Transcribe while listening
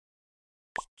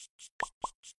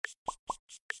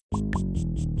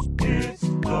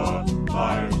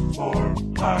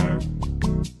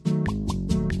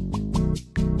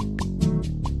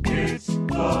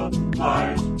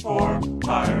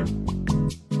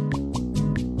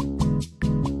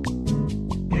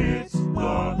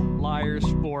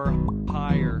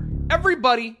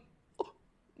everybody.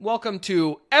 Welcome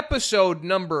to episode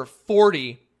number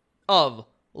 40 of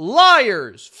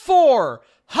Liars for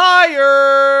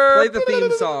Hire. Play the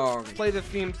theme song. Play the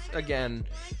theme again,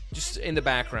 just in the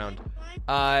background.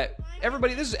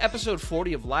 Everybody, this is episode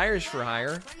 40 of Liars for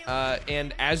Hire.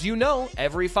 And as you know,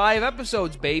 every 5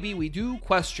 episodes, baby, we do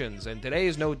questions. And today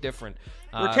is no different.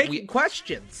 We're taking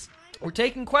questions. We're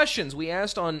taking questions. We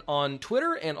asked on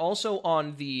Twitter and also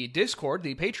on the Discord,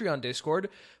 the Patreon Discord,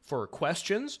 for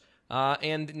questions.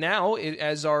 And now,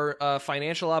 as our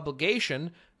financial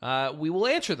obligation, we will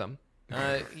answer them.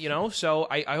 So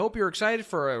I hope you're excited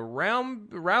for a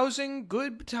rousing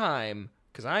good time,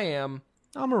 because I am.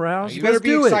 I'm aroused. You better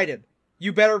be excited.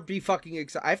 You better be fucking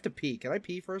excited. I have to pee. Can I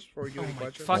pee first before we do any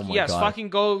questions? Yes, God. fucking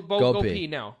go pee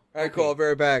now. All right, cool. I'll be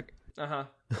right back. Uh-huh.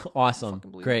 Awesome.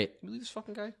 Great. Can you believe this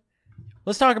fucking guy?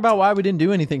 Let's talk about why we didn't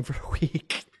do anything for a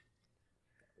week.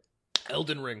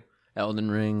 Elden Ring,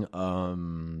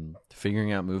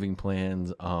 figuring out moving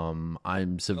plans.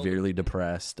 I'm severely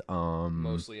depressed.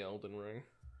 Mostly Elden Ring.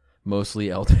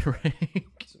 Mostly Elden Ring.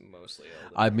 Mostly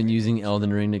Elden I've been Ring. using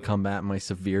Elden Ring to combat my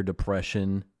severe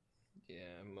depression. Yeah,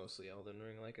 mostly Elden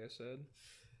Ring, like I said.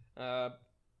 I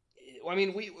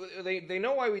mean, they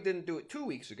know why we didn't do it 2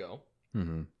 weeks ago.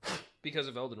 Mm-hmm. Because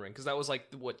of Elden Ring, because that was like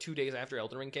 2 days after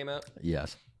Elden Ring came out.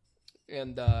 Yes.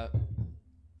 And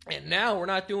now we're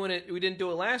not doing it. We didn't do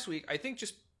it last week. I think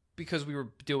just because we were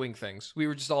doing things. We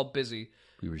were just all busy.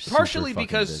 We were partially super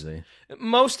because busy.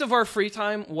 Most of our free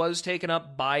time was taken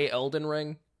up by Elden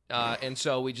Ring, and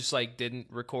so we just didn't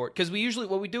record. Because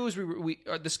what we do is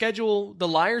the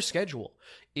Liar schedule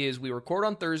is we record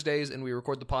on Thursdays and we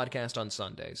record the podcast on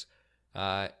Sundays.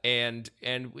 And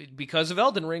because of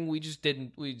Elden Ring, we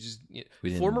didn't.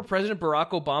 Former President Barack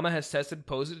Obama has tested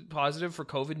positive for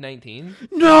COVID-19.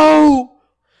 No,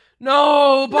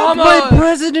 Obama, my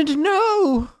president,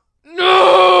 no.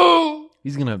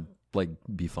 He's gonna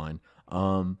be fine.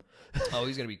 Oh,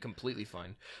 he's gonna be completely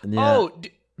fine. Yeah.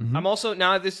 I'm also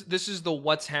now this is the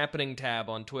what's happening tab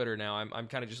on Twitter now. I'm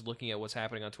kind of just looking at what's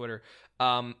happening on Twitter.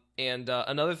 And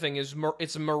another thing is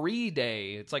it's Marie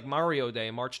Day. It's like Mario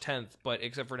Day, March 10th, but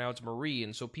except for now it's Marie,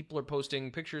 and so people are posting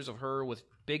pictures of her with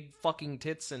big fucking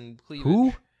tits and cleavage.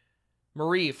 Who?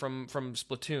 Marie from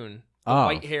Splatoon. The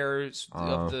white hairs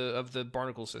of the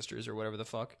Barnacle sisters or whatever the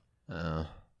fuck.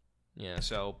 Yeah,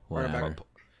 so Whatever.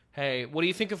 Hey, what do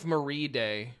you think of Marie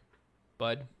Day,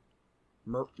 bud?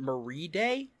 Marie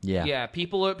Day? Yeah. Yeah,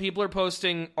 people are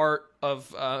posting art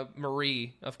of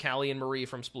Marie, of Callie and Marie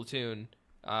from Splatoon.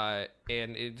 And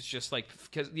it's just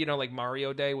because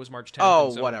Mario Day was March 10th.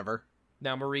 Oh, so whatever.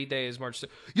 Now Marie Day is March 10th.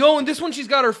 Yo, and this one she's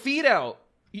got her feet out.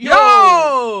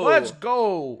 Yo! Let's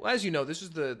go. As you know, this is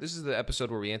the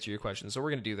episode where we answer your questions, so we're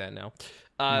gonna do that now.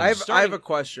 I have a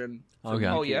question. Okay.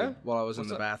 Oh yeah. While I was in What's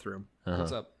the up? bathroom,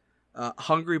 What's up?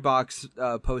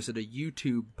 Hungrybox posted a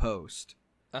YouTube post.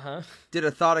 Uh-huh. Did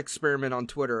a thought experiment on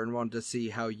Twitter and wanted to see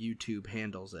how YouTube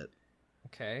handles it.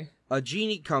 Okay. A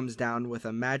genie comes down with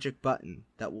a magic button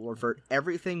that will revert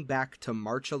everything back to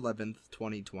March 11th,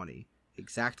 2020,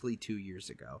 exactly 2 years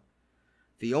ago.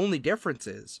 The only difference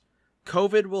is,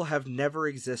 COVID will have never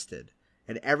existed,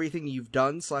 and everything you've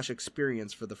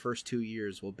done/experienced for the first 2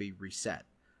 years will be reset.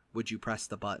 Would you press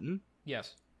the button?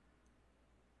 Yes.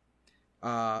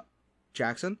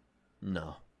 Jackson?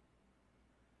 No.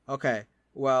 Okay.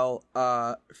 Well,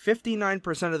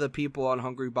 59% of the people on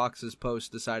Hungrybox's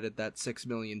post decided that 6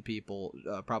 million people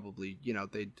probably,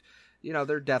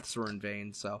 their deaths were in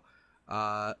vain. So,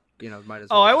 might as well.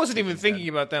 Oh, I wasn't even thinking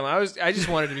about them. I just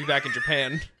wanted to be back in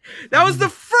Japan. That was the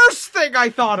first thing I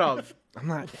thought of. I'm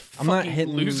not Fucking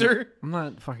hitting loser. I'm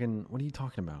not fucking. What are you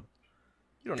talking about?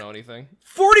 You don't know anything.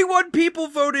 41 people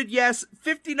voted yes.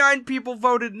 59 people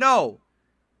voted no.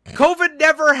 COVID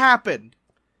never happened.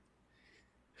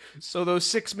 So those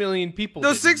 6 million people.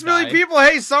 Those didn't 6 million die. people.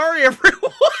 Hey, sorry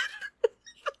everyone.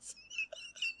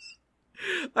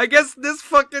 I guess these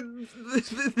fucking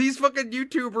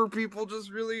YouTuber people just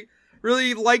really,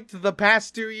 really liked the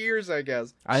past 2 years. I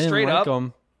guess I didn't Straight like up-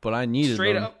 them, but I needed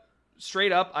them.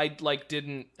 Straight up, I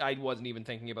wasn't even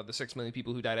thinking about the 6 million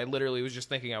people who died. I literally was just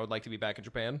thinking I would like to be back in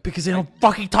Japan. Because they don't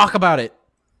fucking talk about it.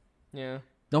 Yeah.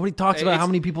 Nobody talks about how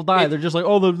many people died. They're just like,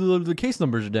 oh, the case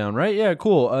numbers are down, right? Yeah,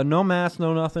 cool. No mask,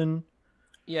 no nothing.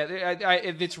 Yeah,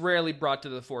 it's rarely brought to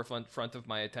the forefront of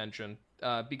my attention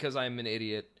because I'm an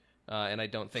idiot and I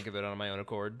don't think of it on my own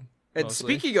accord. And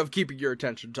mostly. speaking of keeping your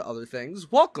attention to other things,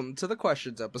 welcome to the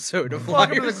questions episode of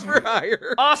Welcome to Liars for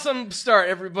Hire. Awesome start,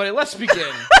 everybody. Let's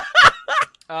begin.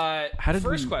 How did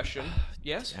First we question.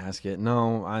 Yes? ask it?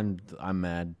 No, I'm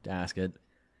mad. Ask it.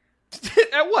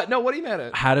 At what? No, what are you mad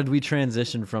at? How did we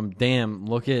transition from damn?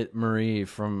 Look at Marie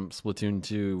from Splatoon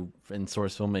 2 and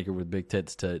Source Filmmaker with big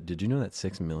tits to did you know that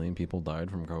 6 million people died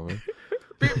from COVID?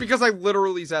 Because I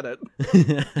literally said it.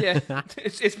 Yeah,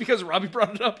 it's because Robbie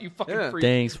brought it up. You fucking freak.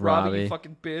 Thanks, Robbie. You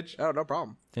fucking bitch. Oh, no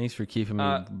problem. Thanks for keeping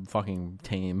me fucking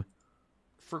tame.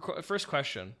 First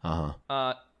question.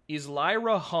 Uh-huh. Is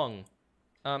Lyra hung?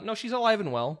 No, she's alive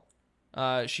and well.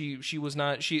 She was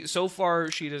not. So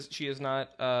far she has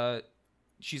not.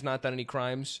 She's not done any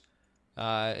crimes,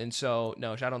 and so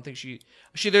no, I don't think she.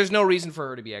 There's no reason for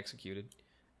her to be executed.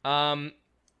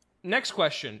 Next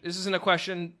question. This isn't a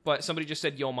question, but somebody just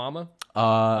said "Yo, mama."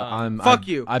 Fuck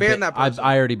you. Ban that person.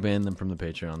 I already banned them from the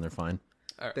Patreon. They're fine.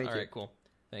 All right, cool.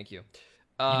 Thank you.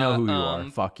 You know who you are.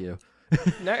 Fuck you.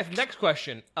 Next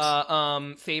question.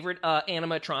 Favorite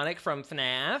animatronic from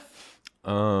FNAF?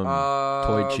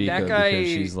 Toy Chica, that guy, because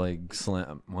she's like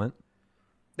slam. What?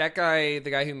 That guy,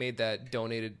 the guy who made that,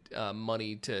 donated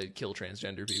money to kill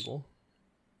transgender people.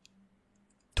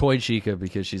 Toy Chica,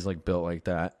 because she's like built like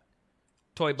that.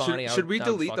 Toy Bonnie. Should we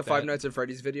delete the Five Nights at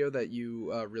Freddy's video that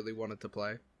you really wanted to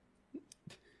play?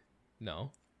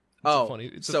 No. It's a funny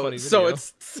video. So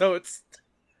it's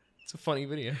a funny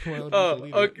video.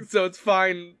 Okay, so it's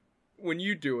fine when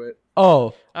you do it.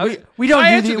 Oh, we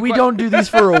don't do these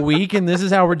for a week, and this is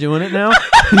how we're doing it now.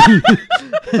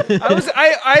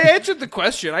 I answered the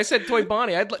question. I said Toy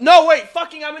Bonnie. No, wait,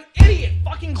 fucking, I'm an idiot.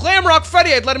 Fucking Glamrock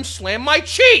Freddy. I'd let him slam my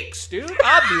cheeks, dude.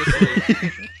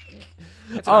 Obviously.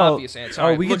 That's an obvious answer.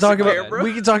 Oh, we can talk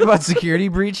about security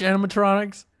breach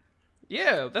animatronics.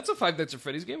 Yeah, that's a Five Nights at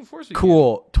Freddy's game. Of course we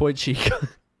Cool. Toy Chica.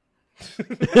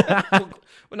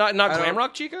 Not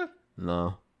Glamrock Chica?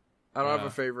 No. I don't have a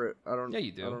favorite. Yeah,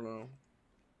 you do. I don't know.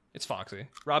 It's Foxy.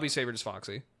 Robbie's favorite is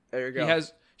Foxy. There you go.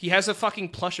 He has a fucking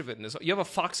plush of it in his. You have a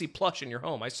Foxy plush in your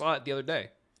home. I saw it the other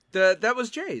day. That was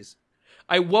Jay's.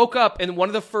 I woke up and one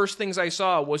of the first things I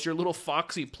saw was your little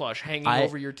Foxy plush hanging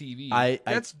over your TV.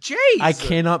 That's Jay's. I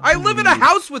cannot. I live in a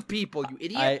house with people. You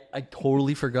idiot. I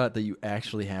totally forgot that you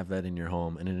actually have that in your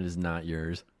home, and it is not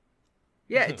yours.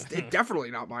 Yeah, it's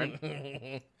definitely not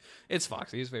mine. It's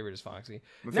Foxy. His favorite is Foxy.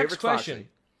 Next question. Foxy.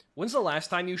 When's the last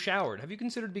time you showered? Have you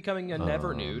considered becoming a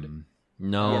never nude?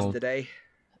 No. Yesterday.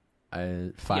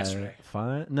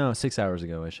 6 hours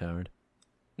ago I showered.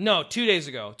 No, 2 days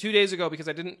ago. 2 days ago, because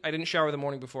I didn't shower the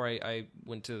morning before I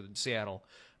went to Seattle.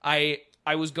 I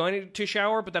was going to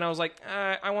shower, but then I was like,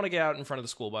 I want to get out in front of the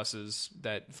school buses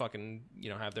that fucking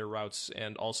have their routes,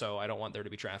 and also I don't want there to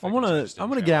be traffic. I'm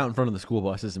gonna get out in front of the school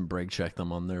buses and brake check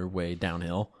them on their way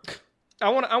downhill. I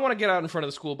want to get out in front of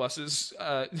the school buses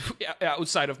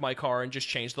outside of my car and just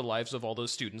change the lives of all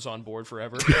those students on board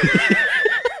forever.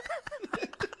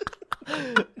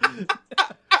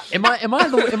 Am I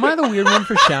the weird one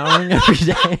for showering every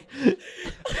day?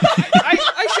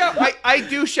 I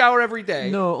do shower every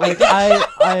day. No, like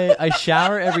I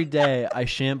shower every day. I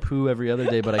shampoo every other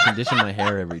day, but I condition my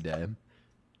hair every day.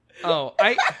 Oh,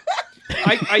 I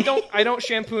don't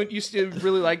shampoo. You used to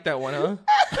really like that one, huh?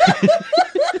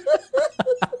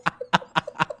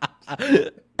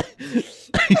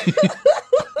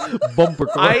 Bumper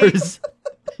cars.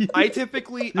 I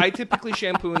typically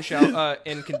shampoo and shower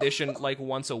and condition like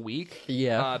once a week.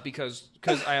 Yeah. Because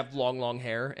I have long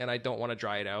hair and I don't want to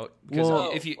dry it out.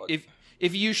 Because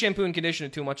if you use shampoo and condition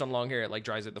it too much on long hair, it like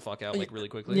dries it the fuck out like really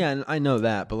quickly. Yeah, and I know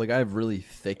that, but like I have really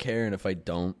thick hair, and if I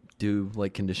don't do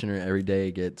like conditioner every day,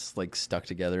 it gets like stuck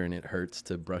together and it hurts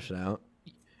to brush it out.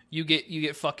 You get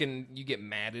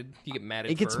matted. You get matted.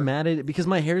 It gets matted because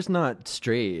my hair's not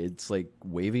straight. It's like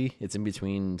wavy. It's in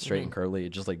between straight and curly. It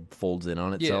just like folds in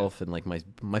on itself, and like my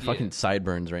fucking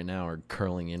sideburns right now are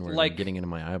curling inward, like getting into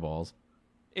my eyeballs.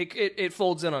 It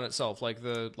folds in on itself like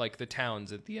the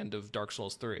towns at the end of Dark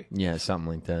Souls 3. Yeah, something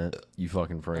like that. You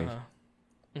fucking freak.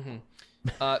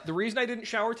 The reason I didn't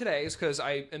shower today is because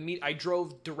I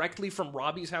drove directly from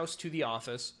Robbie's house to the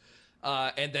office,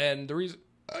 and then the reason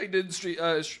I didn't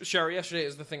shower yesterday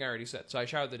is the thing I already said. So I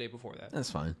showered the day before that. That's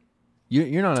fine.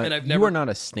 You are not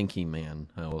a stinky man,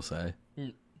 I will say.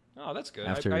 Oh, that's good.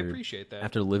 I appreciate that.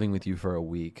 After living with you for a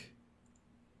week.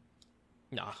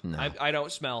 Nah. I don't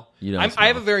smell. You don't smell. I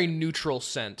have a very neutral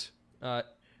scent. I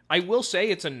will say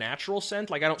it's a natural scent.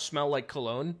 Like I don't smell like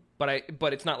cologne, but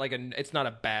it's not like it's not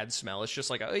a bad smell. It's just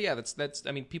like that's.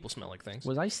 I mean, people smell like things.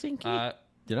 Was I stinky?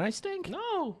 Did I stink?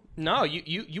 No.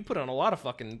 You put on a lot of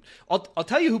fucking. I'll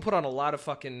tell you who put on a lot of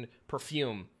fucking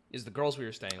perfume is the girls we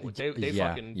were staying with. They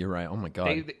fucking. You're right. Oh my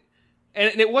god.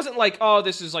 And it wasn't like, oh,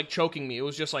 this is like choking me. It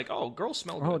was just like, oh, girls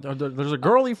smell good. Oh, there's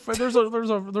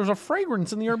a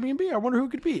fragrance in the Airbnb. I wonder who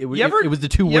it could be. It was the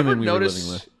two women we were living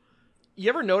with. You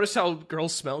ever notice how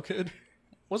girls smell good?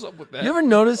 What's up with that? You ever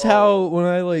notice how when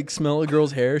I like smell a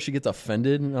girl's hair, she gets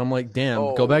offended, and I'm like,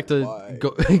 damn, go back to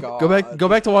go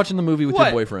back to watching the movie with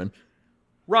your boyfriend.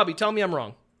 Robbie, tell me I'm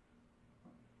wrong.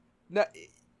 No,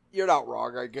 you're not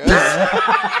wrong, I guess.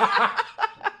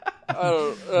 I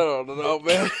don't know,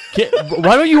 man.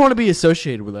 Why don't you want to be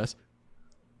associated with us?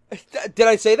 Did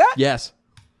I say that? Yes.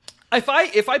 If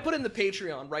I put in the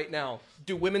Patreon right now,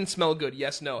 do women smell good?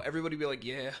 Yes, no. Everybody be like,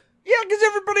 yeah. Yeah, because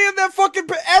everybody in that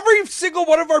every single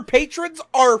one of our patrons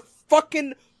are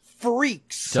fucking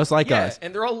freaks. Just like us.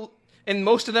 And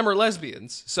most of them are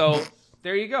lesbians. So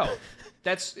there you go.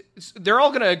 They're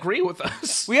all gonna agree with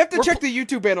us. We have to check the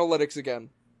YouTube analytics again.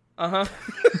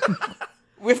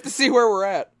 We have to see where we're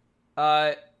at.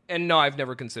 And no, I've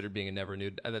never considered being a never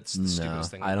nude. That's the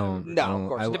stupidest thing. I don't. No, of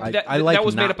course not. That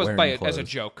was made up as a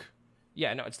joke.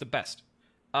 Yeah, no, it's the best.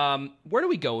 Where do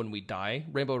we go when we die?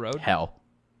 Rainbow Road? Hell.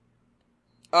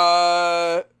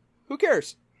 Who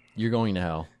cares? You're going to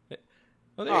hell.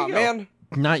 Well, there you go. Man.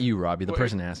 Not you, Robbie. The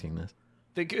person asking this.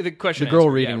 The question. The girl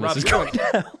reading this is going to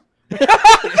hell.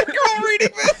 The girl reading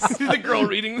this. The girl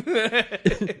reading.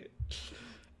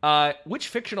 Which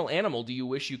fictional animal do you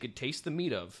wish you could taste the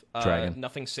meat of? Dragon.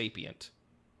 Nothing sapient.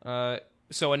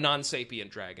 So a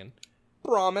non-sapient dragon.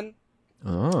 Brahmin.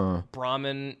 Oh.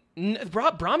 Brahmin.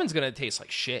 Brahmin's gonna taste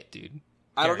like shit, dude.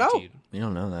 I don't know. You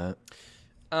don't know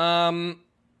that.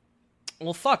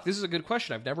 Well, fuck. This is a good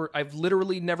question. I've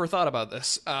literally never thought about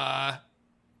this.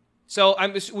 So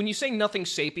when you say nothing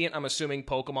sapient, I'm assuming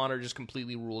Pokemon are just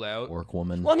completely ruled out. Orc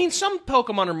woman. Well, I mean, some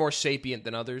Pokemon are more sapient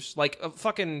than others. Like a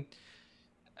fucking.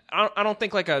 I don't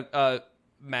think like a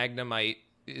Magnemite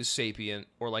is sapient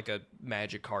or like a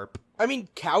Magikarp. I mean,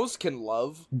 cows can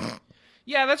love.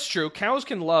 Yeah, that's true. Cows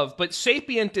can love, but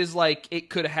sapient is like it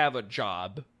could have a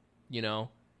job, you know?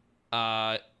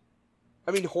 I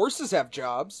mean, horses have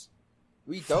jobs.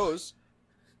 We eat those.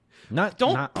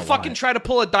 Don't fucking try to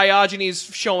pull a Diogenes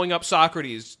showing up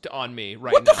Socrates on me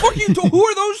right now. What the fuck are you doing? Who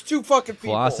are those two fucking people?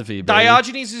 Philosophy, baby.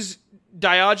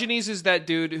 Diogenes is that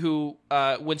dude who,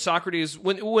 when Socrates,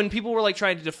 when people were like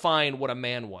trying to define what a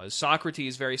man was,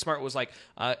 Socrates, very smart, was like,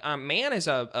 a man is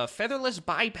a featherless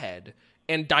biped.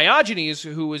 And Diogenes,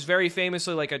 who was very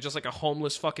famously like just like a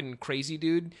homeless fucking crazy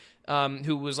dude,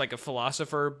 who was like a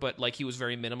philosopher, but like he was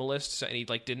very minimalist, and he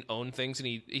like didn't own things, and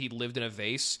he lived in a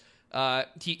vase.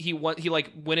 He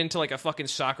like went into like a fucking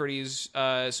Socrates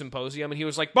symposium, and he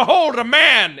was like, "Behold a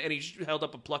man!" and he held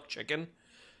up a plucked chicken.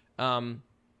 What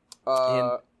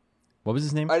was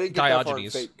his name? I didn't get Diogenes. that far in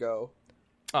Fate Go.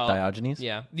 Diogenes?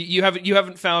 Yeah, you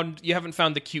haven't found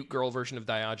the cute girl version of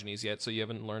Diogenes yet, so you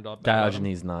haven't learned all about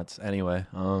Diogenes nuts. Anyway,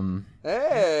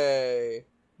 Hey,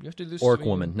 you have to do this. Orc to me.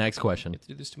 woman. Next question. You have to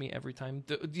do this to me every time.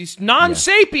 These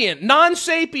non-sapient.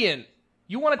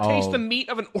 You want to taste the meat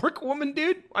of an orc woman,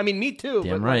 dude? I mean, me too.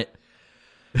 Damn right.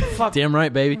 Fuck. Damn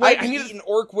right, baby. I eat an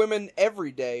orc women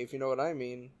every day, if you know what I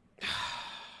mean.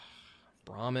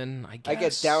 Brahmin, I guess. I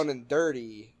get down and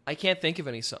dirty. I can't think of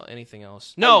anything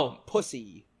else. No,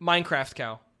 pussy. Minecraft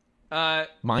cow.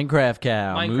 Minecraft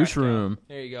cow. Mushroom. Cow.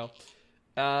 There you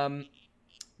go.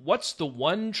 What's the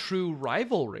one true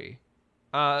rivalry?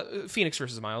 Phoenix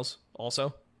versus Miles.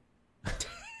 Also.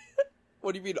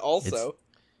 What do you mean? Also?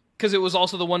 Because it was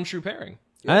also the one true pairing.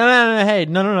 Hey,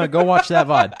 no. Go watch that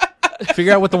VOD.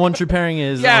 Figure out what the one true pairing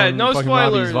is. Yeah, on no fucking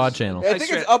spoilers. Robbie's VOD channel. I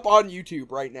think it's up on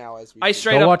YouTube right now.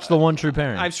 Go watch the one true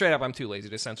pairing. I'm too lazy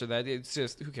to censor that. It's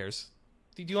just, who cares?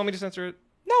 Do you want me to censor it?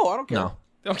 No, I don't care. No.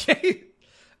 Okay.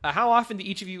 How often do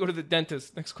each of you go to the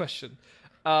dentist? Next question.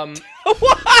 You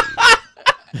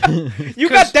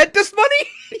got dentist money?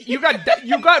 You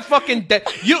got fucking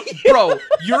bro.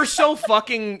 You're so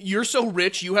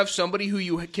rich. You have somebody who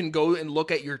you can go and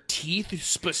look at your teeth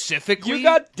specifically. You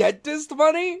got dentist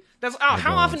money? That's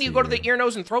how often do you go to the ear,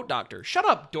 nose, and throat doctor? Shut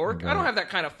up, dork. I don't have that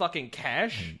kind of fucking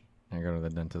cash. I go to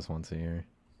the dentist once a year.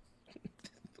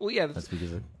 Well, yeah, that's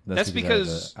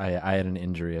because I had an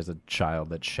injury as a child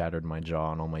that shattered my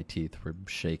jaw and all my teeth were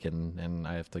shaken, and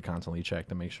I have to constantly check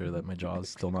to make sure that my jaw is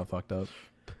still not fucked up.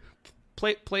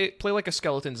 Play like a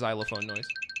skeleton xylophone noise.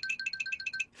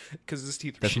 Because his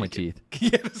teeth are That's shaking. my teeth.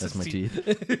 Yeah, that's my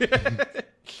teeth.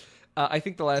 I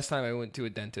think the last time I went to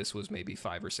a dentist was maybe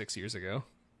 5 or 6 years ago.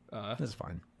 That's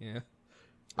fine. Yeah.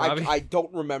 I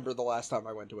don't remember the last time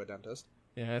I went to a dentist.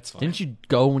 Yeah, that's fine. Didn't you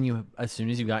go as soon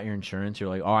as you got your insurance, you're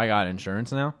like, oh, I got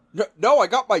insurance now? No, I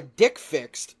got my dick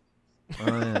fixed.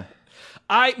 Oh, yeah.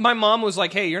 My mom was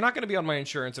like, "Hey, you're not going to be on my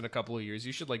insurance in a couple of years.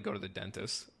 You should like go to the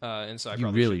dentist." And so I You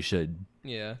probably really should.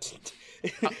 Yeah.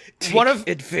 Take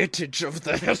advantage of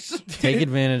this. Take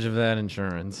advantage of that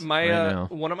insurance. My right now.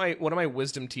 one of my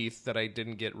wisdom teeth that I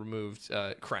didn't get removed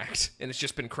cracked, and it's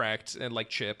just been cracked and like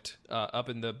chipped up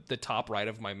in the top right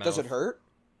of my mouth. Does it hurt?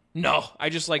 No, I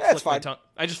just like That's flick my fine. tongue.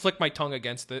 I just flick my tongue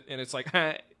against it, and it's like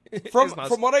From it's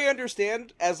not- what I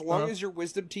understand, as long Uh-huh. as your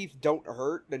wisdom teeth don't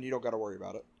hurt, then you don't got to worry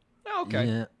about it. Oh, okay.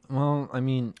 Yeah. Well, I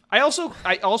mean, I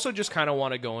also just kind of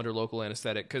want to go under local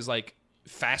anesthetic because like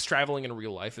fast traveling in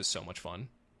real life is so much fun.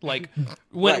 Like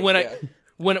when Right,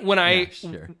 when I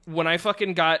sure. when I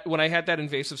had that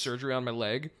invasive surgery on my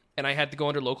leg and I had to go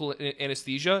under local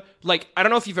anesthesia. Like I don't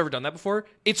know if you've ever done that before.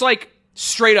 It's like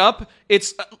straight up.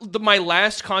 It's my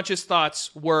last conscious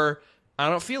thoughts were I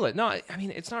don't feel it. No, I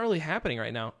mean it's not really happening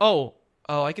right now. Oh,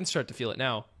 I can start to feel it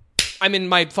now. I'm in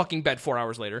my fucking bed 4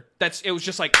 hours later. It was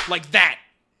just like that.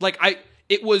 Like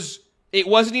it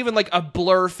wasn't even like a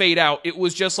blur fade out. It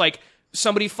was just like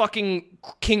somebody fucking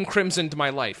King Crimsoned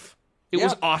my life. It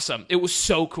was awesome. It was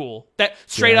so cool. That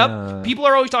straight up, people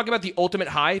are always talking about the ultimate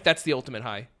high. That's the ultimate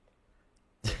high.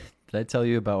 did I tell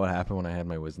you about what happened when I had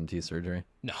my wisdom teeth surgery?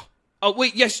 No. Oh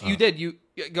wait, yes, you did. You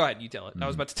go ahead. You tell it. I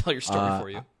was about to tell your story for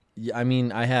you. Yeah, I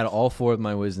mean, I had all 4 of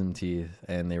my wisdom teeth,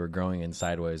 and they were growing in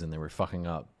sideways, and they were fucking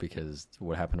up because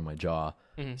what happened to my jaw.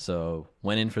 So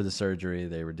went in for the surgery.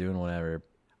 They were doing whatever.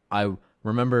 I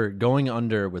remember going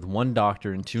under with 1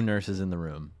 doctor and 2 nurses in the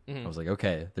room. I was like,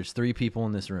 okay, there's 3 people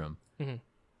in this room.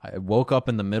 I woke up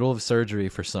in the middle of surgery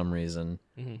for some reason.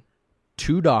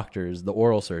 2 doctors, the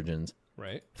oral surgeons,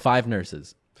 Right. 5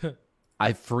 nurses.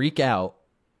 I freak out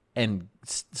and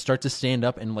start to stand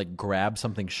up and like grab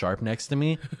something sharp next to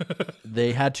me.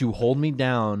 They had to hold me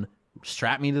down,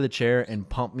 strap me to the chair, and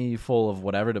pump me full of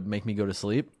whatever to make me go to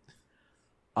sleep.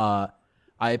 I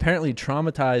apparently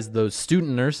traumatized those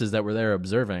student nurses that were there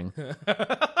observing.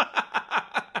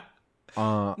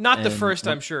 Not the first,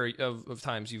 I'm sure, of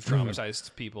times you've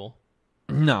traumatized people.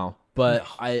 No, but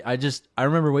I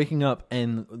remember waking up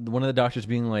and one of the doctors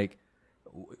being like,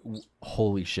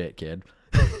 holy shit, kid.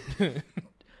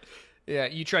 Yeah,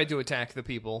 you tried to attack the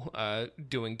people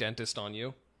doing dentist on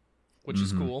you, which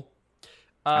is cool.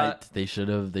 They should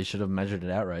have measured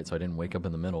it out right, so I didn't wake up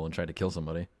in the middle and try to kill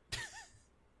somebody.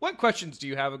 What questions do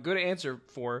you have a good answer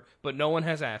for, but no one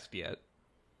has asked yet?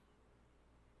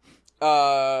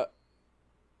 That's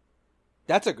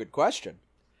a good question.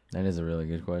 That is a really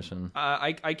good question.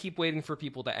 I keep waiting for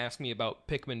people to ask me about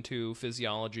Pikmin 2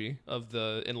 physiology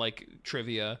in like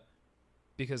trivia,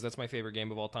 because that's my favorite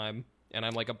game of all time, and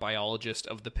I'm like a biologist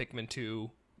of the Pikmin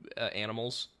 2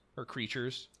 animals or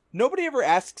creatures. Nobody ever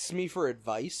asks me for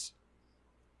advice.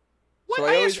 What?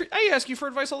 So I ask you for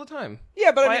advice all the time.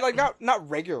 Yeah, but I mean, like not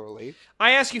regularly.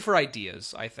 I ask you for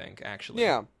ideas, I think, actually.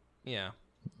 Yeah. Yeah.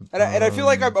 And I feel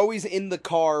like I'm always in the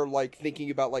car, like,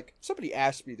 thinking about, like, if somebody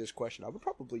asked me this question, I would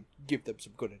probably give them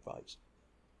some good advice.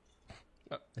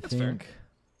 That's fair.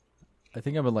 I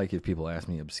think I would like if people ask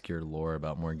me obscure lore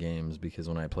about more games, because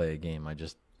when I play a game, I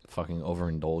just fucking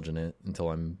overindulge in it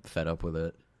until I'm fed up with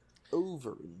it.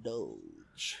 Overindulge.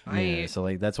 Yeah, so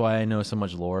like that's why I know so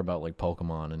much lore about like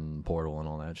Pokemon and Portal and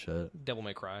all that shit. Devil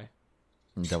May Cry.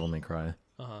 And Devil May Cry.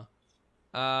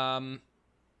 I'm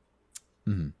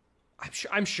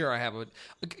sure I have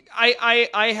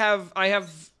I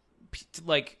have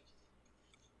like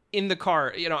in the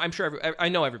car, you know, I'm sure I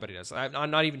know everybody does. I'm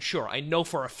not even sure. I know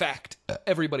for a fact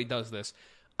everybody does this.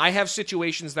 I have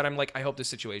situations that I'm like, I hope this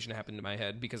situation happened in my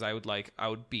head, because I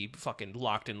would be fucking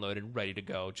locked and loaded, ready to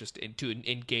go, just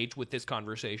to engage with this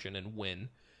conversation and win,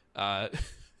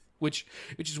 which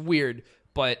is weird,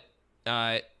 but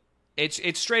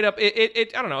it's straight up.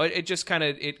 It I don't know. It just kind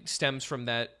of it stems from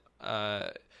that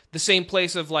the same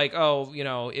place of like, oh, you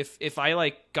know, if I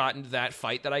like got into that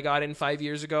fight that I got in 5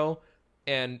 years ago,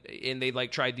 and they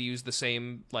like tried to use the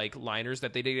same like liners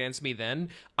that they did against me then,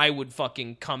 I would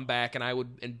fucking come back and I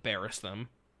would embarrass them,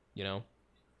 you know.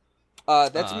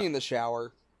 That's me in the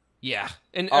shower. Yeah,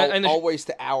 and I'll waste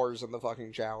hours in the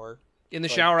fucking shower. In the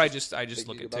shower, I just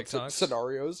look at about TikToks.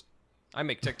 Scenarios. I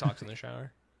make TikToks in the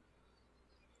shower.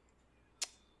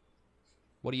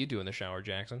 What do you do in the shower,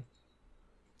 Jackson?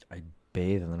 I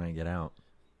bathe and then I get out.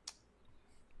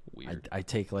 Weird. I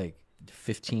take like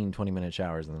 15, 20-minute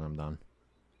showers and then I'm done.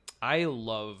 I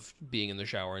love being in the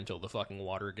shower until the fucking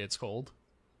water gets cold.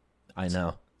 I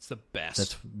know. It's the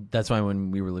best. That's why when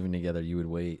we were living together, you would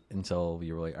wait until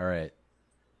you were like, all right,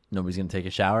 nobody's going to take a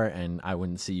shower, and I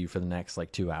wouldn't see you for the next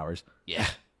like 2 hours. Yeah,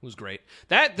 it was great.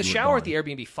 The shower at the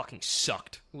Airbnb fucking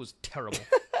sucked. It was terrible.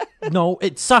 No,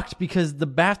 it sucked because the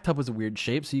bathtub was a weird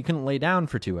shape, so you couldn't lay down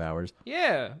for 2 hours.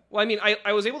 Yeah. Well, I mean,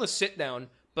 I was able to sit down,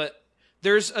 but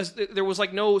there was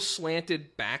like no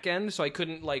slanted back end, so I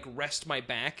couldn't like rest my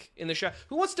back in the shower.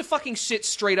 Who wants to fucking sit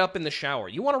straight up in the shower?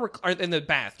 You want to in the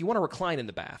bath. You want to recline in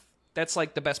the bath. That's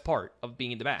like the best part of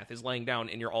being in the bath is laying down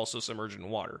and you're also submerged in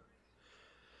water.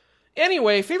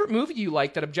 Anyway, favorite movie you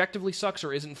like that objectively sucks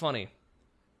or isn't funny?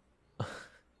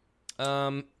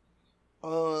 This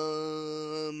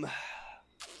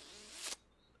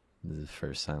is the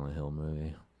first Silent Hill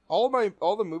movie. All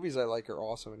the movies I like are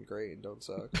awesome and great and don't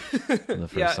suck. The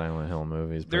first Silent Hill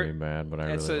movie is pretty bad, but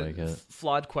I really like it. It's a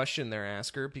flawed question there,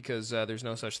 Asker, because there's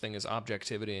no such thing as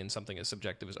objectivity and something as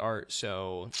subjective as art.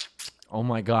 So, oh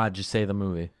my god, just say the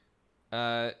movie.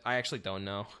 I actually don't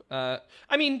know. I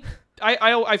mean,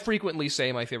 I frequently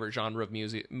say my favorite genre of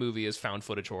movie is found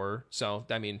footage horror. So,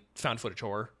 I mean, found footage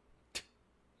horror.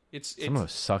 Some of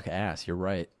those suck ass. You're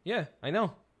right. Yeah, I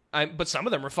know. But some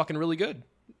of them are fucking really good.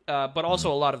 But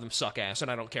also a lot of them suck ass, and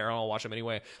I don't care. I'll watch them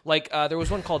anyway. Like there was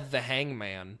one called The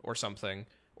Hangman or something,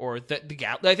 or I think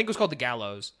it was called The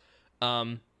Gallows.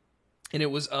 And it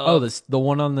was the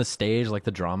one on the stage, like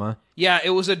the drama. Yeah, it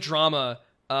was a drama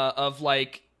of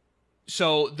like.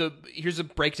 So here's a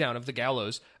breakdown of The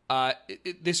Gallows.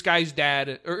 This guy's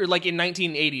dad, or like in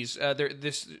 1980s,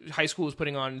 this high school was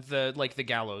putting on the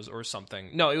gallows or something.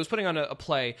 No, it was putting on a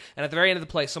play, and at the very end of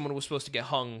the play, someone was supposed to get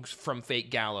hung from fake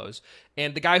gallows,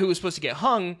 and the guy who was supposed to get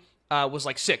hung was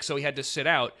like sick, so he had to sit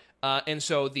out. And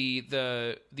so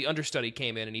the understudy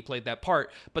came in and he played that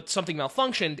part, but something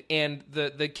malfunctioned, and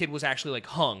the kid was actually like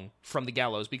hung from the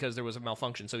gallows because there was a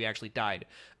malfunction, so he actually died.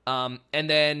 And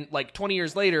then like 20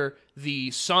 years later,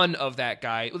 the son of that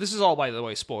guy. Well, this is all, by the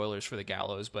way, spoilers for The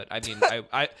Gallows, but I mean,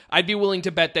 I'd be willing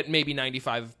to bet that maybe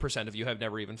 95% of you have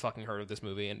never even fucking heard of this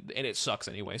movie, and it sucks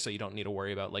anyway, so you don't need to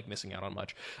worry about like missing out on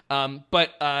much.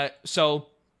 So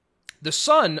the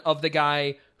son of the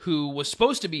guy who was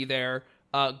supposed to be there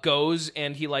goes,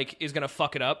 and he like is gonna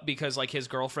fuck it up because like his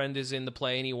girlfriend is in the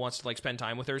play and he wants to like spend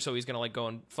time with her, so he's gonna like go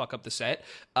and fuck up the set.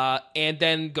 And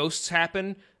then ghosts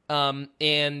happen,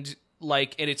 and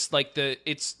it's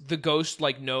the ghost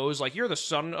like knows like you're the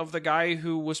son of the guy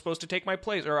who was supposed to take my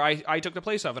place, or I took the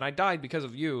place of, and I died because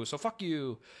of you, so fuck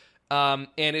you. And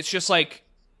it's just like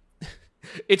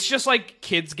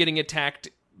kids getting attacked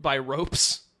by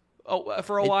ropes.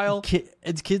 For a while.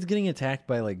 It's kids getting attacked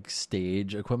by like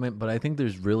stage equipment, but I think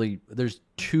there's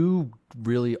two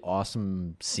really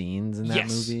awesome scenes in that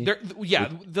movie.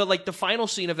 The final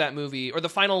scene of that movie, or the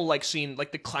final like scene,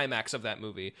 like the climax of that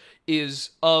movie, it's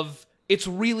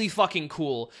really fucking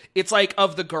cool. It's like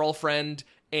of the girlfriend,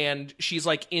 and she's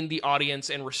like in the audience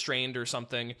and restrained or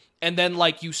something, and then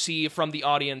like you see from the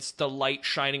audience the light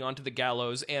shining onto the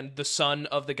gallows and the son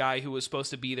of the guy who was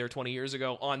supposed to be there 20 years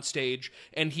ago on stage,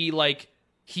 and he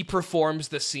performs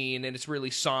the scene, and it's really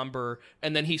somber,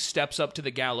 and then he steps up to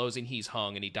the gallows and he's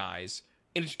hung and he dies,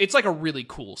 and it's like a really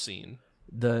cool scene.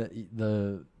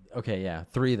 Okay, yeah,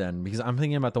 3 then, because I'm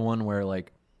thinking about the one where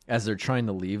like as they're trying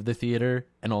to leave the theater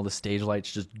and all the stage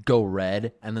lights just go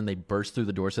red, and then they burst through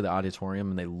the doors to the auditorium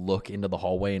and they look into the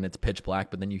hallway and it's pitch black,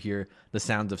 but then you hear the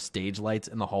sounds of stage lights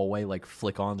in the hallway like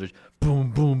flick on, there's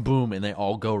boom, boom, boom, and they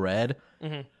all go red.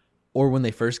 Mm-hmm. Or when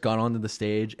they first got onto the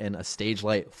stage and a stage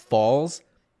light falls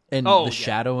and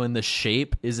shadow and the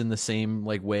shape is in the same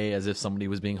like way as if somebody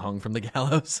was being hung from the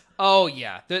gallows. Oh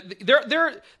yeah,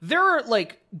 there are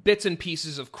like bits and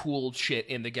pieces of cool shit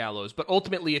in The Gallows, but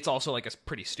ultimately it's also like a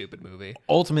pretty stupid movie.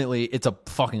 Ultimately, it's a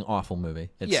fucking awful movie.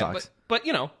 It sucks. But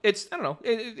you know, it's I don't know,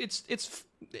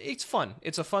 it's fun.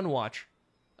 It's a fun watch,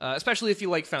 especially if you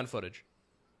like found footage.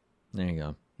 There you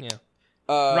go. Yeah.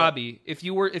 Robbie, if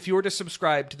you were to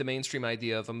subscribe to the mainstream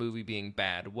idea of a movie being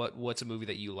bad, what's a movie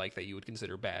that you like that you would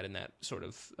consider bad in that sort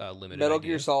of limited Metal idea?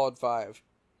 Gear Solid 5.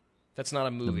 That's not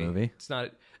a movie. The movie? It's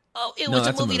not. It was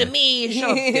a movie to me.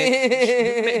 Shut up,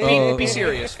 Dick. Be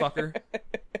serious, fucker.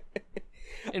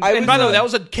 And by the way, that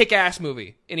was a kick-ass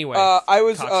movie. Anyway, I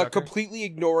was completely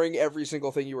ignoring every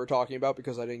single thing you were talking about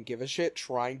because I didn't give a shit,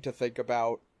 trying to think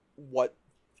about what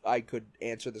I could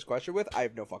answer this question with. I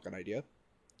have no fucking idea.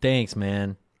 Thanks,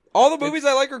 man. All the movies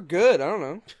I like are good. I don't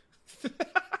know.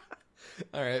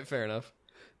 All right, fair enough.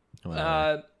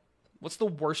 What's the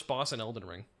worst boss in Elden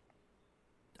Ring?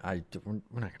 We're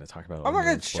not going to talk about. I'm not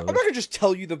going to just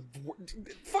tell you the.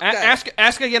 Fuck that.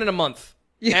 Ask again in a month.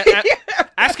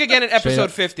 Ask again in episode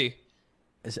 50.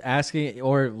 Is asking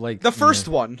or like the first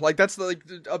one? Like that's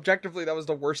objectively that was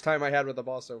the worst time I had with the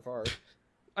boss so far.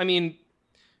 I mean,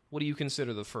 what do you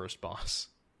consider the first boss?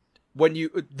 When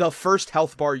the first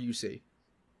health bar you see.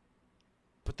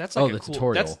 But that's like the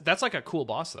tutorial. That's like a cool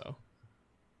boss though.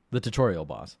 The tutorial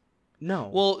boss. No.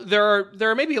 Well, there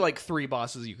are maybe like 3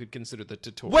 bosses you could consider the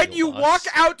tutorial. When you boss. walk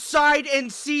outside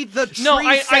and see the tree No,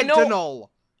 I know-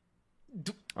 sentinel.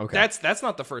 Okay. That's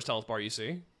not the first health bar you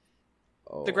see.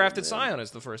 The Grafted Scion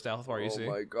is the first health bar you see.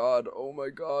 Oh my god! Oh my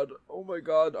god! Oh my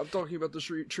god! I'm talking about the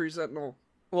tree sentinel.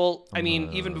 Well, I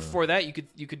mean, even before that, you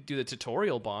could do the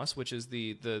tutorial boss, which is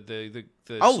the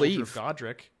I'll Soldier leave. of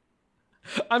Godric.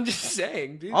 I'm just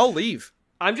saying, dude. I'll leave.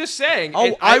 I'm just saying. Oh,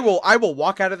 and I will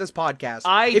walk out of this podcast.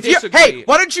 I if disagree. Hey,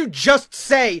 why don't you just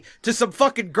say to some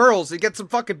fucking girls and get some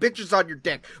fucking bitches on your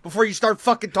dick before you start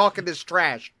fucking talking this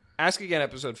trash? Ask again,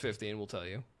 episode 50, and we'll tell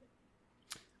you.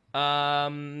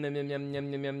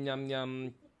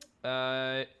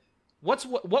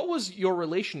 What was your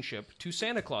relationship to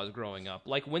Santa Claus growing up?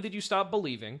 Like, when did you stop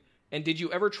believing? And did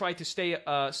you ever try to stay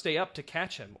up to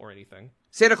catch him or anything?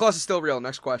 Santa Claus is still real.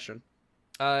 Next question.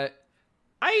 I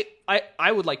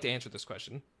would like to answer this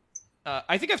question.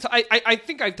 I think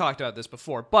I've talked about this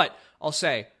before, but I'll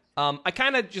say I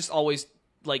kind of just always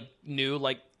like knew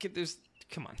like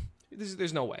come on,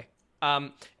 there's no way.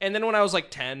 And then when I was like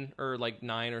 10 or like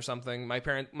 9 or something,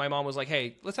 my mom was like,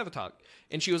 "Hey, let's have a talk,"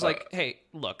 and she was like, "Hey,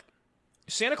 look,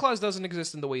 Santa Claus doesn't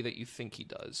exist in the way that you think he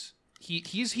does. He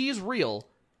is real,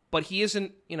 but he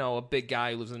isn't a big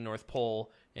guy who lives in the North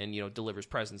Pole and delivers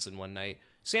presents in one night.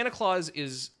 Santa Claus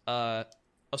is a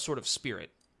sort of spirit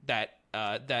that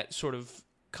sort of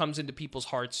comes into people's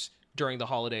hearts during the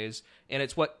holidays, and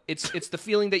it's the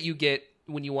feeling that you get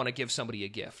when you want to give somebody a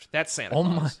gift. That's Santa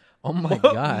Claus." Oh my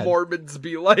god. Mormons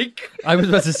be like. I was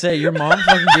about to say, your mom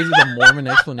fucking gave you the Mormon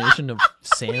explanation of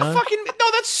Santa? No,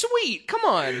 that's sweet. Come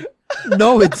on.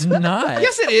 No, it's not.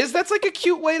 Yes, it is. That's like a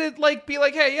cute way to like be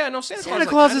like, hey, yeah, no, Santa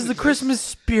Claus is the Christmas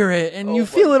spirit, and you my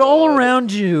feel it all God.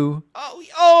 around you.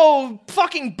 Oh,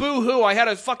 fucking boo-hoo. I had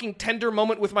a fucking tender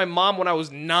moment with my mom when I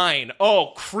was 9.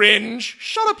 Oh, cringe.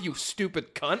 Shut up, you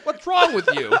stupid cunt. What's wrong with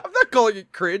you? I'm not calling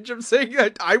it cringe. I'm saying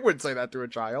I wouldn't say that to a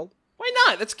child. Why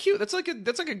not? That's cute. That's like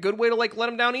a good way to like let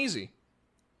him down easy.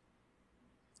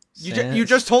 You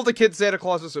just told the kid Santa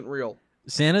Claus isn't real.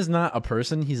 Santa's not a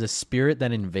person, he's a spirit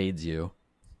that invades you.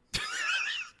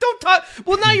 Don't talk.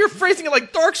 Well, now you're phrasing it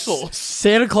like Dark Souls.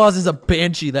 Santa Claus is a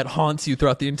banshee that haunts you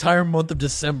throughout the entire month of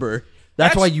December.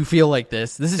 That's why you feel like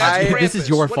this. This is Krampus.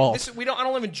 your What- fault. I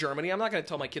don't live in Germany. I'm not going to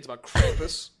tell my kids about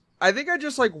Krampus. I think I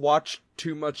just like watch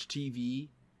too much TV.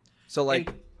 So like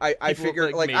And I people, figured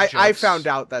like, like made I jokes. found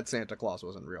out that Santa Claus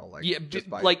wasn't real. Like Yeah, just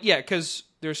by because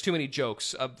there's too many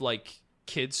jokes of like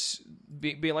kids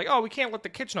being like, "Oh, we can't let the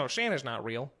kids know Santa's not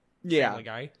real." yeah. Family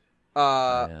Guy.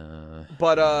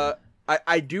 But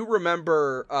I do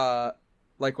remember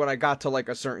like when I got to like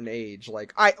a certain age,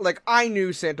 I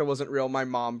knew Santa wasn't real. My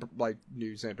mom like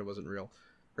knew Santa wasn't real,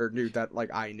 or knew that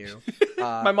like I knew.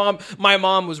 My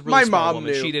mom was really my small mom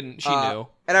woman. knew. She knew.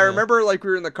 And I remember like we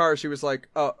were in the car. She was like,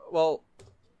 "Oh well,"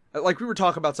 like we were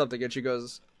talking about something, and she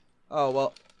goes, "Oh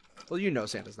well, you know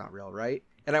Santa's not real, right?"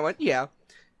 And I went, "Yeah."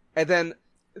 And then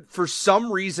for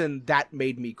some reason that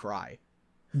made me cry.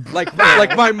 Like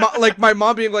my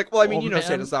mom being like, "Well, I mean, Oh, you know man.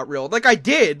 Santa's not real." Like I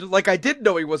did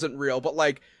know he wasn't real, but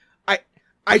like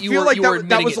I You feel were, like you were that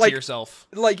admitting was it like to yourself.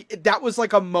 like that was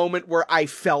like a moment where I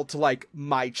felt like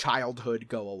my childhood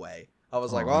go away. I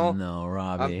was like, "Well, no,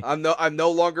 Robbie. I'm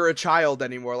no longer a child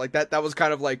anymore." Like that was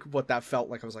kind of like what that felt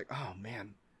like. I was like, "Oh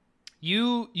man."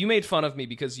 You made fun of me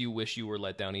because you wish you were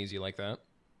let down easy like that.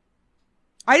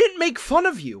 I didn't make fun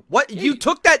of you. What you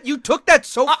took that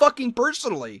so fucking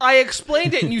personally. I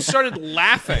explained it and you started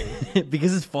laughing.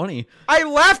 Because it's funny. I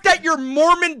laughed at your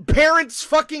Mormon parents'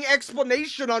 fucking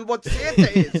explanation on what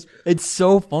Santa is. It's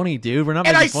so funny, dude. We're not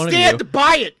And making I fun of you. stand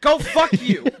by it. Go fuck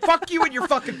you. Fuck you and your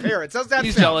fucking parents. How's that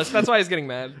He's sound? jealous. That's why he's getting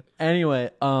mad.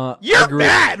 Anyway, You're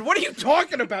mad. What are you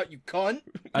talking about, you cunt?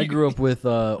 I grew up with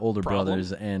older Problem?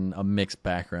 brothers and a mixed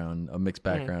background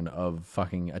of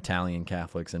fucking Italian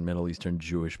Catholics and Middle Eastern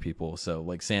Jewish people. So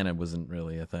like Santa wasn't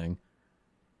really a thing.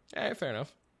 Fair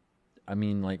enough. I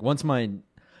mean, like once my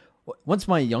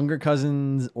younger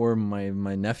cousins or my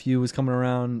nephew was coming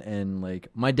around, and like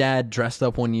my dad dressed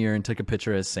up one year and took a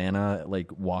picture as Santa,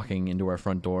 like walking into our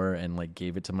front door, and like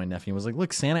gave it to my nephew and was like,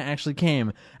 "Look, Santa actually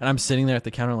came." And I'm sitting there at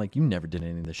the counter like, "You never did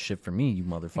any of this shit for me, you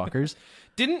motherfuckers."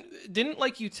 Didn't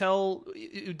like you tell?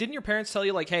 Didn't your parents tell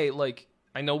you like, hey, like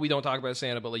I know we don't talk about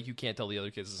Santa, but like you can't tell the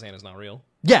other kids that Santa's not real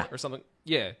Yeah. or something?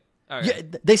 Yeah. All right.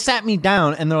 Yeah, they sat me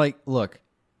down and they're like, "Look,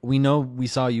 we know we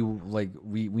saw you, like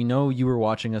we know you were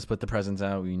watching us put the presents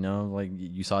out. We know like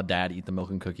you saw Dad eat the milk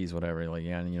and cookies, whatever. Like,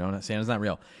 yeah, you know, Santa's not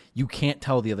real. You can't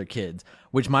tell the other kids."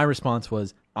 Which my response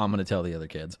was, "I'm gonna tell the other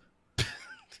kids."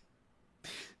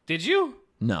 Did you?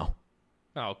 No,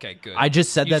 Oh, okay, good. I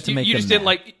just said that to make you them just didn't mad.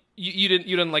 like. You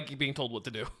didn't like being told what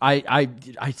to do. I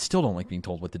still don't like being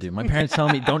told what to do. My parents tell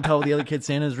me, don't tell the other kid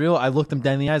Santa's real. I looked them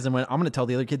dead in the eyes and went, I'm going to tell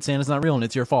the other kid Santa's not real, and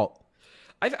it's your fault.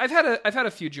 I've had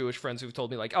a few Jewish friends who've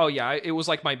told me like, oh yeah, it was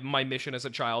like my mission as a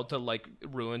child to like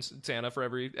ruin Santa for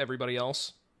everybody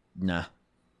else. Nah,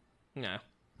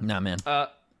 man.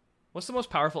 What's the most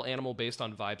powerful animal based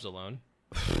on vibes alone?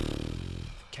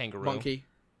 Kangaroo. Monkey.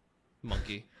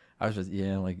 I was just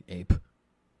like ape.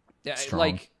 Yeah, Strong.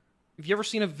 like, have you ever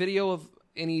seen a video of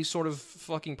any sort of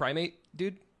fucking primate,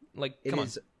 dude? Like, It come on.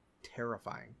 is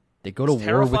terrifying. They go to war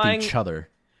terrifying. with each other.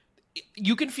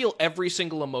 You can feel every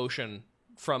single emotion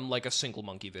from like a single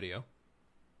monkey video.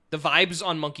 The vibes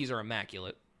on monkeys are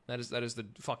immaculate. That is the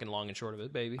fucking long and short of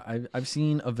it, baby. I've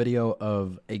seen a video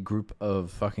of a group of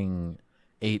fucking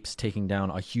apes taking down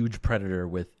a huge predator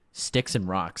with sticks and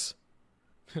rocks.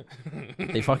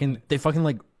 They fucking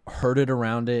like herded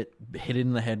around it, hit it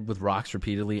in the head with rocks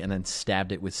repeatedly, and then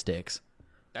stabbed it with sticks.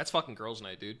 That's fucking girls'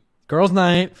 night, dude. Girls'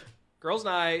 night. Girls'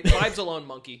 night. Vibes alone,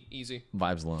 monkey. Easy.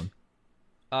 Vibes alone.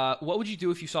 What would you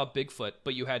do if you saw Bigfoot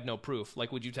but you had no proof?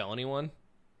 Like, would you tell anyone?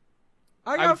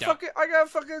 I got a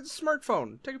fucking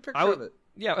smartphone. Take a picture of it.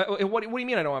 Yeah. What do you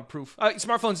mean I don't have proof?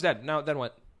 Smartphone's dead. Now then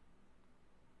what?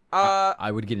 I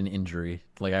would get an injury.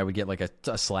 Like I would get like a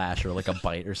slash or like a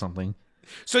bite or something.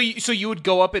 So you would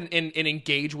go up and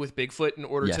engage with Bigfoot in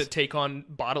order Yes. to take on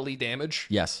bodily damage?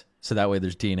 Yes. So that way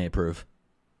there's DNA proof.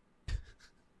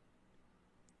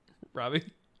 Robbie?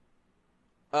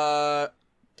 Yeah,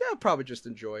 I'll probably just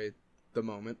enjoy the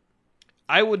moment.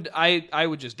 I would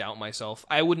just doubt myself.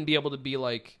 I wouldn't be able to be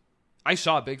like, I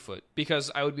saw Bigfoot, because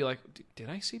I would be like, did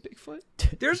I see Bigfoot?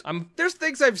 There's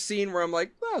things I've seen where I'm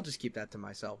like, well, I'll just keep that to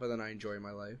myself, and then I enjoy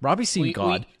my life. Robbie's seen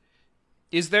God.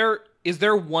 Is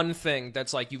there one thing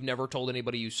that's like you've never told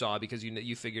anybody you saw because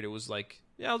you figured it was like,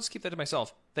 yeah, I'll just keep that to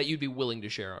myself, that you'd be willing to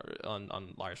share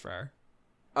on Liars for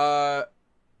Hire?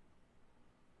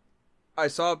 I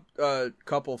saw a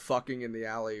couple fucking in the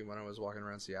alley when I was walking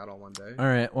around Seattle one day. All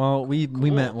right. Well, we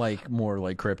meant like more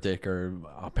like cryptic or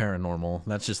paranormal.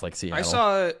 That's just like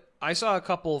Seattle. I saw a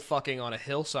couple fucking on a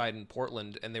hillside in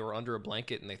Portland, and they were under a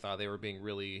blanket, and they thought they were being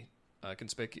really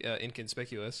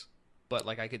inconspicuous. But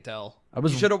like I could tell. You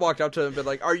should have walked up to them and been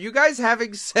like, "Are you guys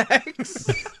having sex?"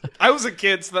 I was a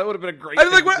kid, so that would have been a great. I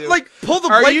was thing like, to do. like pull the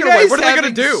Are blanket you away. guys What are they gonna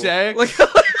having do? sex? Like,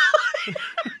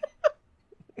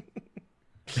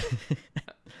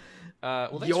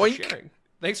 Well, thanks Yoink. for sharing.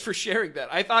 Thanks for sharing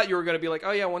that. I thought you were going to be like,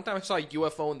 oh yeah, one time I saw a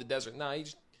UFO in the desert. Nah, you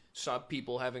just saw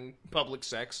people having public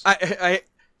sex.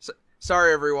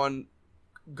 Sorry, everyone.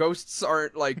 Ghosts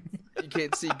aren't like you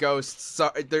can't see ghosts.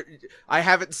 Sorry, I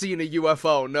haven't seen a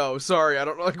UFO. No, sorry, I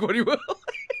don't know. Like, what do you?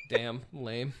 Damn,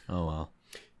 lame. Oh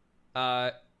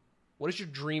well. What is your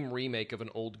dream remake of an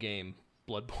old game?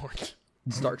 Bloodborne.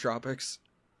 Star Tropics.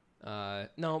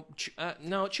 No,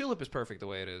 Tulip is perfect the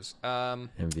way it is.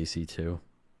 MVC 2.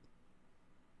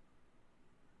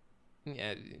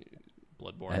 Yeah,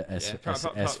 Bloodborne.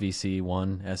 SVC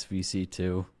 1, SVC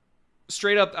 2.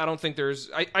 Straight up, I don't think there's.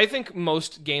 I think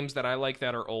most games that I like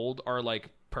that are old are like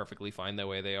perfectly fine the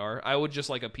way they are. I would just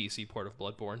like a PC port of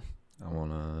Bloodborne. I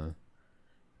wanna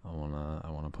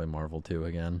play Marvel 2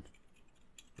 again.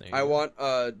 I want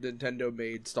a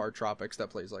Nintendo-made Star Tropics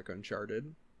that plays like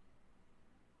Uncharted.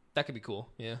 That could be cool.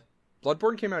 Yeah.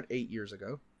 Bloodborne came out 8 years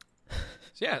ago.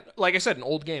 So yeah, like I said, an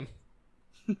old game.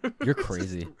 You're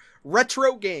crazy.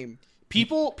 Retro game.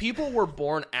 People were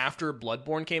born after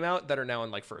Bloodborne came out that are now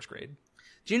in like first grade.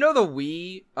 Do you know the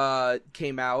Wii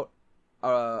came out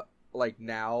like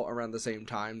now around the same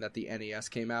time that the NES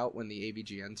came out when the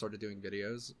AVGN started doing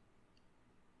videos?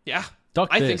 Yeah. Duck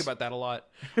I this. think about that a lot.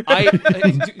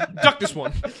 Duck this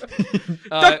one.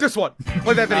 Duck this one.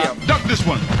 Play that video. Duck this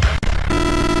one.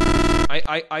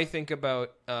 I think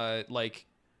about like,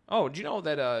 oh, do you know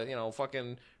that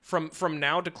fucking from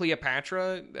now to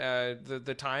Cleopatra,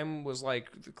 the time was like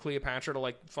Cleopatra to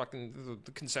like fucking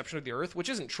the conception of the earth, which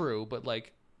isn't true, but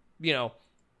like,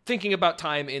 thinking about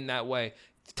time in that way.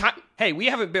 Hey, we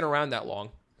haven't been around that long.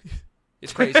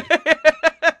 It's crazy.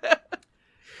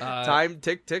 Time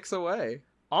ticks away.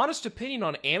 Honest opinion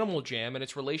on Animal Jam and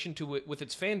its relation to it with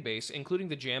its fan base, including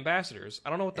the Jambassadors. I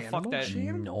don't know what the fuck that.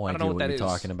 No I don't idea know what that you're is.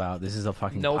 talking about. This is a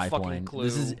fucking No pipeline. fucking clue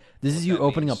This is what you that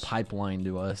opening means. a pipeline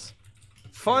to us.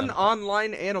 Fun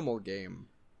online animal game.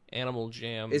 Animal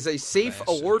Jam Is a safe,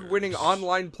 Ambassadors. award-winning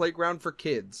online playground for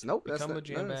kids. Nope, that's Become a not.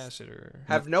 Jambassador.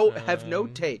 Have no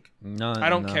take. None, I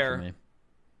don't none care. for me.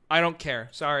 I don't care.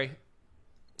 Sorry.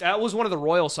 That was one of the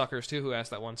royal suckers too who asked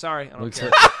that one. Sorry, I don't Looks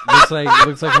care. looks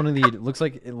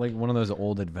like one of those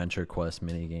old Adventure Quest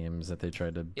mini games that they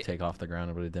tried to take off the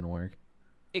ground, but it didn't work.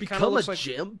 It kind of Become looks a like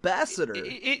gym ambassador.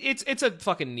 it's a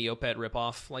fucking Neopet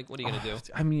ripoff. Like, what are you gonna do?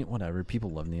 I mean, whatever.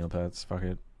 People love Neopets. Fuck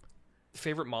it.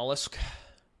 Favorite mollusk?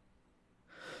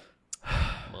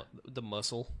 The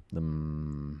mussel.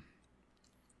 The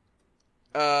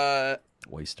Uh,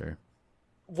 oyster.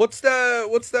 what's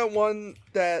that one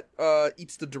that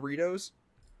eats the Doritos?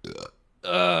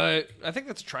 I think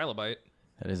that's a trilobite.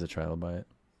 That is a trilobite.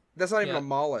 That's not even Yeah. a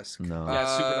mollusk. No,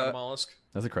 Yeah, super not a mollusk.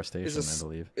 that's a crustacean, I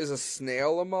believe. Is a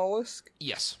snail a mollusk?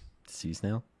 Yes. Sea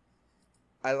snail.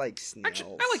 I like snails.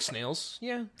 Actually, I like snails.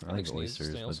 Yeah, I like snails.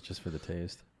 oysters, Snails. but just for the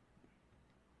taste.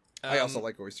 I also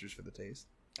like oysters for the taste.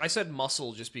 I said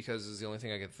mussel just because it's the only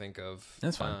thing I could think of.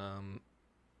 That's fine.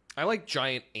 I like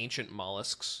giant ancient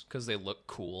mollusks because they look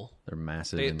cool. They're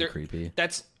massive and they're- creepy.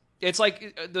 It's like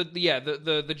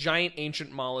the giant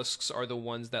ancient mollusks are the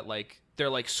ones that like they're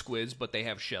like squids but they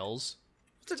have shells.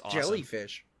 It's a awesome.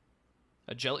 jellyfish.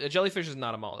 A jellyfish is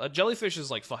not a mollusk. A jellyfish is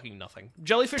like fucking nothing.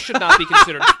 Jellyfish should not be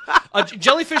considered.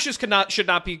 Jellyfishes should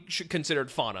not be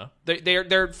considered fauna.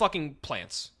 They're fucking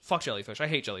plants. Fuck jellyfish. I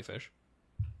hate jellyfish.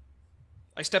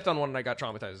 I stepped on one and I got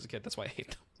traumatized as a kid. That's why I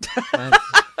hate them. That's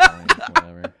fine,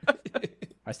 whatever.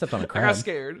 I stepped on a I crab. got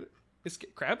scared.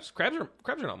 Crabs are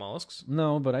not mollusks.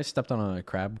 No, but I stepped on a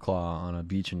crab claw on a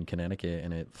beach in Connecticut,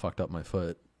 and it fucked up my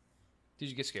foot. Did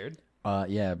you get scared?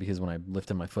 Yeah, because when I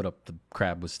lifted my foot up, the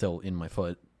crab was still in my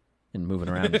foot and moving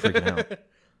around and freaking out.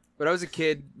 When I was a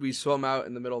kid, we swam out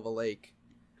in the middle of a lake,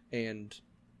 and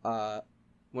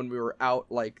when we were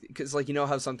out, like, because like you know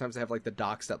how sometimes they have like the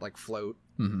docks that like float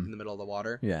Mhm. in the middle of the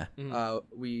water. Yeah.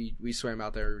 We swam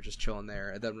out there, we were just chilling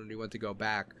there, and then when we went to go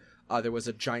back, there was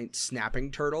a giant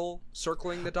snapping turtle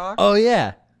circling the dock, Oh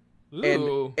yeah.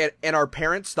 Ooh. and our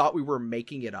parents thought we were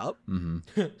making it up. hmm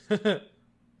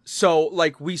So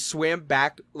like we swam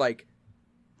back like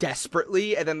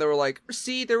desperately, and then they were like,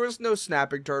 "See, there was no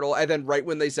snapping turtle." And then right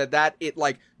when they said that, it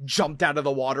like jumped out of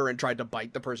the water and tried to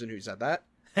bite the person who said that.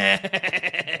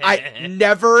 I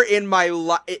never in my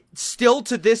life, still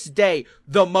to this day,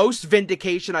 the most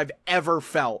vindication I've ever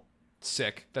felt.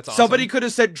 Sick. That's awesome. Somebody could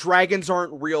have said dragons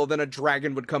aren't real, then a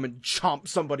dragon would come and chomp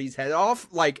somebody's head off.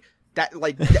 Like that,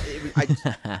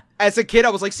 as a kid, I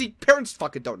was like, see, parents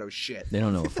fucking don't know shit. They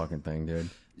don't know a fucking thing, dude.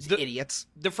 Idiots.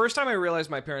 The first time I realized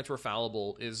my parents were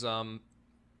fallible is I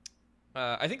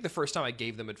think the first time I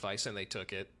gave them advice and they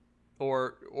took it,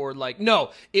 or like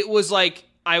no, it was like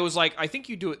I was like I think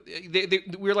you do it.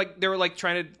 They were like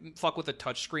trying to fuck with a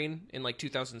touchscreen in like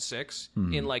 2006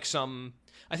 in like some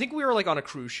I think we were like on a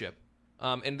cruise ship.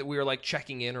 And we were like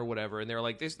checking in or whatever, and they were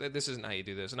like, "This isn't how you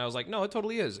do this." And I was like, "No, it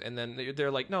totally is." And then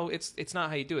they're like, "No, it's not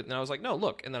how you do it." And I was like, "No,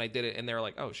 look." And then I did it, and they were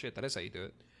like, "Oh shit, that is how you do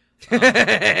it."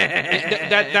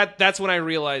 That's when I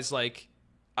realized like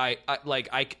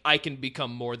I can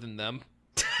become more than them,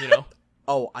 you know.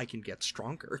 Oh, I can get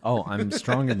stronger. Oh, I'm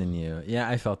stronger than you. Yeah,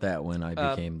 I felt that when I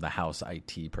became the house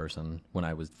IT person when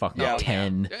I was fucking Yeah.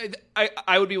 10.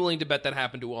 I would be willing to bet that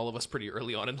happened to all of us pretty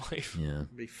early on in life. Yeah. How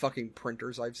many fucking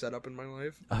printers I've set up in my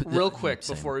life. Real quick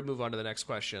Same. before we move on to the next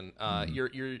question,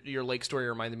 your lake story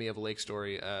reminded me of a lake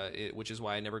story, which is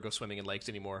why I never go swimming in lakes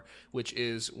anymore. Which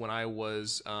is when I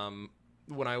was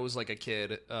like a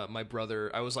kid, my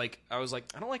brother, I was like, I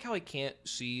don't like how I can't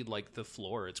see like the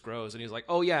floor. It's gross. And he's like,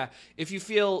 oh yeah, if you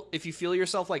feel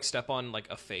yourself like step on like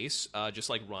a face, just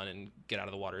like run and get out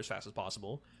of the water as fast as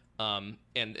possible. And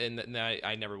then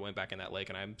I never went back in that lake,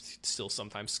 and I'm still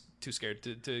sometimes too scared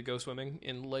to go swimming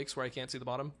in lakes where I can't see the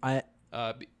bottom.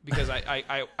 Because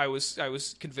I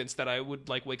was convinced that I would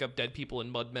like wake up dead people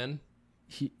and mud men.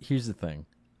 Here's the thing.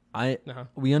 Uh-huh.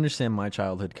 We understand my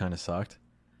childhood kind of sucked.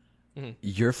 Mm-hmm.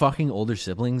 Your fucking older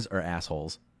siblings are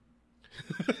assholes.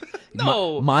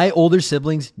 No, My older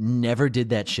siblings never did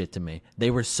that shit to me. They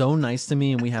were so nice to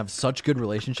me, and we have such good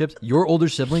relationships. Your older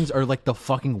siblings are like the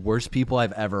fucking worst people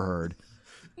I've ever heard.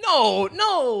 no. I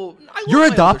love You're my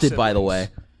older adopted, by the siblings.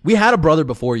 way. We had a brother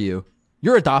before you.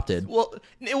 You're adopted. Well,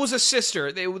 it was a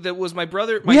sister. That was my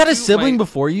brother. We had a sibling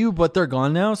before you, but they're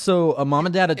gone now. So mom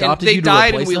and dad and adopted they you to died,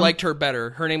 replace and we them. liked her better.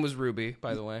 Her name was Ruby,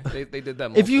 by the way. They did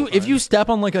that. If you multiple times. step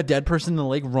on like a dead person in the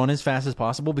lake, run as fast as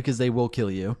possible because they will kill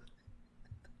you.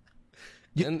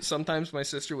 And sometimes my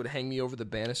sister would hang me over the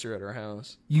banister at our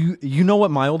house. You know what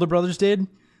my older brothers did?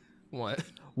 What?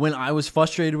 When I was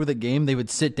frustrated with a game, they would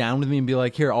sit down with me and be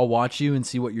like, "Here, I'll watch you and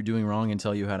see what you're doing wrong and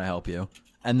tell you how to help you."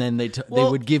 And then they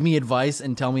would give me advice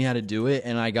and tell me how to do it,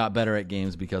 and I got better at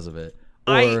games because of it.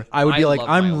 Or I would be like, love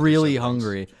my "I'm older really siblings.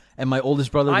 hungry," and my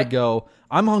oldest brother would go,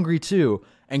 "I'm hungry too,"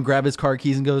 and grab his car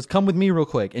keys and goes, "Come with me real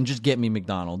quick," and just get me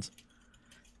McDonald's.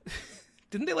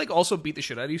 Didn't they like also beat the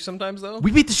shit out of you sometimes though?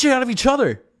 We beat the shit out of each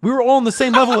other. We were all on the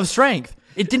same level of strength.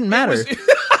 It didn't matter.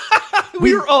 It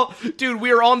we were all, dude,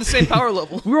 we were all on the same power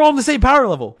level. We were all on the same power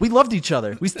level. We loved each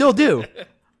other. We still do.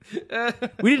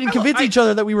 We didn't convince each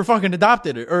other that we were fucking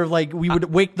adopted or like we would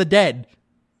wake the dead.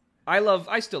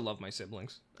 I still love my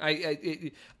siblings.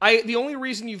 The only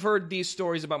reason you've heard these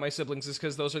stories about my siblings is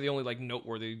because those are the only like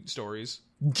noteworthy stories.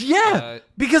 Yeah,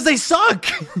 because they suck.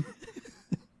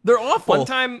 They're awful. One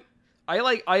time,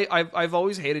 I've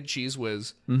always hated Cheese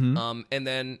Whiz. Mm-hmm. And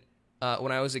then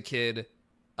when I was a kid,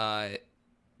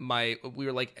 we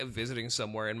were like visiting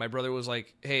somewhere, and my brother was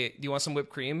like, "Hey, do you want some whipped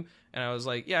cream?" And I was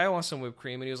like, "Yeah, I want some whipped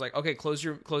cream." And he was like, "Okay, close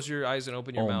your eyes and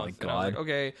open your mouth." My God. And I was like,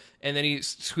 "Okay." And then he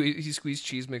squeezed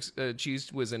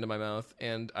Cheese Whiz into my mouth,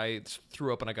 and I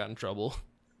threw up and I got in trouble.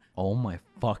 Oh my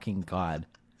fucking God.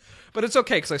 But it's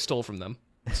okay because I stole from them.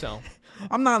 So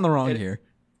I'm not in the wrong here.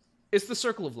 it's the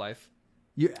circle of life.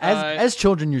 As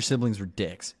children, your siblings were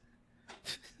dicks.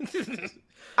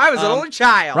 I was an only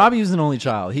child. Robbie was an only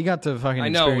child. He got to fucking I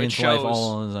know, it experience life shows. all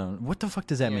on his own. What the fuck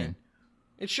does that mean?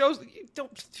 It shows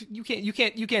you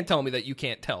can't tell me that you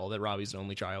can't tell that Robbie's an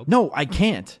only child. No, I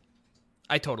can't.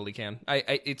 I totally can.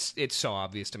 It's so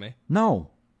obvious to me. No.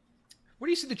 Where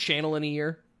do you see the channel in a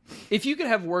year? If you could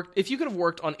have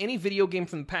worked on any video game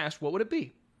from the past, what would it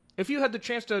be? If you had the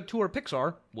chance to tour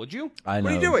Pixar, would you? I know.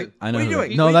 What are you doing? I know. What are you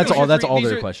doing? No, These that's are all. That's three- all these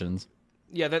their are- questions.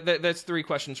 Yeah, that's 3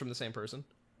 questions from the same person.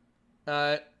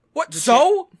 What?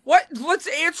 So? What? Let's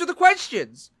answer the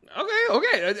questions. Okay.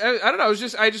 I don't know.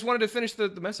 I just wanted to finish the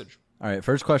message. All right.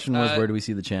 First question was, where do we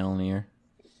see the channel in a year?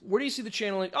 Where do you see the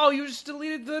channel? Oh, you just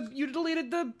deleted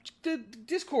the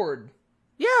Discord.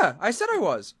 Yeah, I said I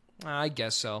was. I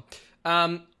guess so.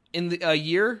 In a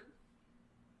year,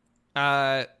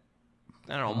 I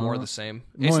don't know, more of the same.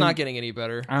 It's more- not getting any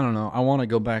better. I don't know. I want to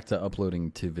go back to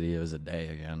uploading 2 videos a day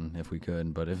again, if we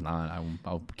could. But if not,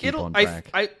 I'll keep on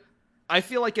track. I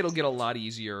feel like it'll get a lot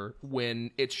easier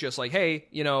when it's just like, hey,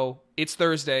 it's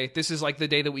Thursday. This is like the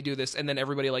day that we do this, and then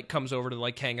everybody like comes over to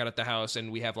like hang out at the house, and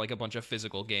we have like a bunch of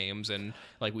physical games, and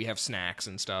like we have snacks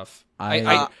and stuff.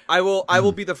 I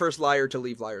will be the first liar to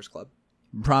leave Liars Club.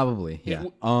 Probably, yeah.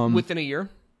 Within a year.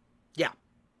 Yeah.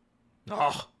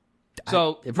 Oh,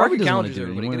 so If mark Robbie your doesn't want to calendars, do it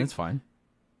everybody. anymore, it's fine.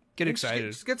 Get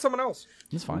excited. Just get someone else.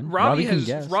 It's fine. Robbie can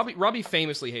guess. Robbie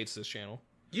famously hates this channel.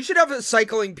 You should have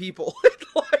cycling people at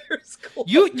Liars Club.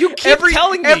 You keep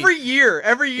telling me every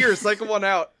year cycle one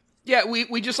out. Yeah,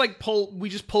 we just like pull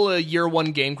a year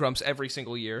one Game Grumps every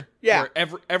single year. Yeah.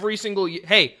 Where every single year.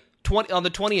 Hey, on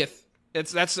the 20th.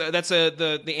 That's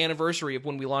the anniversary of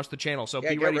when we launched the channel. So Yeah,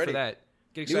 be get ready for ready. that.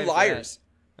 Get New excited. liars.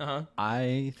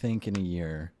 I think in a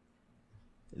year,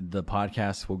 the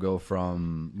podcast will go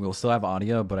from, we'll still have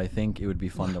audio, but I think it would be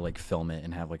fun to like film it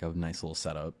and have like a nice little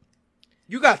setup.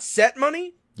 You got set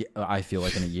money? Yeah, I feel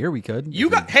like in a year we could. You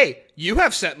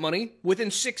have set money.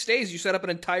 Within 6 days, you set up an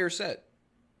entire set.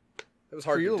 It was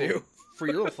hard to do. For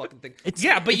your little fucking thing. It's-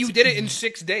 Yeah, but it's- you did it in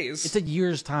 6 days. It's a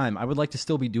year's time. I would like to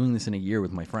still be doing this in a year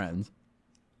with my friends.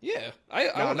 Yeah, I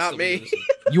No, wanna not still be me. doing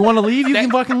this. You want to leave? You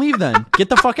can fucking leave then. Get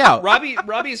the fuck out. Robbie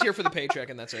is here for the paycheck,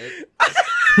 and that's it.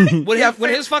 When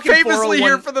his fucking Famously 401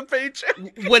 here for the paycheck.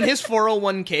 when his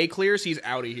 401k clears, he's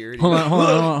out of here. Hold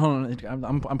on.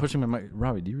 I'm pushing my mic.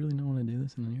 Robbie, do you really not want to do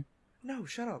this in a year? No,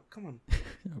 shut up. Come on.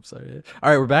 I'm sorry.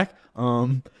 All right, we're back.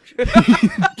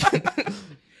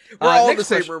 We're all in next the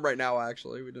same question. room right now,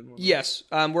 actually. We didn't want to... Yes,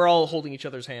 we're all holding each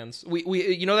other's hands.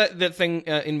 We you know that thing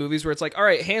in movies where it's like, all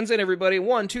right, hands in, everybody,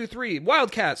 1, 2, 3,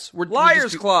 Wildcats.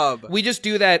 Liars Club. We just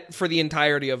do that for the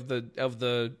entirety of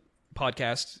the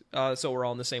podcast, so we're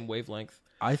all on the same wavelength.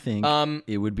 I think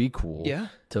it would be cool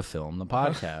to film the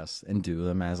podcast and do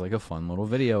them as like a fun little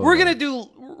video. We're gonna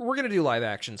do live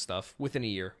action stuff within a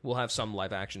year. We'll have some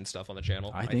live action stuff on the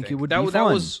channel. I think it would that, be that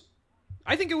fun. was.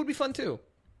 I think it would be fun too.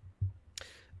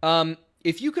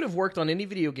 If you could have worked on any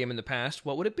video game in the past,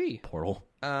 what would it be? Portal.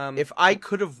 If I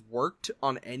could have worked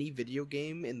on any video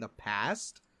game in the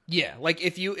past... Yeah, like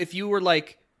if you were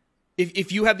like,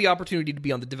 if you had the opportunity to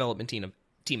be on the development team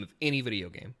of any video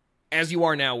game, as you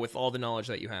are now with all the knowledge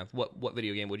that you have, what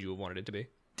video game would you have wanted it to be?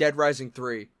 Dead Rising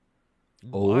 3.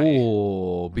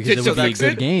 Oh, because it So would be a that's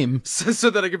good it? game. So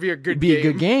that it could be a good It'd be game.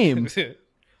 a good game.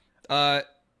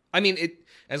 I mean,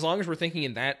 as long as we're thinking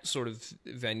in that sort of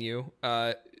venue,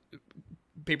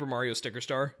 Paper Mario Sticker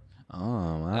Star. Oh,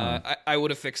 wow. I would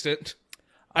have fixed it.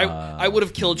 I would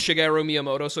have killed Shigeru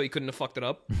Miyamoto so he couldn't have fucked it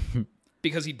up.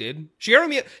 Because he did.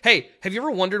 Hey, have you ever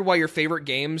wondered why your favorite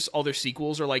games, all their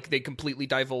sequels, are like they completely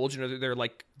divulge and they're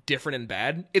like different and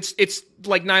bad? It's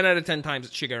like 9 out of 10 times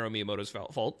it's Shigeru Miyamoto's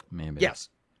fault. Maybe. Yes.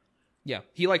 Yeah,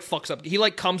 he like fucks up. He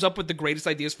like comes up with the greatest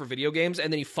ideas for video games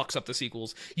and then he fucks up the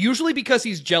sequels. Usually because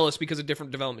he's jealous because a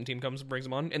different development team comes and brings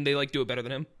him on and they like do it better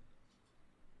than him.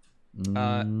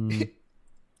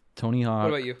 Tony Hawk. What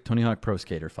about you? Tony Hawk Pro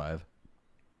Skater 5.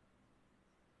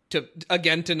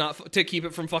 To keep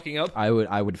it from fucking up. I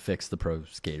would fix the Pro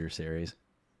Skater series.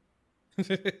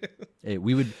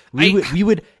 We would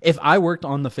if I worked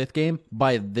on the 5th game,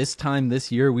 by this time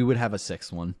this year we would have a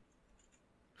 6th one.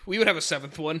 We would have a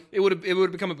 7th one. It would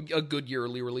have become a good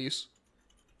yearly release.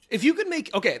 If you could make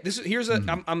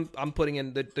I'm putting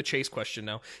in the chase question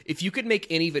now. If you could make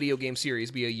any video game series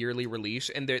be a yearly release,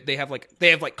 and they have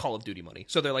like Call of Duty money,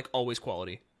 so they're like always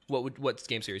quality. What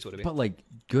game series would it be? But like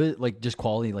good, like just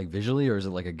quality, like visually, or is it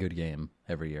like a good game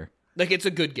every year? Like it's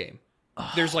a good game.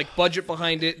 There's like budget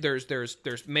behind it. There's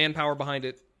manpower behind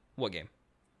it. What game?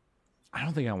 I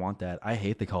don't think I want that. I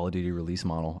hate the Call of Duty release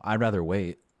model. I'd rather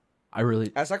wait. I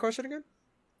really Ask that question again.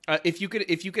 If you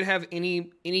could have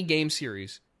any game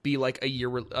series be like a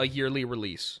yearly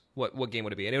release, what game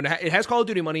would it be? And it has Call of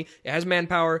Duty money. It has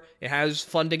manpower. It has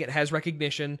funding. It has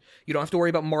recognition. You don't have to worry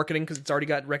about marketing because it's already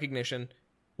got recognition.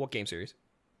 What game series?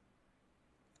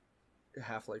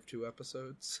 Half-Life 2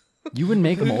 episodes. You would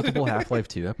make multiple Half-Life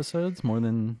 2 episodes more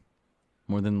than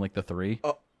like the 3.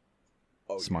 Oh,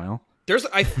 Smile. Yeah.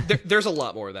 There's a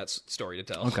lot more of that story to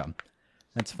tell. Okay,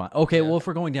 that's fine. Okay, well, if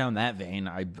we're going down that vein,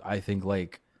 I think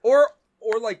like or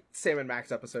like Sam and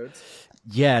Max episodes.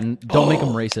 Yeah, don't make them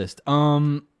racist.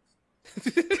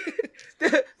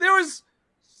 There was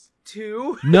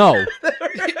 2 No,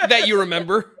 that you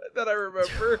remember. that I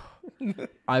remember.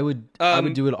 I would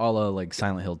do it a la like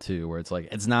Silent Hill 2, where it's like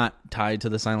it's not tied to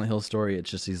the Silent Hill story. It's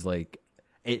just these like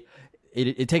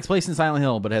it takes place in Silent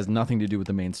Hill, but it has nothing to do with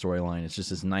the main storyline. It's just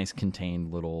this nice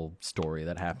contained little story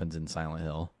that happens in Silent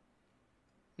Hill.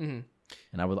 Mm-hmm.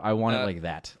 And I want it like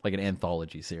that, like an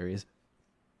anthology series.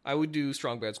 I would do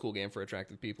Strong Bad School Game for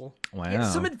attractive people. Wow, Yeah,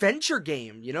 some adventure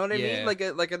game. You know what I Yeah.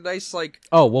 mean? Like a nice like.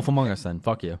 Oh, Wolf Among Us then.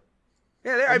 Fuck you.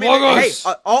 Yeah, I mean, Among hey, Us!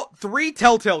 all 3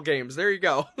 Telltale games. There you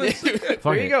go. There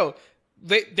it. you go.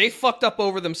 They fucked up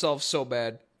over themselves so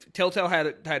bad. Telltale had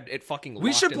it fucking.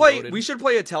 We locked should and play. loaded. We should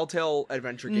play a Telltale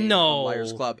adventure game. No. on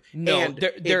Liars Club. No, and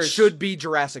it there's- should be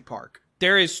Jurassic Park.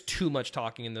 There is too much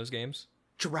talking in those games.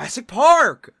 Jurassic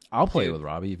Park. I'll play Dude. with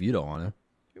Robbie if you don't want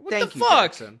to. What Thank the you,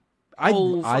 fuck? Jackson. I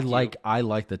fuck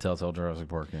like the Telltale Jurassic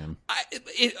Park game.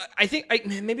 I think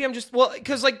maybe I'm just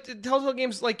because like the Telltale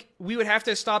games, like we would have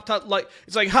to stop like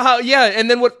it's like haha yeah, and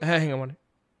then what? Hang on.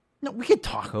 No, we could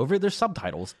talk over it. There's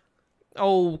subtitles.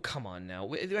 Oh come on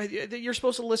now, you're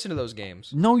supposed to listen to those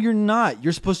games. No, you're not.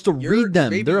 You're supposed to read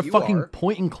them. maybe They're a you fucking are.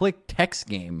 point and click text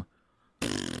game.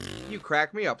 You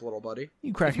crack me up, little buddy.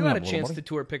 You crack If you me had up, a little chance buddy. to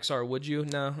tour Pixar, would you?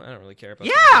 No, I don't really care about.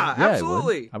 Yeah, that. Yeah,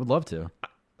 absolutely. I would love to.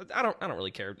 I don't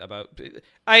really care about.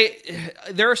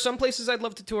 There are some places I'd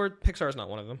love to tour. Pixar is not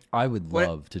one of them. I would What-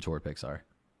 love to tour Pixar.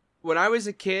 When I was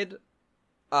a kid,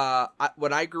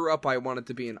 when I grew up, I wanted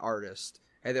to be an artist,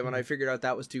 and then when I figured out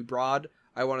that was too broad,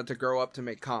 I wanted to grow up to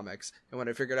make comics. And when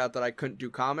I figured out that I couldn't do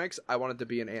comics, I wanted to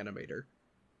be an animator.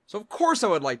 So of course I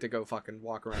would like to go fucking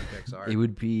walk around Pixar. It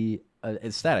would be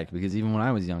ecstatic because even when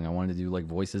I was young, I wanted to do like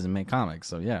voices and make comics.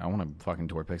 So yeah, I want to fucking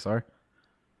tour Pixar.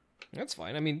 That's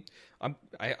fine. I mean,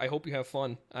 I hope you have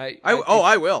fun. I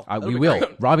will. We will.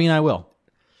 Robbie and I will.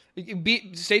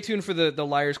 Stay tuned for the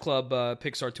Liars Club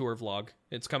Pixar tour vlog.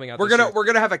 It's coming out. We're this gonna year. we're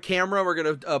gonna have a camera. We're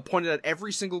gonna point it at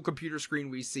every single computer screen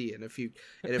we see, and if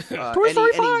Toy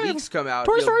Story 5! any leaks come out,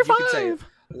 Toy Story you can say 5!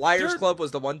 Liars Club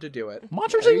was the one to do it.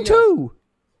 Monsters There you Inc. 2.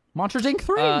 Monsters Inc.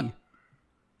 3.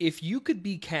 If you could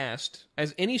be cast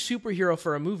as any superhero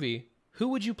for a movie, who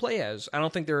would you play as? I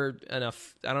don't think there are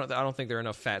enough. I don't think there are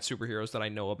enough fat superheroes that I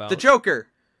know about. The Joker.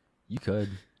 You could.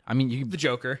 I mean, you The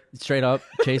Joker. straight up,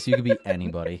 Chase, you could be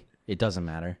anybody. It doesn't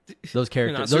matter. Those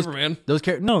characters, Not those, Superman.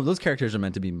 those characters are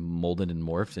meant to be molded and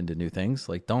morphed into new things.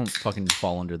 Like, don't fucking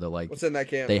fall under the like. What's in that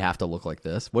can? They have to look like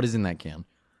this. What is in that can?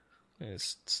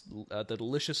 It's the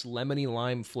delicious lemony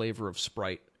lime flavor of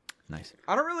Sprite. Nice.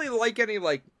 I don't really like any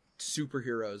like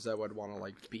superheroes that would want to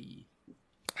like be.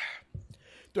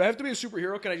 Do I have to be a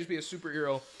superhero? Can I just be a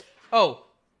superhero? Oh,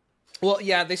 well,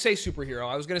 yeah, they say superhero.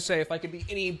 I was going to say if I could be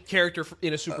any character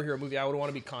in a superhero movie, I would want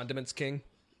to be Condiments King.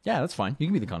 Yeah, that's fine. You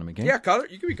can be the condiment king. Yeah, Connor,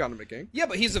 you can be Condiment King. Yeah,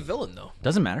 but he's a villain, though.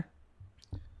 Doesn't matter.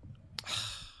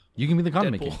 You can be the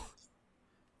condiment Deadpool. king.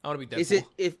 I want to be Deadpool. Is it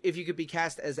if you could be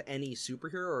cast as any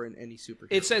superhero or in any superhero?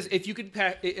 It says if you could.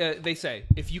 They say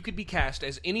if you could be cast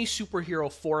as any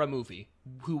superhero for a movie,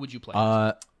 who would you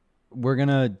play? We're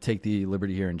gonna take the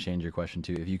liberty here and change your question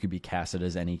to if you could be casted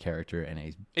as any character in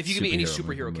a. If you could be any movie,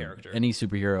 superhero character. any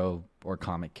superhero or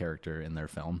comic character in their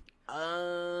film.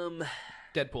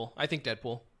 Deadpool. I think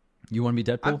Deadpool. You want to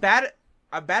be Deadpool?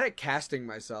 I'm bad at casting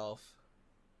myself.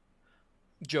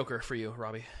 Joker for you,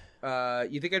 Robbie.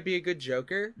 You think I'd be a good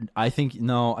Joker? I think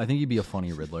you'd be a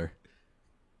funny Riddler.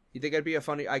 You think I'd be a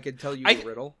funny? I could tell you I- a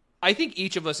riddle. I think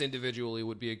each of us individually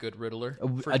would be a good Riddler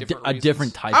for different A reasons.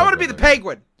 different type. I want to be the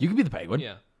Penguin. You could be the Penguin.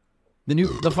 Yeah.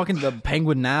 The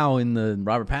Penguin now in the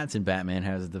Robert Pattinson Batman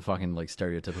has the fucking like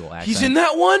stereotypical accent. He's in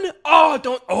that one?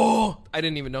 Oh, I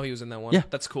didn't even know he was in that one. Yeah.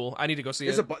 That's cool. I need to go see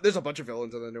There's it. there's a bunch of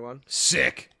villains in the new one.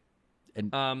 Sick.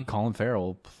 And Colin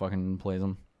Farrell fucking plays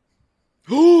him.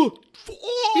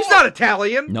 He's not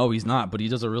Italian. No, he's not, but he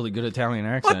does a really good Italian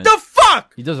accent. What the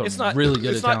fuck? He does a It's not really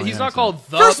good it's not, Italian He's not accent. called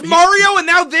the First Mario and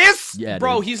now this. Yeah,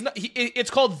 Bro, dude. he's not it's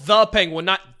called the Penguin,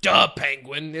 not the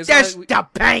Penguin. Is That's that- the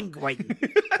Penguin.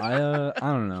 I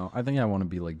don't know. I think I want to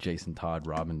be like Jason Todd,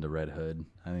 Robin to Red Hood.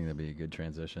 I think that'd be a good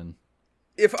transition.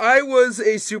 If I was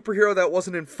a superhero that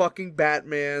wasn't in fucking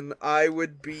Batman, I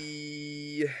would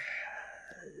be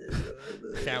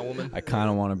Catwoman. I kind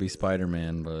of want to be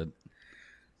Spider-Man, but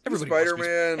Everybody wants to be-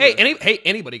 Spider-Man. Hey,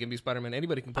 anybody can be Spider-Man.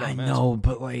 Anybody can put on I a mask. know,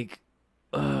 but like,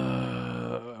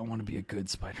 I want to be a good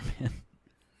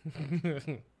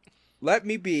Spider-Man. Let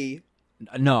me be.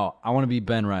 No, I want to be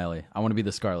Ben Reilly. I want to be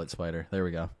the Scarlet Spider. There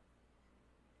we go.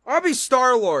 I'll be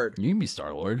Star-Lord. You can be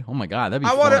Star-Lord. Oh my god, that'd be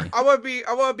I funny. want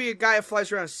to be a guy that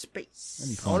flies around space.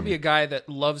 That'd be I want to funny. be a guy that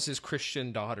loves his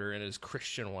Christian daughter and his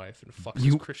Christian wife and fucks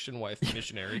his Christian wife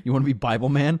missionary. You want to be Bible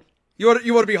Man? You want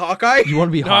to be Hawkeye? You want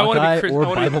to be No, I want to Hawkeye be Chris. or I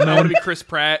want Bible to Man? be Chris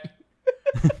Pratt.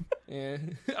 Yeah,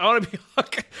 I want to be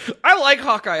Hawkeye. I like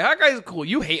Hawkeye. Hawkeye's cool.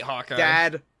 You hate Hawkeye.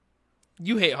 Dad,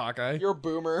 You hate Hawkeye. you're a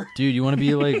boomer. Dude, you want to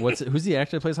be like who's the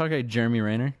actor that plays Hawkeye? Jeremy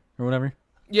Renner or whatever.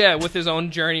 Yeah, with his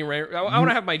own Jeremy Renner. I want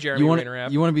to have my Jeremy You want Renner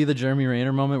app. you want to be the Jeremy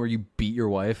Renner moment where you beat your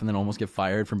wife and then almost get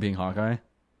fired from being Hawkeye?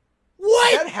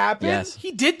 What? That happened? Yes.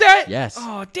 He did that? Yes.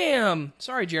 Oh, damn.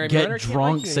 Sorry, Jeremy Renner. I Get can't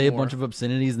drunk, like you say a anymore. bunch of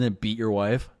obscenities, and then beat your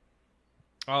wife.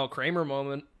 Oh, Kramer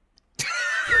moment.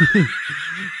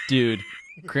 Dude,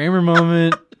 Kramer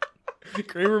moment.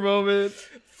 Kramer moment.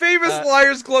 Famous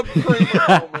Liars Club Kramer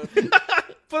moment.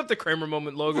 Put up the Kramer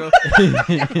moment logo.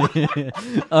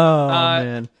 Oh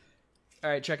man. All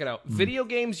right, check it out. Video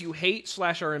games you hate /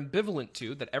 are ambivalent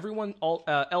to that everyone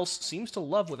else seems to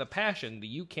love with a passion that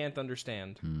you can't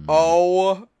understand.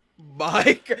 Oh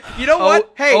my god. You know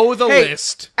what? Hey, the hey,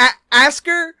 list. Ask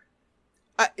her.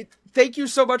 Thank you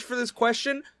so much for this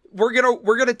question. We're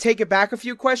gonna take it back a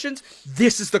few questions.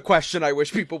 This is the question I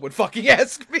wish people would fucking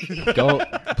ask me. Go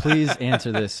please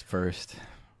answer this first.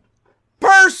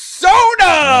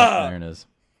 Persona. There it is.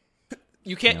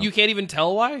 You can't even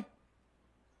tell why?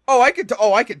 Oh, I could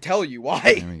tell you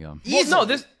why. There we go. Well,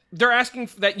 no, they're asking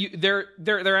that you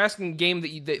they're asking game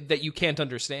that you can't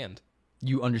understand.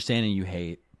 You understand and you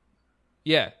hate.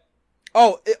 Yeah.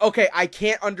 Oh, okay. I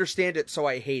can't understand it, so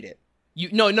I hate it.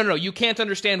 No. You can't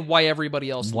understand why everybody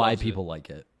else Why loves people like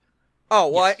it. Oh,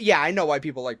 well, I know why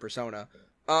people like Persona.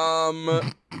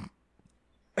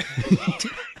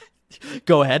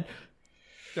 Go ahead.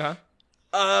 it.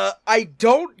 Uh-huh. I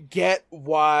don't get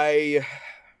why.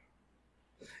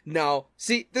 No,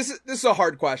 see, this is a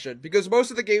hard question because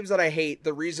most of the games that I hate,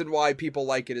 the reason why people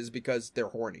like it is because they're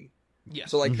horny.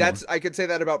 Yes. So like I could say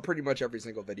that about pretty much every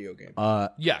single video game.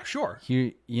 Yeah, sure.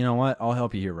 Here, you know what? I'll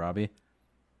help you here, Robbie.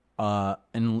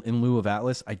 In lieu of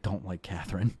Atlas, I don't like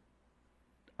Catherine.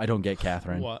 I don't get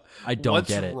Catherine. What? I don't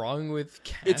get it. What's wrong with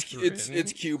Catherine?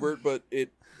 It's Cubert, but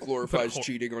it glorifies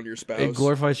cheating on your spouse. It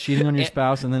glorifies cheating on your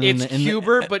spouse, and then It's in the,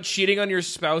 Hubert, but cheating on your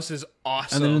spouse is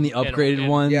awesome. and then in the upgraded And-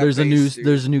 one, Yeah, there's base,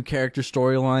 dude. a new character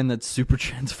storyline that's super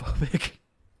transphobic.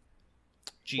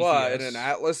 What, GTS. in an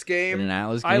Atlas game? In an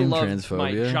Atlas I game, love transphobia.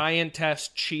 my giantess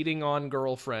cheating on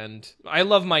girlfriend. I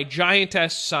love my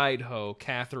giantess side hoe,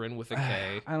 Catherine with a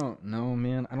K. I don't know,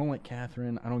 man. I don't like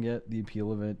Catherine. I don't get the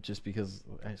appeal of it just because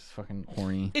it's fucking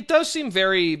horny. It does seem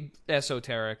very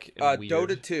esoteric and weird.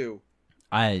 Dota 2.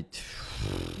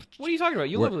 What are you talking about?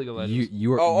 You love League of Legends.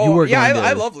 You are yeah, going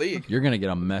I to- love League. You're gonna get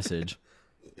a message.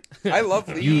 I love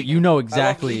League. You know I love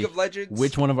exactly League of Legends.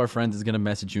 which one of our friends is gonna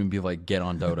message you and be like, "Get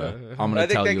on Dota." I'm gonna I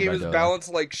think tell that you game about is Dota.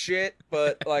 balanced like shit,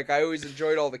 but like I always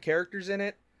enjoyed all the characters in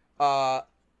it. Dota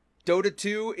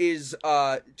 2 is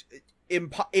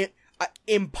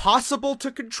impossible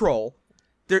to control.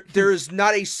 There is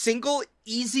not a single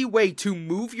easy way to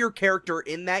move your character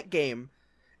in that game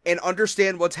and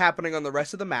understand what's happening on the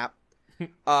rest of the map.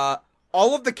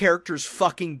 All of the characters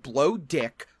fucking blow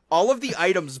dick. All of the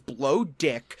items blow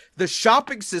dick. The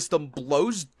shopping system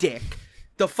blows dick.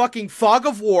 The fucking Fog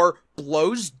of War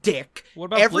blows dick. What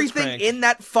about everything Blitzcrank? in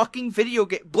that fucking video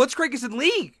game? Blitzcrank is in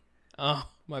League. Oh,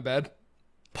 my bad.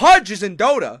 Pudge is in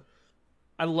Dota,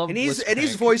 I love and he's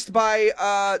Blitzcrank. voiced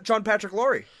by John Patrick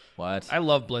Laurie. What? I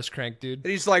love Blitzcrank, dude.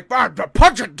 And he's like,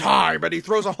 punching time, and he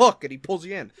throws a hook and he pulls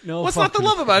you in. No What's not to fucking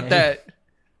love about way. that?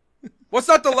 What's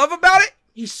not to love about it?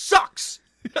 He sucks.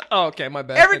 Oh, okay, my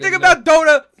bad. Everything about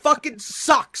Dota fucking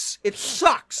sucks. It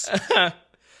sucks.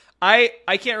 I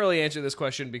can't really answer this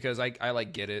question because I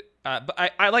like get it. But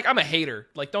I'm a hater.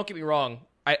 Like, don't get me wrong.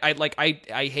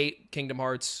 I hate Kingdom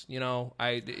Hearts. Well,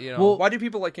 Why do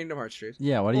people like Kingdom Hearts, Chase?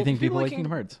 Yeah, why do you Well, think people people like like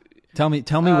Kingdom Hearts?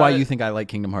 Tell me why you think I like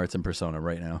Kingdom Hearts and Persona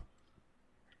right now.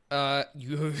 I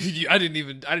didn't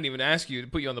even ask you to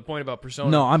put you on the point about Persona.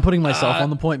 No, I'm putting myself on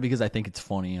the point because I think it's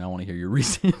funny and I want to hear your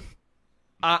reason.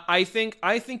 I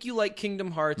think you like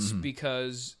Kingdom Hearts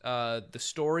because the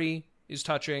story is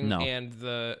touching No. and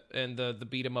the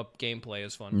beat 'em up gameplay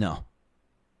is fun. No.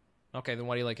 Okay, then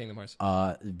why do you like Kingdom Hearts?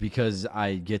 Because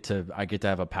I get to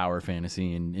have a power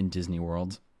fantasy in Disney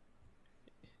World.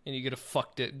 And you gotta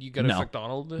fuck No. fuck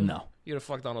Donald? No. You gotta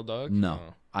fuck Donald Duck? No.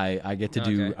 Oh. I get to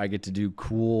do Okay. I get to do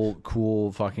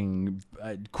cool fucking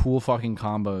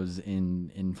combos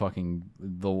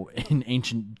in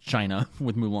ancient China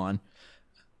with Mulan.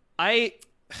 I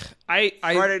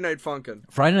Friday Night Funkin'.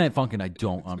 Friday Night Funkin' I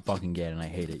don't fucking get and I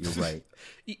hate it. You're right.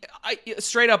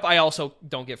 straight up, I also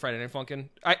don't get Friday Night Funkin'.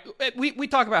 We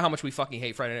talk about how much we fucking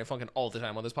hate Friday Night Funkin' all the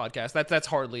time on this podcast. That's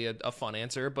hardly a fun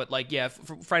answer, but like, yeah,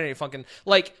 Friday Night Funkin'.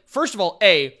 Like, first of all,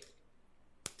 it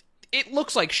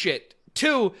looks like shit.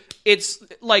 2, it's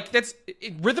like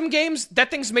rhythm games.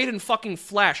 That thing's made in fucking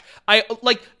Flash. I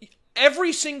like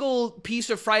every single piece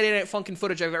of Friday Night Funkin'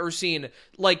 footage I've ever seen.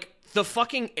 Like, the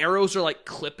fucking arrows are like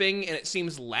clipping, and it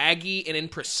seems laggy and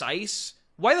imprecise.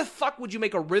 Why the fuck would you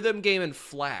make a rhythm game in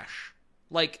Flash?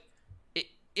 Like,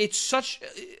 it's such...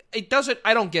 It doesn't...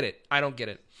 I don't get it.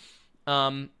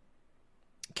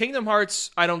 Kingdom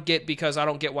Hearts, I don't get because I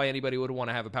don't get why anybody would want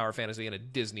to have a power fantasy in a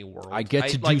Disney world. I get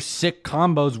to do sick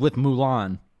combos with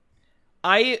Mulan.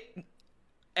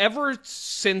 Ever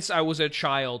since I was a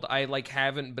child, I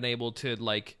haven't been able to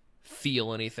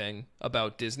feel anything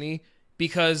about Disney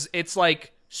because it's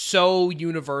so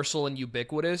universal and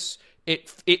ubiquitous. It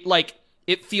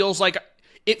feels like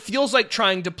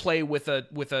trying to play with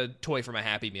a toy from a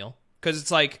Happy Meal because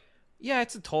it's yeah,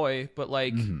 it's a toy, but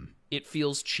it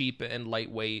feels cheap and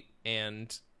lightweight,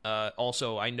 and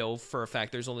also I know for a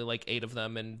fact there's only 8 of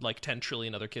them, and 10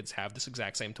 trillion other kids have this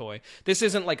exact same toy. This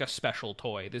isn't a special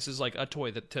toy. This is a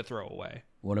toy to throw away.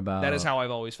 What about... That is how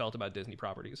I've always felt about Disney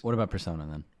properties. What about Persona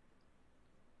then?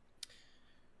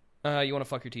 You want to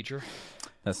fuck your teacher?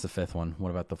 That's the 5th one. What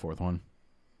about the 4th one?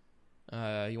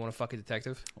 You want to fuck a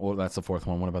detective? Well, that's the 4th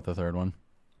one. What about the 3rd one?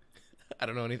 I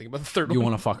don't know anything about the 3rd one. You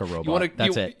want to fuck a robot.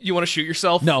 That's it. You want to shoot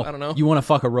yourself? No. I don't know. You want to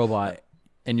fuck a robot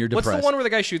and you're depressed. What's the one where the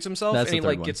guy shoots himself That's and the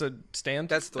he third one. gets a stand?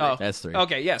 That's 3. Oh. That's 3.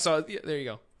 Okay, yeah. So there you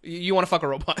go. You want to fuck a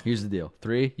robot? Here's the deal.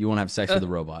 3, you want to have sex with a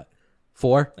robot.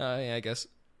 4, Yeah, I guess.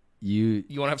 you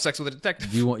You want to have sex with a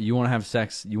detective? you want to have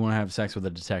sex. You want to have sex with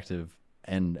a detective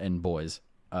and boys.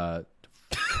 5,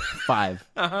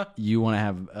 you want to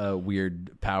have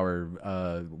weird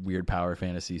power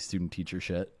fantasy student teacher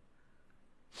shit.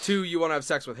 2, you want to have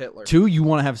sex with Hitler. 2, you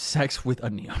want to have sex with a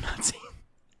neo-Nazi.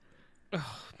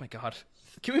 Oh my god.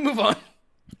 Can we move on?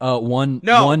 1,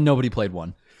 No. 1, nobody played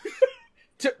 1.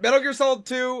 Metal Gear Solid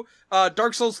 2,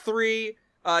 Dark Souls 3.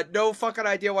 No fucking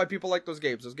idea why people like those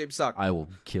games. Those games suck. I will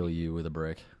kill you with a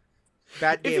brick.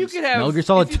 Bad If games. you could have Metal Gear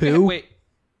Solid if you could 2? have-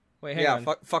 Wait, hang Yeah, on.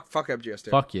 fuck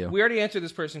MGS2. Fuck you. We already answered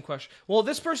this person's question. Well,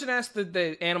 this person asked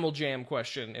the Animal Jam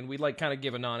question, and we'd kind of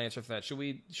give a non-answer for that. Should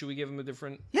we give him a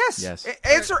different? Yes. Yes.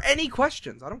 Answer any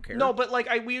questions. I don't care. No, but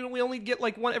we only get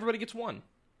one. Everybody gets one.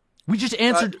 We just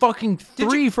answered fucking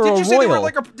 3 for did a you say royal.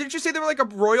 Did you say they were a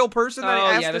royal person that Oh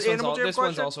asked yeah, the Animal Jam this question?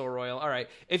 one's also a royal. All right,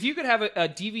 if you could have a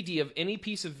DVD of any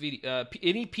piece of video,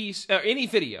 any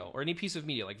video or any piece of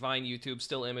media like Vine, YouTube,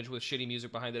 still image with shitty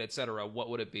music behind it, etc., what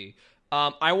would it be?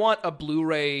 I want a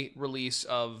Blu-ray release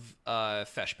of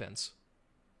Fesh Pins.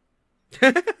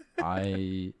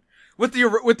 I with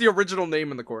the original name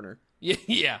in the corner.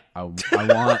 Yeah. want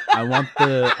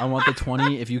the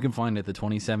 20, if you can find it, the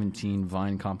 2017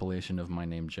 Vine compilation of My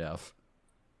Name Jeff.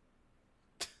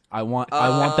 I want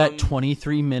that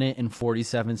 23-minute and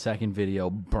 47-second video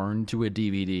burned to a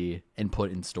DVD and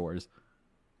put in stores.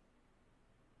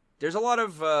 There's a lot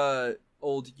of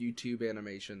old YouTube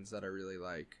animations that I really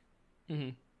like.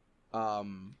 Mm-hmm.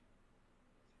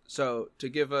 So to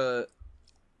give an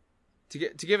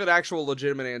actual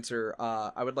legitimate answer,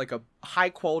 I would like a high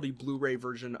quality Blu-ray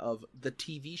version of the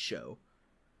TV show.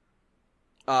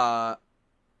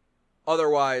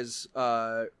 Otherwise,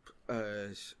 My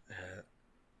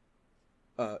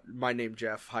Name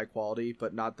Jeff, high quality,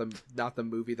 but not the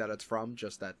movie that it's from,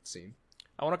 just that scene.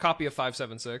 I want a copy of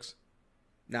 576.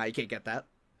 Nah, you can't get that.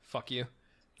 Fuck you.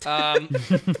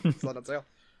 It's not on sale.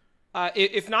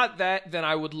 If not that, then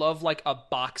I would love like a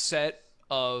box set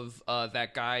of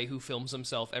that guy who films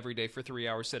himself every day for 3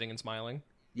 hours sitting and smiling.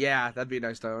 Yeah, that'd be a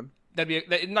nice to own.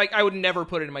 Like I would never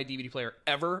put it in my DVD player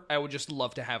ever. I would just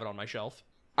love to have it on my shelf.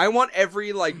 I want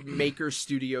every like Maker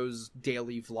Studios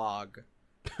daily vlog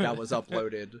that was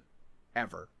uploaded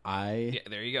ever. I Yeah,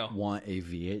 there you go. want a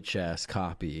VHS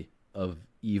copy of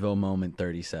Evo Moment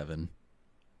 37.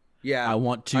 Yeah, I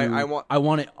want to. I want. I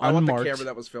want it I want unmarked. the camera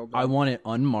that was filmed. I want it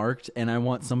unmarked, and I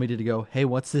want somebody to go, "Hey,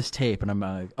 what's this tape?" And I'm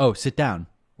like, "Oh, sit down.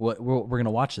 We're gonna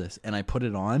watch this." And I put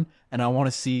it on, and I want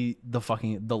to see the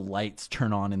lights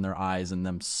turn on in their eyes and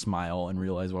them smile and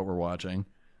realize what we're watching.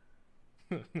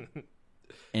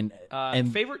 and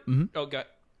favorite. Oh god,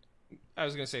 I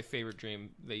was gonna say favorite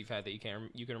dream that you've had that you can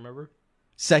remember.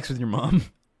 sex with your mom.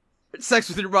 Sex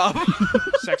with your mom.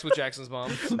 Sex with Jackson's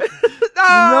mom.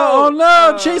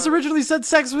 No, Chase originally said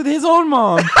sex with his own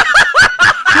mom.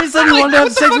 Chase said he wanted to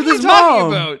have sex with his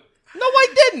mom. No, I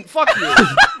didn't. Fuck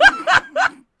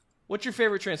you. What's your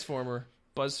favorite Transformer?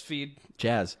 BuzzFeed.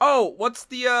 Jazz. Oh, what's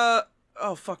the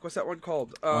oh fuck, what's that one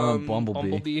called?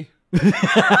 Bumblebee.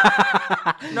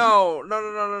 No.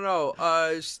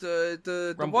 It's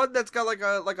the Rumble. one that's got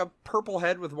like a purple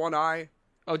head with one eye.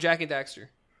 Oh, Jack and Daxter.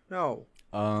 No.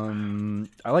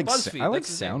 I like BuzzFeed, I like that's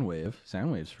his name. Soundwave.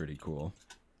 Soundwave's pretty cool.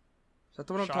 Is that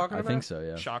the one I'm Shock- talking I about? think so.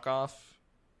 Yeah. Shock Off.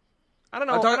 I don't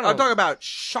know. I'm talking about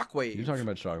Shockwave. You're talking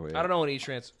about Shockwave. I don't know any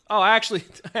trans. Oh, I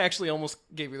actually almost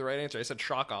gave you the right answer. I said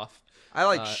Shock Off. I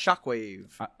like Shockwave.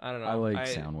 I don't know. I like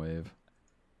Soundwave.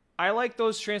 I like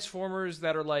those Transformers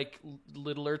that are like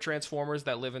littler Transformers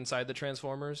that live inside the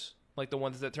Transformers, like the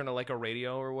ones that turn to like a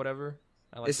radio or whatever.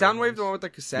 I like Is those Soundwave ones. the one with the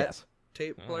cassette Yes.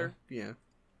 tape player? Yeah.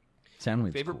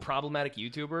 Soundwave's Favorite cool. problematic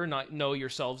YouTuber? Not know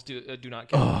yourselves do not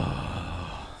count.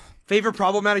 Favorite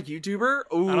problematic YouTuber?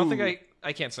 Ooh. I don't think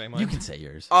I can't say mine. You can say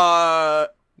yours. No, I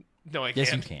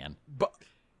Yes, can't. you can. But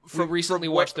We recently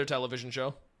from watched their television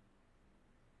show.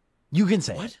 You can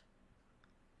say it.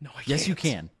 No, I can't. Yes, you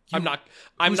can. I'm not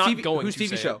whose TV, going whose to TV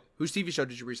say show? it. Whose TV show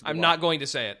did you recently I'm watch? not going to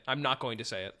say it. I'm not going to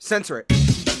say it. Censor it. I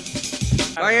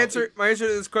don't know. My answer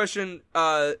to this question,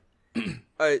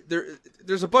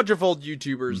 there's a bunch of old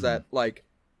YouTubers that like.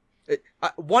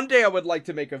 One day I would like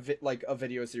to make a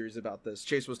video series about this.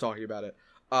 Chase was talking about it,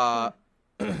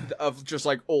 of just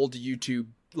like old YouTube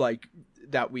like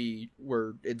that we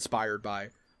were inspired by.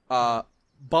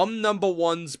 Bum Number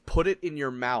One's Put It in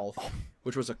Your Mouth,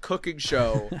 which was a cooking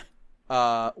show,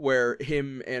 where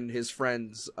him and his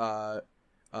friends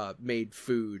made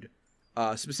food.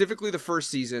 Specifically the first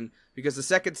season, because the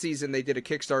second season they did a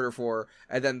Kickstarter for,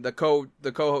 and then the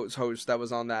co-host that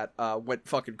was on that went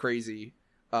fucking crazy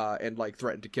and like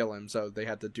threatened to kill him, so they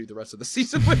had to do the rest of the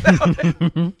season without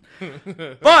him.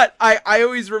 But I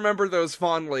always remember those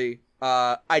fondly.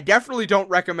 I definitely don't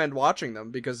recommend watching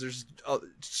them because there's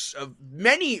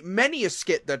many a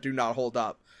skit that do not hold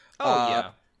up. Oh yeah.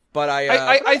 But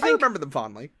I think- remember them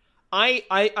fondly.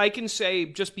 I can say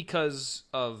just because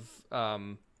of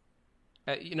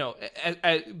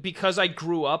because I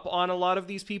grew up on a lot of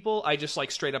these people, I just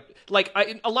like straight up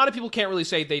a lot of people can't really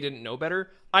say they didn't know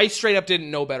better. I straight up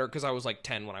didn't know better because I was like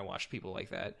 10 when I watched people like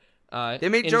that. They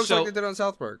made and jokes so- like they did on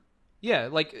South Park. Yeah,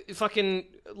 like fucking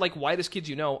like Whitest Kids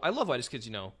You Know. I love Whitest Kids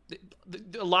You Know.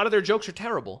 A lot of their jokes are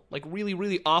terrible, like really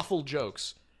really awful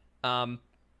jokes.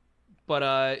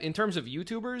 But in terms of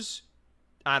YouTubers,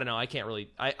 I don't know. I can't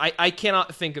really. I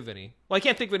cannot think of any. Well, I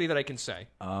can't think of any that I can say.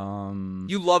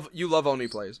 You love Only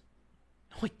Plays.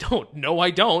 No, I don't. No, I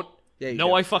don't. Yeah, you no,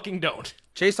 do. I fucking don't.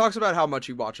 Chase talks about how much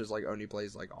he watches like Only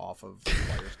Plays like off of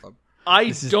Players Club.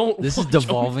 This is watch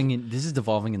devolving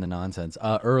into nonsense.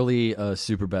 Early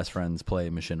Super Best Friends play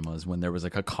machinimas when there was a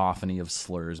cacophony of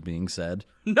slurs being said.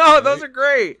 No, those are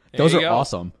great. Those you are go.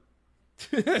 awesome.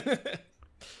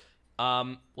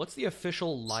 What's the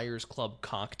official Liars Club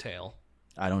cocktail?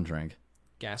 I don't drink.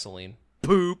 Gasoline.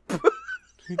 Poop.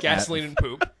 Gasoline and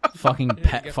poop.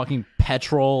 fucking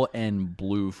petrol and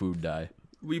blue food dye.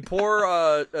 We pour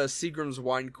a Seagram's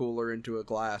wine cooler into a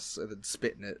glass and then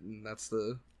spit in it, and that's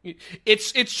the.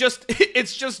 It's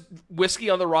just whiskey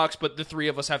on the rocks, but the three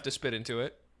of us have to spit into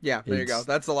it. Yeah, there you go.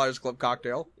 That's the Liars Club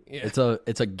cocktail. Yeah.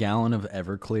 It's a gallon of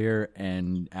Everclear,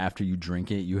 and after you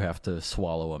drink it, you have to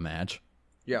swallow a match.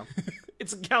 Yeah.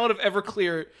 It's a gallon of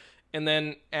Everclear, and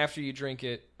then after you drink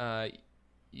it,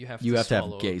 you have to have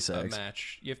swallow gay a sex.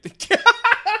 match. You have to.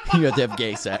 You have to have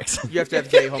gay sex. You have to have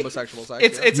gay homosexual sex.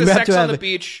 It's yeah. it's You a have sex to on have the a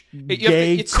beach.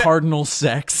 Gay cardinal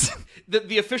sex.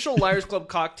 The official Liars Club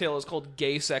cocktail is called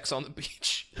Gay Sex on the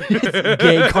Beach.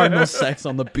 Gay cardinal sex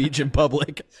on the beach in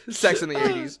public. Sex in the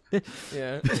 80s.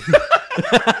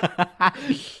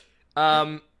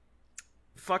 Yeah.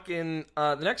 Fucking.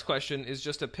 The next question is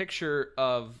just a picture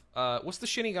of what's the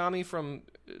Shinigami from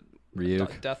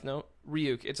Ryuk. Death Note?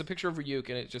 Ryuk. It's a picture of Ryuk,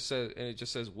 and it just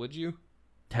says, "Would you?"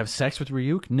 Have sex with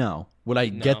Ryuk? No. Would I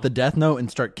get the Death Note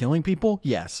and start killing people?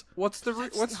 Yes. What's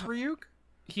Ryuk?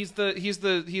 He's the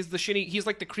he's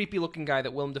like the creepy looking guy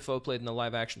that Willem Dafoe played in the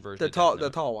live action version. The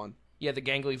tall one. Yeah, the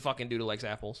gangly fucking dude who likes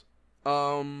apples.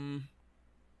 No.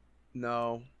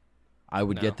 I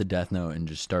would get the Death Note and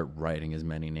just start writing as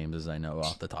many names as I know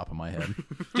off the top of my head.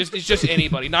 It's just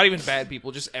anybody, not even bad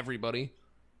people, just everybody.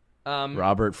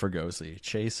 Robert Fergosi,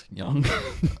 Chase Young.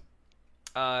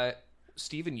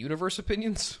 Steven Universe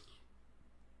opinions.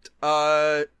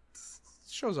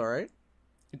 Show's all right.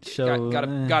 Got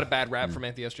a bad rap from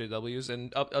anti-SJWs,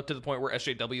 and up to the point where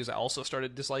SJWs also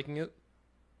started disliking it.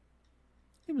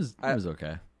 It was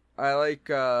okay. I like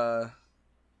a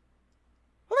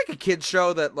kids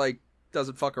show that like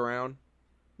doesn't fuck around.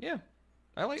 Yeah,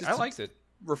 I liked it.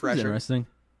 Refreshing. Interesting.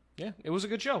 Yeah, it was a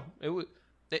good show. It was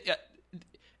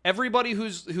everybody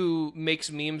who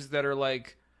makes memes that are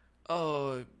like,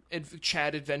 oh,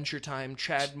 Chad Adventure Time,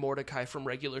 Chad Mordecai from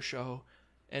regular show,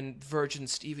 and Virgin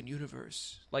Steven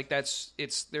Universe. Like they're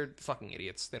fucking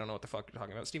idiots. They don't know what the fuck they're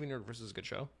talking about. Steven Universe is a good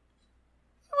show.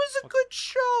 It was a good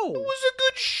show. It was a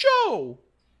good show.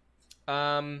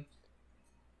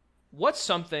 What's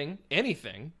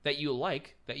anything that you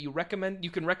like that you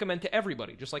can recommend to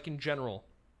everybody, just like in general?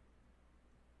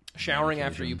 Showering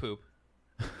after you poop.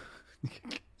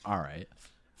 All right.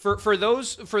 For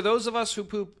those of us who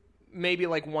poop maybe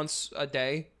like once a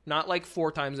day, not like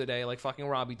 4 times a day like fucking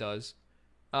Robbie does.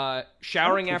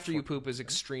 Showering after you poop is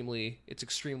extremely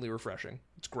refreshing.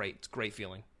 It's great. It's a great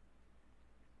feeling.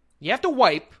 You have to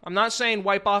wipe. I'm not saying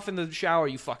wipe off in the shower,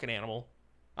 you fucking animal.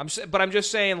 But I'm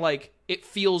just saying, like, it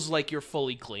feels like you're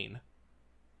fully clean.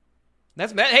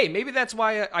 Hey, maybe that's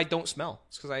why I don't smell.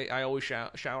 It's because I always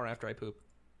shower after I poop.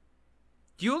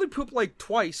 Do you only poop like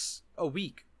twice a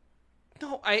week?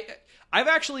 No, I've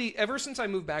actually, ever since I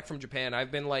moved back from Japan,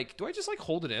 I've been like, do I just like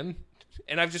hold it in?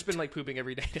 And I've just been like pooping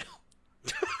every day now.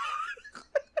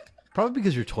 Probably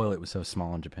because your toilet was so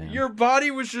small in Japan. Your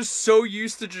body was just so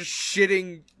used to just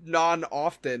shitting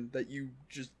non-often that you're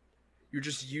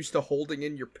just used to holding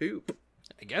in your poop.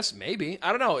 I guess maybe. I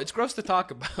don't know. It's gross to talk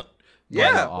about.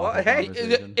 Yeah. Well, hey,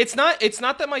 it's not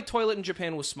that my toilet in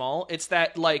Japan was small. It's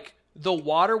that like the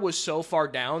water was so far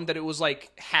down that it was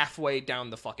like halfway down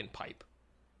the fucking pipe.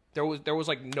 There was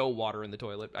like no water in the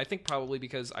toilet. I think probably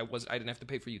because I didn't have to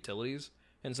pay for utilities.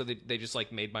 And so they just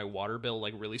like made my water bill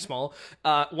like really small.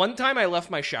 One time I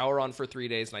left my shower on for 3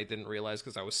 days and I didn't realize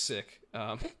because I was sick.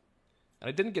 And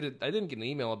I didn't get an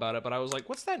email about it, but I was like,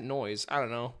 "What's that noise?" I don't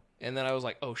know. And then I was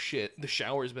like, "Oh shit, the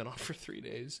shower's been on for 3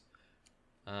 days."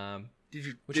 Did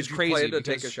you crazy plan to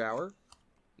take a shower?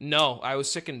 No, I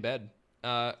was sick in bed.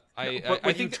 I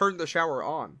think you turned the shower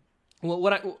on. Well,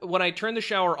 when I turned the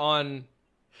shower on.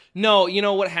 No, you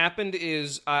know what happened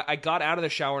is I got out of the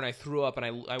shower and I threw up and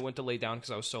I went to lay down because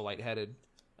I was so lightheaded,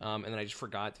 and then I just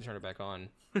forgot to turn it back on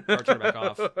or turn it back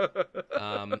off.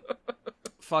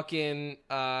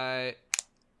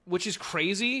 Which is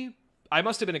crazy. I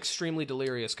must have been extremely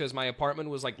delirious because my apartment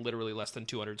was like literally less than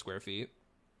 200 square feet.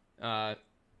 What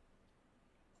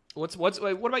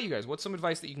about you guys? What's some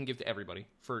advice that you can give to everybody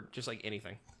for just like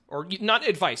anything, or not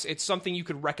advice? It's something you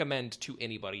could recommend to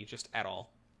anybody just at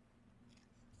all.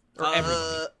 Or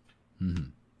everybody.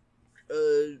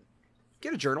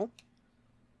 Get a journal.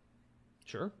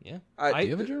 Sure, yeah. Do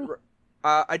you have a journal?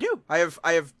 I do. I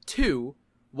have 2.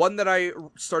 One that I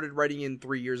started writing in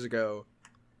 3 years ago,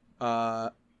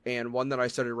 and one that I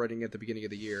started writing at the beginning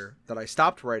of the year that I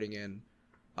stopped writing in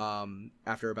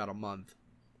after about a month.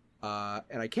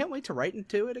 And I can't wait to write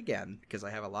into it again because I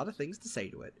have a lot of things to say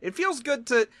to it. It feels good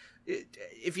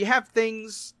if you have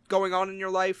things going on in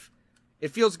your life, it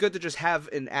feels good to just have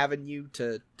an avenue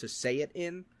to say it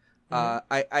in.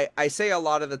 Mm-hmm. I say a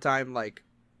lot of the time, like,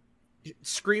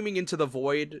 screaming into the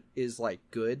void is, like,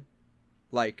 good.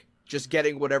 Like, just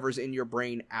getting whatever's in your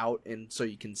brain out and so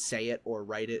you can say it or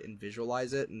write it and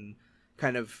visualize it and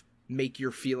kind of make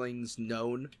your feelings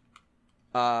known.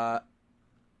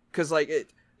 'Cause,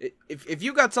 like, if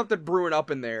you got something brewing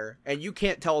up in there and you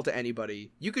can't tell it to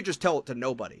anybody, you could just tell it to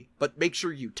nobody. But make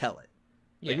sure you tell it.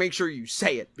 Like, make sure you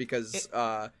say it because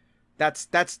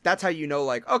that's how you know,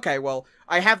 like, okay, well,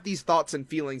 I have these thoughts and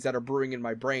feelings that are brewing in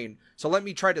my brain, so let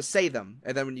me try to say them.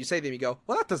 And then when you say them, you go,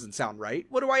 well, that doesn't sound right.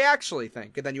 What do I actually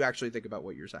think? And then you actually think about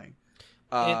what you're saying.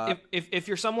 And if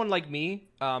you're someone like me,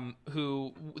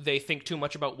 who they think too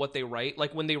much about what they write,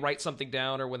 like when they write something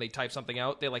down or when they type something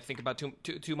out, they like think about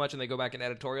too much and they go back and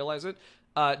editorialize it.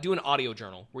 Do an audio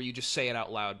journal where you just say it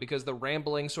out loud, because the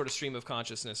rambling sort of stream of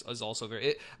consciousness is also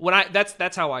very.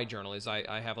 That's how I journal. Is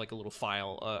I have like a little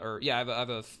file, I have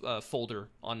a folder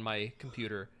on my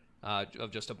computer. Of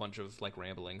just a bunch of like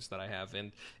ramblings that I have,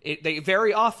 and they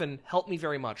very often help me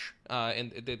very much,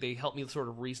 and they help me sort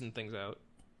of reason things out.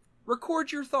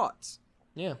 Record your thoughts.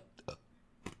 Yeah.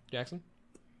 Jackson?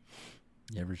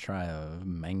 You ever try a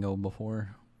mango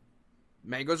before?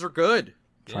 Mangoes are good.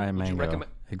 Try a mango.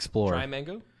 Explore. Try a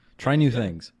mango? Try new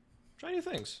things. Try new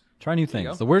things. Try new There you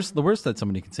things. go. The worst that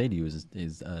somebody can say to you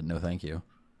is no thank you.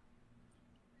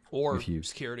 Or If you-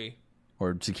 security.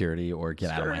 Or security, or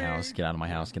get out of my house, get out of my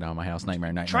house, get out of my house,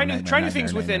 nightmare, Try new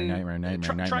things within-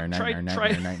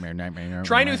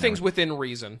 Try new things within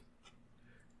reason.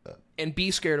 And be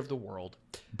scared of the world.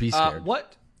 Be scared.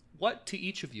 What to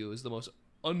each of you is the most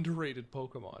underrated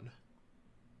Pokemon?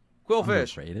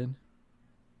 Quillfish. Underrated?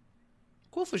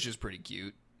 Quillfish is pretty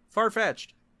cute.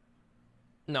 Farfetch'd.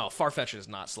 No, Farfetch'd is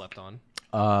not slept on.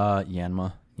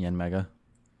 Yanmega.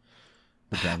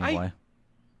 The Dragonfly.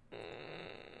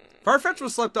 Farfetch'd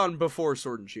was slept on before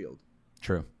Sword and Shield.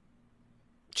 True.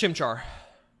 Chimchar.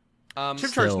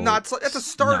 Chimchar's Still not. That's a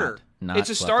starter. Not It's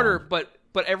a slept starter, on.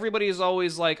 but everybody is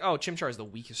always like, "Oh, Chimchar is the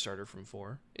weakest starter from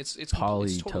 4." It's totally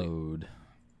Politoed.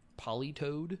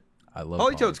 Politoed. I love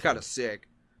Polytoad's Politoed. kind of sick.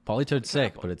 Politoad's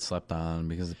sick, but it's slept on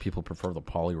because people prefer the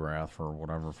Poliwrath for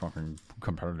whatever fucking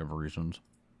competitive reasons.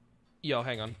 Yo,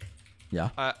 hang on. Yeah.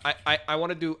 I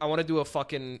want to do a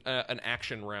fucking an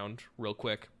action round real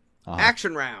quick.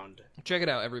 Action round. Check it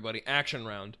out, everybody. Action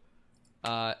round.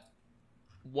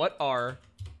 What are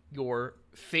your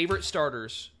favorite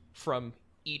starters from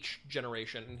each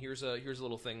generation? And here's a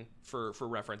little thing for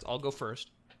reference. I'll go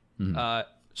first.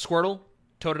 Squirtle,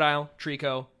 Totodile,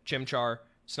 Trico, Chimchar,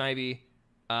 Snivy.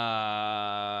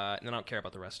 And I don't care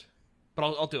about the rest, but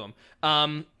I'll do them.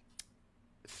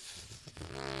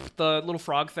 The little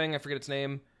frog thing, I forget its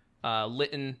name.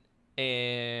 Litten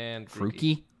and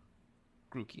Fruki?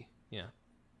 Grookey. Yeah.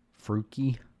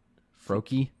 Fruki?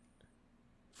 Froakie?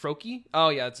 Froakie? Oh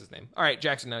yeah, that's his name. All right,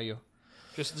 Jackson, now you.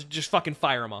 Just fucking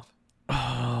fire him off.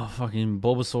 Oh, fucking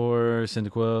Bulbasaur,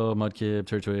 Cyndaquil, Mudkip,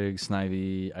 Turtwig,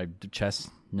 Snivy,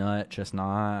 Chestnut,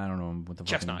 I don't know what the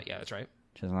Chestnut, yeah, that's right.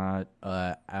 Chestnut,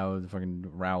 out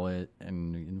fucking Rowlet,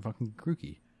 and fucking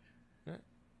Grookey. All right.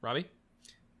 Robbie?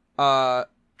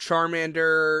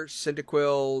 Charmander,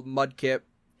 Cyndaquil, Mudkip,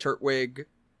 Turtwig,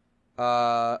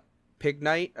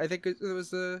 Pignite, I think it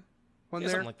was the one Yeah,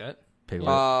 there. something like that. Piglet.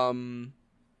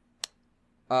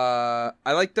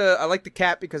 I like the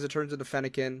cat because it turns into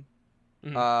Fennekin.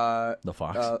 The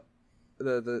fox.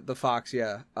 The fox,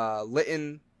 yeah.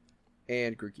 Litten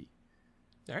and Grookey.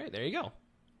 All right, there you go.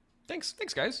 Thanks,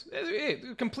 guys. Hey,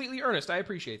 completely earnest. I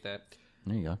appreciate that.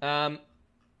 There you go.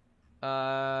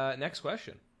 Next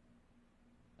question.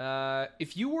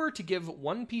 If you were to give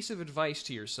one piece of advice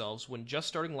to yourselves when just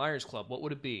starting Liars Club, what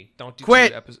would it be? Don't do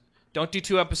Quit. Don't do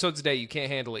 2 episodes a day. You can't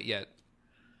handle it yet.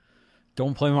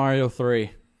 Don't play Mario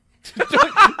 3.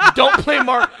 Don't play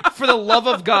Mario. For the love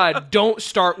of God, don't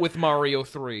start with Mario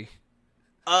 3.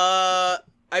 I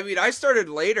mean, I started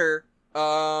later.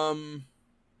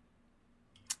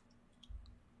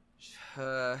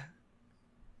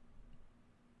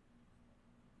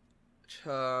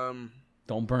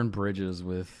 Don't burn bridges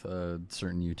with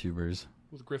certain YouTubers.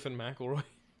 With Griffin McElroy.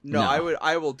 No, No.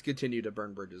 I will continue to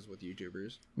burn bridges with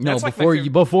YouTubers. No, That's like my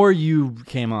before you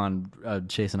came on,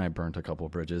 Chase and I burnt a couple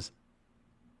of bridges.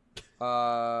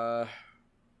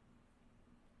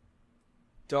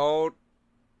 Don't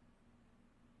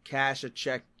cash a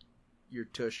check your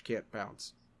tush can't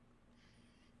bounce.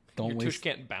 Your tush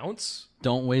can't bounce?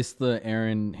 Don't waste the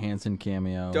Aaron Hansen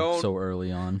cameo so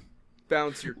early on.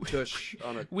 Bounce your tush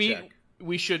on a check.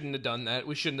 We shouldn't have done that.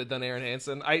 We shouldn't have done Aaron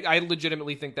Hansen. I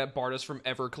legitimately think that barred us from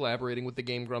ever collaborating with the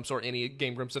Game Grumps or any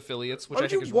Game Grumps affiliates, which Why I would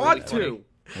think you is want really funny.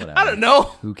 to? Whatever. I don't know.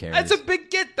 Who cares? That's a big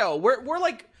get, though. We're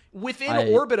like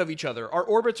within orbit of each other. Our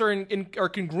orbits are are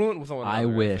congruent with one another.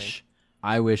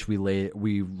 I wish we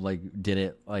did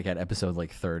it like at episode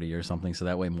like 30 or something, so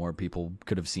that way more people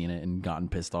could have seen it and gotten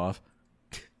pissed off.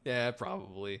 Yeah,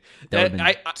 probably. That would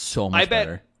have been so much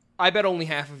better. I bet only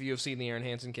half of you have seen the Aaron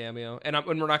Hansen cameo, and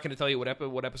we're not going to tell you what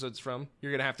episode it's from.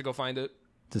 You're going to have to go find it.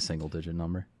 It's a single-digit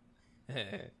number.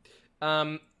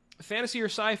 Fantasy or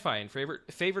sci-fi? And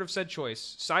favorite of said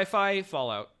choice. Sci-fi,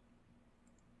 Fallout.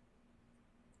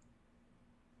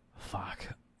 Fuck.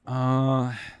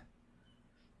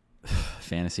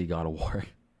 Fantasy God of War.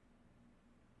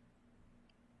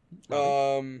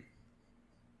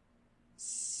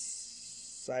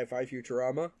 Sci-fi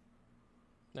Futurama.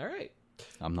 All right.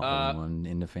 I'm the only one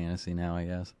into fantasy now, I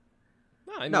guess.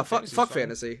 No, fuck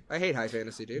fantasy. I hate high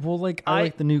fantasy, dude. Well, like I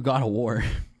like the new God of War.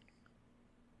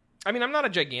 I mean, I'm not a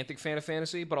gigantic fan of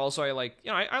fantasy, but also I like,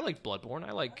 I like Bloodborne.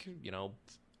 I like,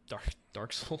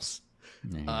 Dark Souls.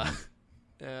 I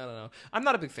don't know. I'm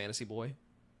not a big fantasy boy.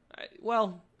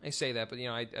 I say that, but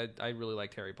I really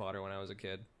liked Harry Potter when I was a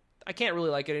kid. I can't really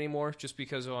like it anymore just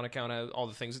because on account of all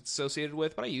the things it's associated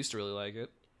with, but I used to really like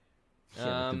it.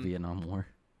 Yeah, like the Vietnam War.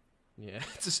 Yeah,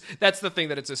 that's the thing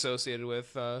that it's associated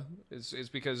with. Is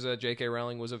because J.K.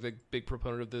 Rowling was a big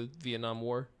proponent of the Vietnam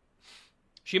War.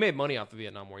 She made money off the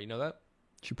Vietnam War. You know that?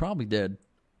 She probably did.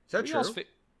 Is that true?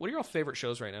 What are your favorite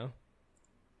shows right now?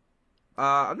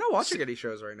 I'm not watching any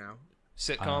shows right now.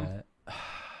 Sitcom.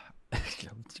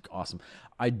 Awesome.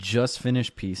 I just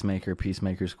finished Peacemaker.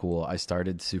 Peacemaker's cool. I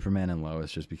started Superman and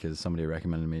Lois just because somebody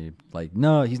recommended me. Like,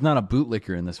 no, he's not a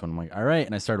bootlicker in this one. I'm like, all right.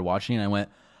 And I started watching and I went,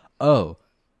 oh,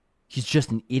 he's just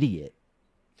an idiot.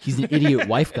 He's an idiot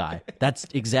wife guy. That's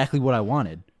exactly what I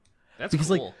wanted. That's because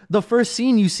cool. like the first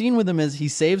scene you've seen with him is he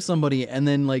saves somebody and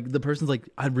then like the person's like,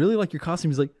 I'd really like your costume.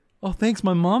 He's like, oh, thanks,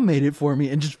 my mom made it for me,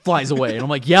 and just flies away. And I'm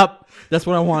like, yep, that's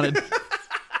what I wanted.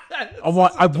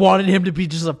 I wanted him to be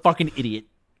just a fucking idiot.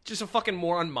 Just a fucking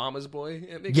moron mama's boy.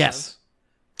 It makes Yes.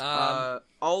 sense.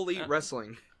 All Elite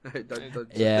Wrestling.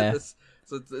 Yeah. It's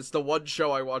the one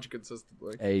show I watch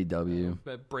consistently. AEW.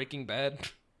 Breaking Bad.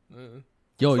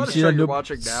 Yo, you Not a see show that you're new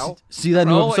watching now? See that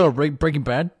new Bro, episode of Breaking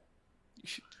Bad?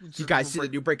 You guys see the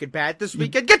new Breaking Bad this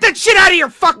weekend? Get that shit out of here,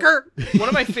 fucker! One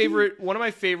of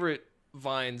my favorite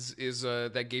vines is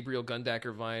that Gabriel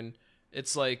Gundaker vine.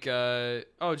 It's like,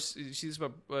 she's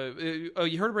about, oh,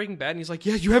 you heard of Breaking Bad? And he's like,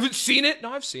 yeah, you haven't seen it?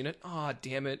 No, I've seen it. Oh,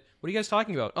 damn it. What are you guys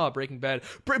talking about? Oh, Breaking Bad.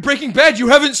 Breaking Bad, you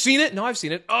haven't seen it? No, I've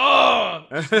seen it. Oh!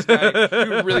 This guy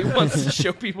who really wants to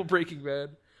show people Breaking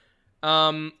Bad.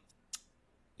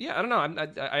 Yeah, I don't know.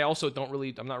 I also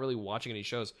I'm not really watching any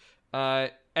shows.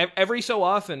 Every so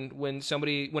often when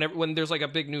there's like a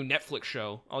big new Netflix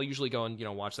show, I'll usually go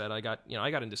and watch that. I got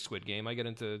into Squid Game. I got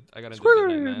into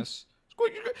Midnight Mass.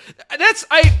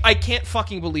 I can't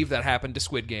fucking believe that happened to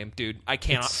Squid Game, dude. I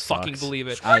cannot fucking believe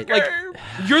it.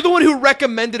 You're the one who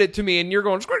recommended it to me, and you're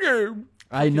going Squid Game.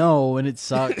 I know, and it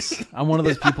sucks. I'm one of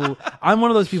those people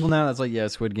now that's like, yeah,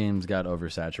 Squid Game's got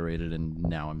oversaturated, and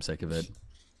now I'm sick of it.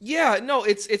 Yeah, no,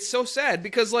 it's so sad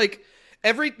because the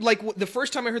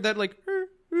first time I heard that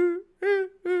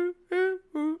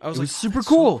I was like, super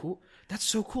cool. That's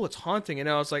so cool. It's haunting. And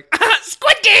I was like,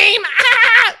 Squid Game!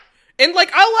 Ah! And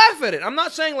I'll laugh at it. I'm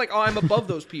not saying I'm above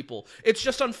those people. It's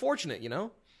just unfortunate,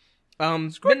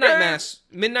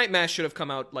 Midnight Mass should have come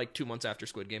out 2 months after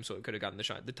Squid Game, so it could have gotten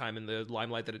the time and the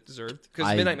limelight that it deserved.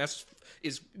 Because Midnight Mass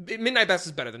is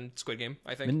better than Squid Game,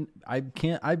 I think.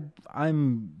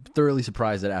 I'm thoroughly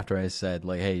surprised that after I said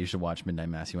hey, you should watch Midnight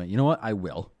Mass, you went, you know what? I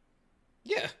will.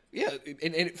 Yeah,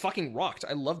 and it fucking rocked.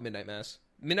 I love Midnight Mass.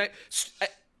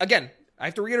 Again, I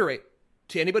have to reiterate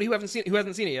to anybody who hasn't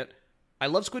seen it yet. I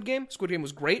love Squid Game. Squid Game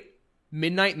was great.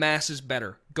 Midnight Mass is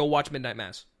better. Go watch Midnight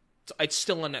Mass. It's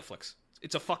still on Netflix.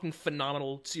 It's a fucking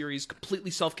phenomenal series, completely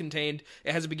self-contained.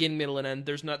 It has a beginning, middle, and end.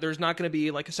 There's not going to be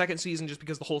a second season just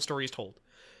because the whole story is told.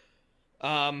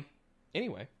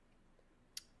 Anyway,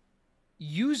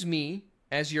 use me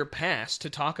as your pass to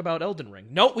talk about Elden Ring.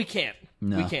 No, we can't.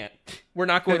 No. We can't. We're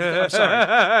not going to. I'm sorry.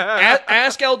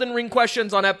 Ask Elden Ring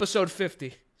questions on episode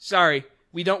 50. Sorry.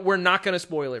 We're not going to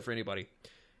spoil it for anybody.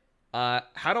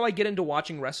 How do I get into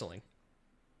watching wrestling?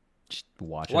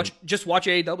 Just watch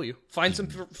AEW.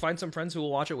 Find some friends who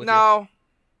will watch it with you.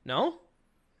 No?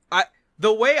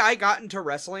 The way I got into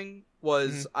wrestling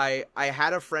was I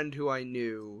had a friend who I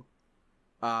knew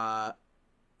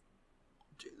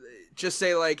just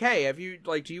say hey, have you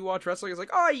do you watch wrestling? It's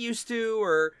like, oh, I used to,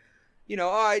 or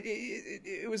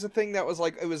it was a thing that was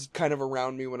it was kind of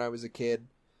around me when I was a kid.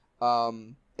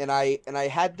 And I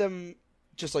had them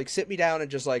just sit me down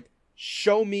and just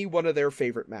show me one of their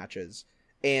favorite matches.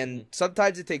 And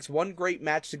sometimes it takes one great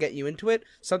match to get you into it.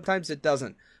 Sometimes it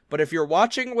doesn't. But if you're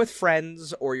watching with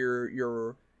friends, or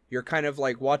you're kind of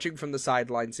watching from the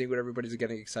sideline, seeing what everybody's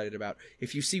getting excited about,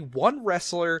 if you see one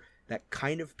wrestler that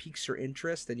kind of piques your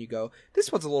interest, then you go,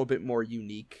 this one's a little bit more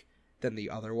unique than the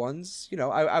other ones.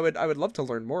 I would love to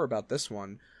learn more about this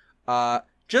one.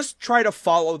 Just try to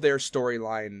follow their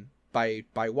storyline by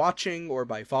watching or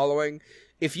by following.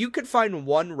 If you could find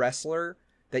one wrestler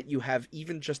that you have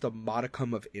even just a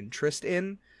modicum of interest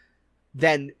in,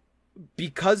 then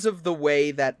because of the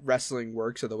way that wrestling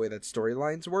works or the way that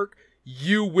storylines work,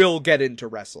 you will get into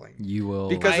wrestling. You will,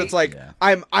 Because it's like yeah.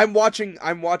 I'm watching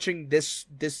this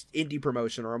indie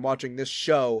promotion, or I'm watching this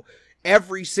show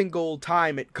every single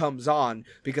time it comes on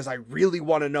because I really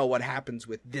want to know what happens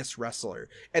with this wrestler.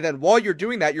 And then while you're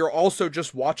doing that, you're also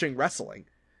just watching wrestling.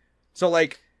 So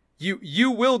like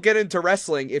you will get into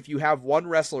wrestling if you have one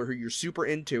wrestler who you're super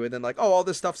into, and then like, oh, all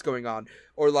this stuff's going on,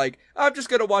 or like, I'm just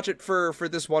gonna watch it for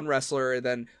this one wrestler, and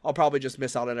then I'll probably just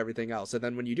miss out on everything else. And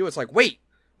then when you do, it's like, wait,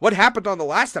 what happened on the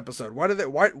last episode?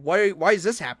 Why is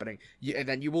this happening? And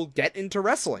then you will get into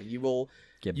wrestling. You will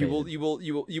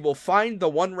find the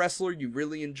one wrestler you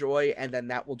really enjoy, and then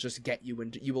that will just get you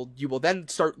into. You will then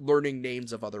start learning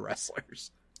names of other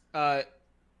wrestlers.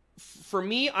 For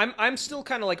me, I'm still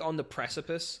kind of like on the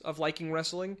precipice of liking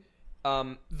wrestling.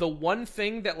 The one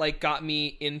thing that like got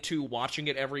me into watching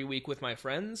it every week with my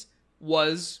friends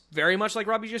was very much like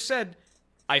Robbie just said.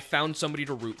 I found somebody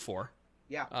to root for.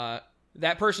 Yeah.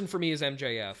 That person for me is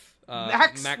MJF.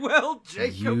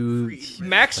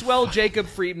 Maxwell Jacob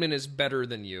Friedman is better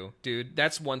than you, dude.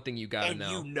 That's one thing you gotta know.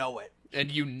 And you know it.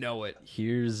 And you know it.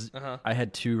 I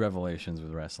had 2 revelations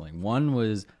with wrestling. One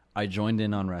was I joined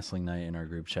in on wrestling night in our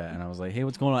group chat, and I was like, hey,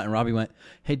 what's going on? And Robbie went,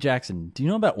 hey, Jackson, do you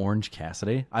know about Orange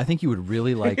Cassidy? I think you would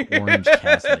really like Orange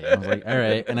Cassidy. And I was like, all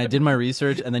right. And I did my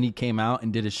research, and then he came out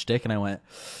and did his shtick, and I went,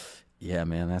 yeah,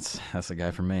 man, that's the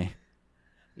guy for me.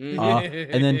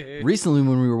 And then recently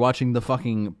when we were watching the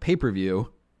fucking pay-per-view,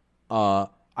 I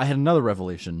had another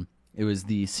revelation. It was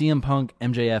the CM Punk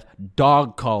MJF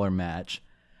dog collar match.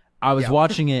 I was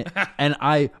watching it, and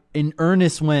I, in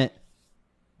earnest, went,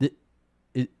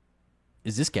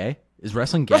 is this gay? Is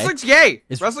wrestling gay? Wrestling's gay.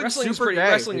 Wrestling's super pretty,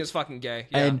 gay. Wrestling is fucking gay.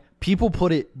 Yeah. And people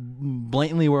put it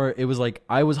blatantly where it was like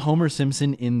I was Homer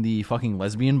Simpson in the fucking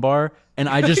lesbian bar, and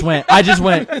I just went,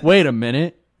 wait a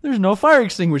minute, there's no fire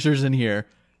extinguishers in here.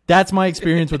 That's my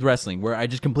experience with wrestling, where I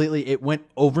just completely, it went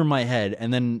over my head,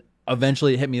 and then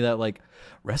eventually it hit me that like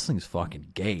wrestling's fucking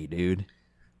gay, dude.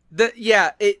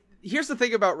 Here's the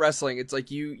thing about wrestling. It's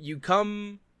like you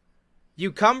come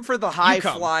for the high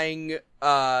flying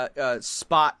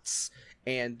spots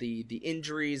and the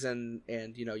injuries, and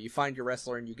you know, you find your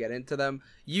wrestler and you get into them.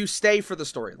 You stay for the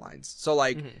storylines. So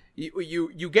like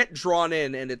you get drawn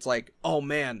in, and it's like, oh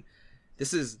man,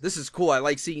 this is cool. I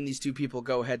like seeing these two people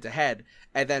go head to head.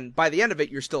 And then by the end of it,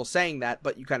 you're still saying that,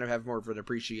 but you kind of have more of an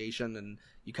appreciation and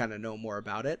you kind of know more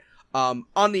about it.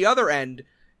 On the other end,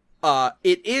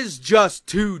 it is just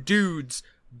two dudes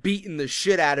beating the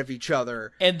shit out of each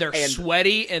other, and they're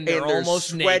sweaty, and they're almost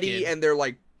sweaty, naked, and they're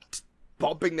like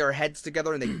bumping their heads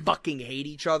together, and they fucking hate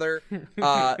each other.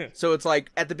 So it's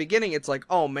like at the beginning, it's like,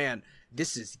 oh man,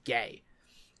 this is gay.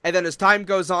 And then as time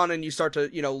goes on, and you start to,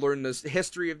 you know, learn the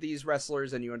history of these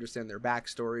wrestlers, and you understand their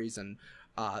backstories, and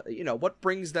you know, what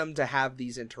brings them to have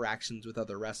these interactions with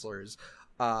other wrestlers.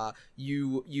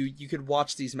 You could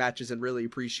watch these matches and really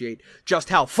appreciate just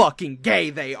how fucking gay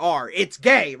they are. It's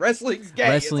gay. Wrestling's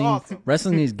gay. It's awesome.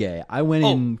 Wrestling is gay. I went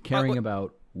in caring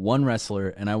about one wrestler,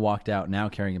 and I walked out now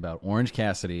caring about Orange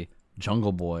Cassidy,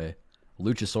 Jungle Boy,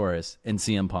 Luchasaurus, and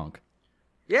CM Punk.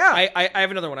 Yeah. I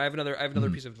have another one. I have another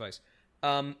piece of advice.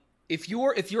 If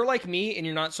you're like me and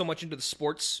you're not so much into the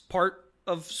sports part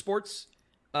of sports,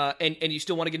 and you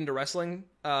still want to get into wrestling,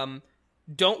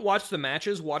 don't watch the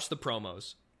matches. Watch the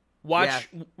promos. Watch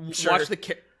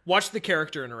the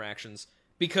character interactions,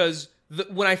 because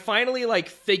when I finally like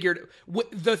figured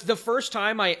the first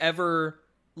time I ever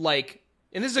like,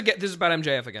 and this is about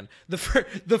MJF again. The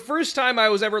first time I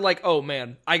was ever like, oh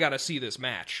man, I gotta see this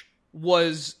match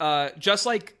was just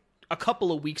like a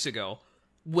couple of weeks ago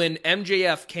when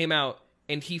MJF came out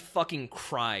and he fucking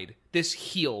cried. This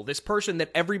heel, this person that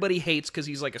everybody hates because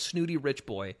he's like a snooty rich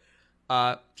boy.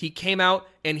 He came out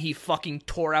and he fucking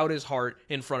tore out his heart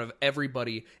in front of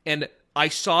everybody. And I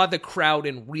saw the crowd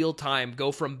in real time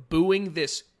go from booing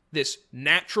this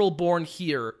natural born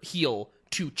heel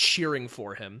to cheering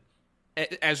for him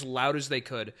as loud as they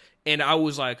could. And I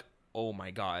was like, oh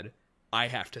my God, I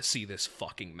have to see this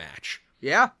fucking match.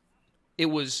 Yeah. It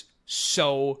was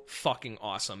so fucking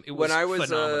awesome. It was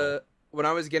phenomenal. When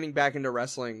I was getting back into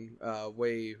wrestling,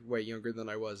 way younger than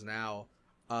I was now,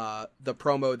 the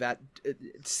promo that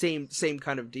same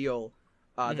kind of deal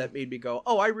that made me go,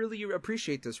 oh, I really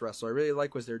appreciate this wrestler. I really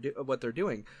like what they're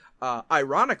doing.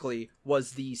 Ironically,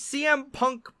 was the CM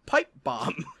Punk pipe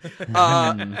bomb.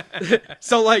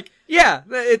 So like, yeah,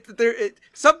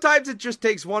 sometimes it just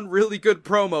takes one really good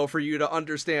promo for you to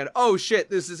understand, oh shit,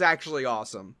 this is actually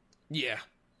awesome. Yeah.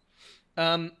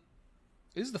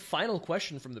 This is the final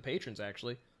question from the patrons,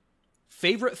 actually.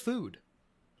 Favorite food?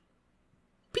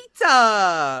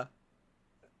 Pizza!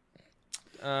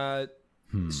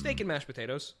 Steak and mashed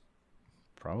potatoes.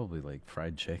 Probably like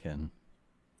fried chicken.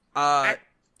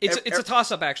 It's a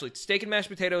toss up actually. Steak and mashed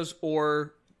potatoes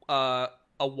or a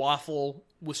waffle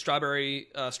with strawberry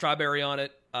on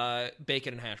it,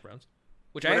 bacon and hash browns,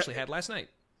 which I actually had last night.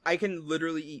 I can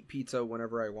literally eat pizza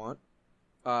whenever I want.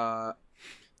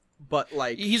 But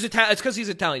like It's because he's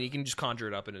Italian. He can just conjure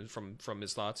it up from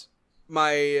his thoughts.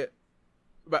 my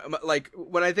like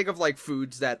when I think of like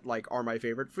foods that like are my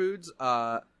favorite foods,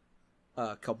 kielbasa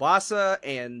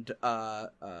and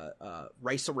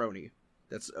rice-a-roni.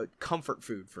 That's a comfort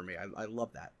food for me. I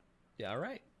love that. Yeah, all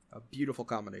right. A beautiful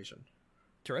combination.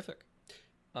 Terrific.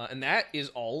 And that is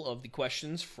all of the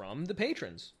questions from the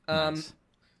patrons. Nice.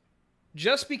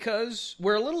 Just because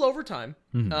we're a little over time,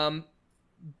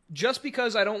 just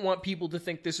because I don't want people to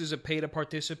think this is a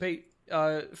pay-to-participate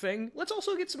thing, let's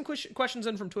also get some questions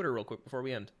in from Twitter real quick before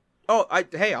we end. Oh,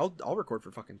 I'll record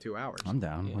for fucking 2 hours. I'm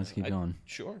down. Let's keep going.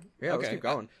 Sure. Yeah, let's keep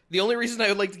going. The only reason I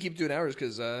would like to keep 2 hours is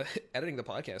because editing the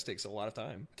podcast takes a lot of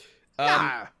time.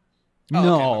 Nah. Oh,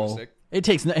 No, okay, my mistake. it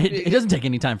takes. It doesn't take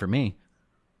any time for me.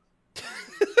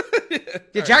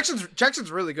 Yeah,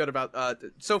 Jackson's really good about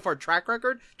so far track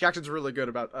record. Jackson's really good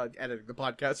about editing the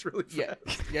podcast really fast. Yeah,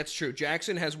 that's true.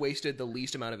 Jackson has wasted the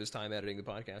least amount of his time editing the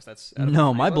podcast. That's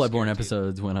No, my Bloodborne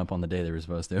episodes went up on the day they were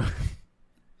supposed to.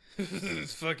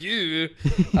 Fuck you.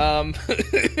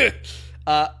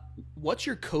 What's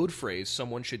your code phrase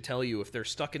someone should tell you if they're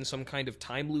stuck in some kind of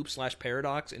time loop /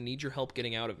 paradox and need your help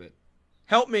getting out of it?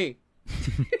 Help me.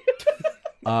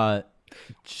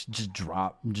 Just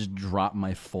drop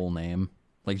my full name.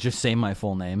 Like, just say my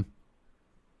full name.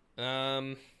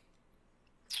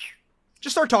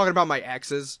 Just start talking about my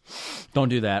exes. Don't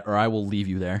do that, or I will leave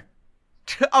you there.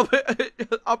 I'll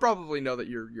probably know that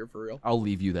you're for real. I'll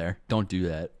leave you there. Don't do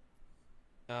that.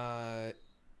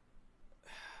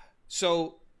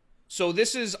 So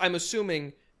this is, I'm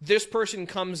assuming this person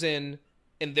comes in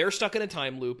and they're stuck in a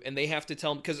time loop and they have to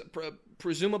tell, because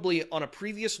presumably on a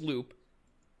previous loop,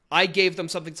 I gave them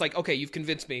something that's like, okay, you've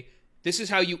convinced me. This is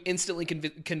how you instantly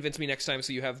convince me next time,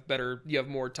 so you have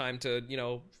more time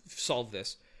to, solve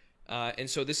this. And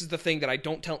so this is the thing that I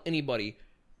don't tell anybody,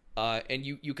 and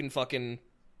you can fucking,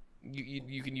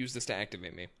 you can use this to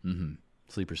activate me. Mm-hmm.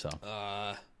 Sleeper cell.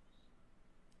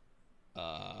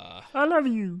 I love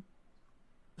you.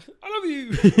 I love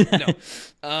you.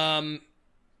 No.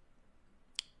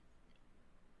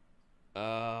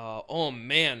 Oh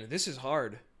man, this is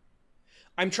hard.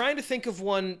 I'm trying to think of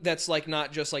one that's like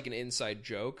not just like an inside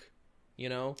joke, I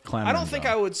don't think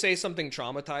I would say something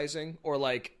traumatizing or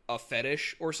like a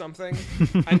fetish or something.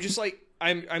 I'm just like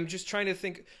I'm just trying to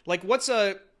think like what's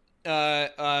a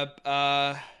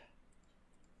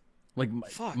like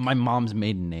my mom's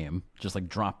maiden name. Just like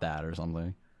drop that or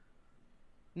something.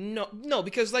 No,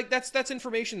 because like that's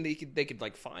information they could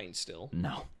like find still.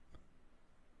 No.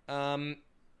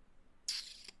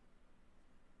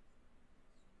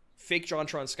 Fake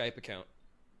JonTron Skype account.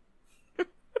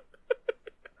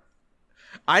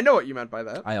 I know what you meant by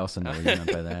that. I also know what you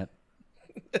meant by that.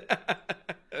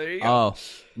 There you go. Oh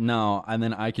no, and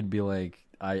then I could be like,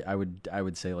 I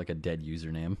would say like a dead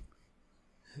username.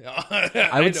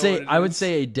 I would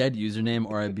say a dead username,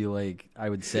 or I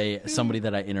would say somebody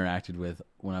that I interacted with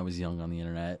when I was young on the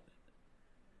internet.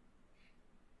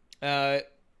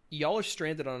 Y'all are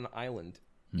stranded on an island.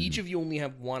 Each of you only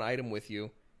have one item with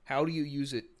you. How do you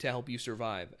use it to help you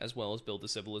survive, as well as build a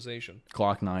civilization?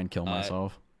 Clock 9, kill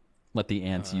myself. Let the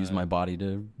ants use my body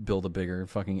to build a bigger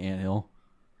fucking anthill.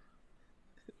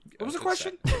 What was the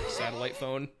question? Satellite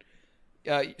phone.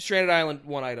 Stranded island,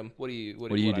 one item. What do you do?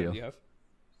 Item do you have?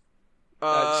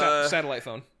 Satellite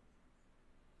phone.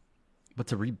 But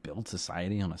to rebuild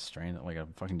society on a strand, like a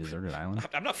fucking deserted island?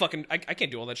 I'm not fucking. I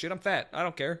can't do all that shit. I'm fat. I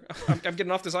don't care. I'm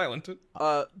getting off this island.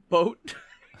 Boat.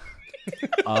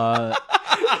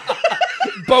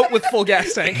 Boat with full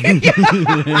gas tank.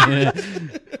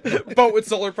 Boat with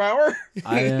solar power.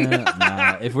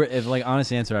 Nah. If like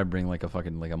honest answer, I'd bring like a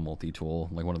fucking like a multi tool,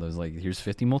 like one of those like here's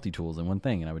 50 multi tools in one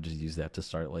thing, and I would just use that to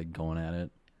start like going at it.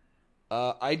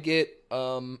 I'd get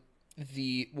one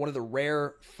of the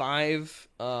rare 5.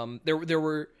 There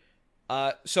were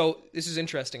so this is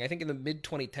interesting. I think in the mid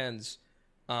 2010s,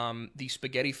 the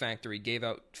Spaghetti Factory gave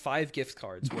out 5 gift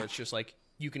cards where it's just like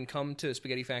you can come to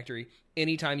Spaghetti Factory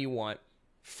anytime you want,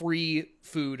 free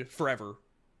food forever.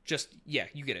 Just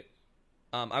you get it.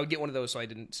 I would get one of those so I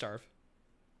didn't starve.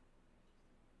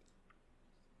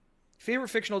 Favorite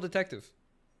fictional detective?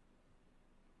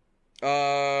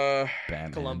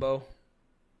 Batman. Columbo.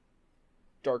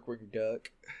 Darkwing Duck.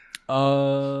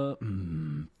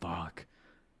 Fuck.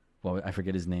 Well, I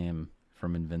forget his name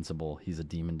from Invincible. He's a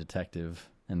demon detective,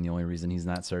 and the only reason he's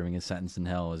not serving his sentence in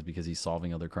hell is because he's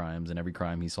solving other crimes, and every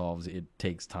crime he solves, it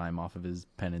takes time off of his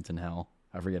penance in hell.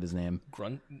 I forget his name.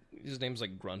 His name's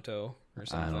like Grunto or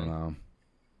something. I don't know.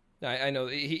 I know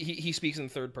he speaks in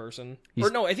third person, He's-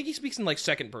 or no, I think he speaks in like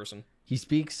second person. He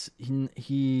speaks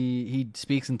he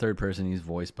speaks in third person. He's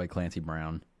voiced by Clancy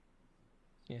Brown.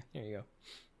 Yeah, there you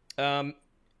go.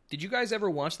 Did you guys ever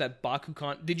watch that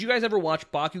Bakugan? Did you guys ever watch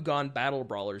Bakugan Battle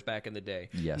Brawlers back in the day?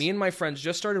 Yes. Me and my friends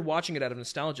just started watching it out of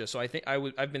nostalgia, so I think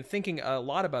I've been thinking a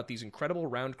lot about these incredible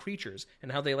round creatures and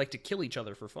how they like to kill each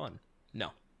other for fun.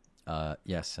 No,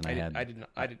 Yes, and I did not.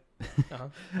 Uh-huh.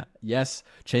 Yes,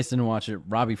 Chase didn't watch it.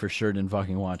 Robbie for sure didn't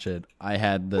fucking watch it. I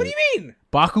had the What do you mean?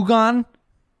 Bakugan.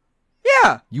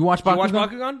 Yeah. You watch You Bakugan? watch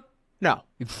Bakugan? No.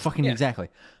 Fucking Yeah. exactly.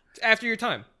 It's after your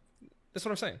time. That's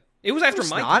what I'm saying. It was after it's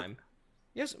my not. time.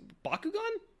 Yes, Bakugan?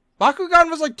 Bakugan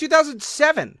was like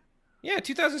 2007. Yeah,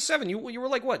 2007. You were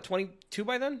like what, 22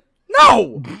 by then?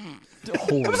 No.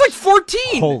 Holy, I was like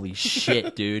 14. holy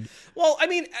shit, dude. Well, I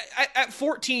mean, at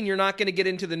 14, you're not going to get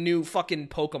into the new fucking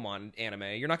Pokemon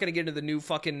anime. You're not going to get into the new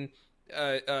fucking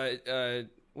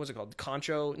what's it called?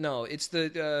 Concho? No, it's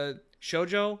the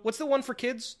Shoujo. What's the one for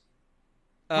kids?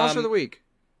 Monster of the Week.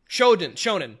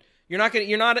 Shonen. You're not going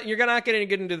to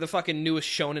get into the fucking newest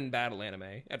shonen battle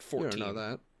anime at 14. You don't know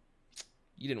that.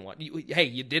 You didn't want. Hey,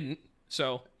 you didn't.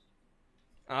 So,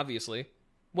 obviously,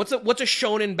 what's a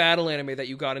shonen battle anime that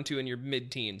you got into in your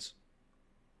mid-teens?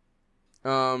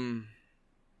 Uh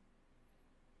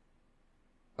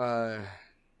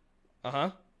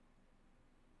huh.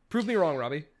 Prove me wrong,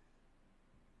 Robbie.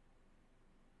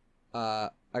 I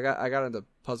got into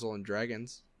Puzzle and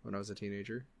Dragons when I was a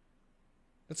teenager.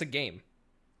 That's a game.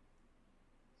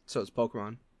 So it's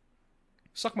Pokemon.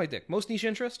 Suck my dick. Most niche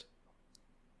interest?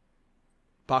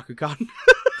 Bakugan.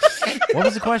 What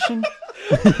was the question?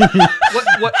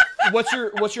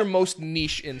 What's your most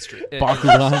niche interest?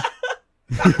 Bakugan.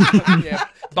 Yeah,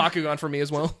 Bakugan for me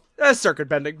as well. Circuit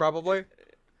bending, probably.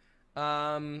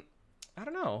 I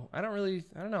don't know. I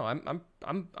don't know.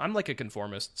 I'm like a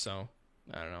conformist, so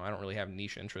I don't know. I don't really have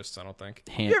niche interests, I don't think.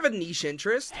 You have a niche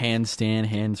interest. Handstand,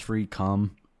 hands-free,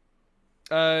 cum.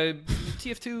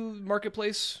 TF2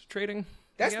 marketplace trading. I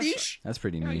That's guess. niche. That's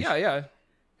pretty niche. Yeah.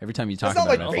 Every time you talk That's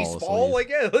not about like it, I fall baseball. asleep. Like,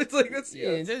 yeah, it's like that's. Yeah,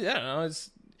 I don't know.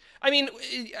 I mean,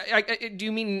 do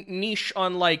you mean niche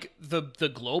on like the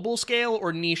global scale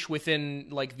or niche within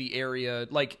like the area?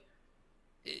 Like,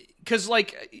 because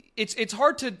like it's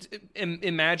hard to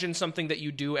imagine something that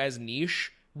you do as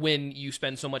niche when you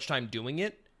spend so much time doing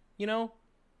it. You know?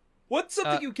 What's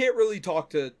something you can't really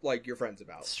talk to like your friends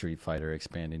about? Street Fighter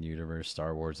expanded universe,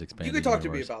 Star Wars expanded You could talk to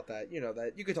me universe. about that. You know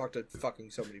that you could talk to fucking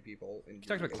so many people. You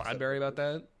talked to Cloudberry about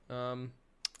that.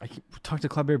 I talked to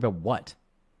Cloudberry about what?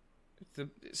 The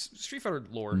Street Fighter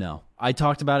lore. No. I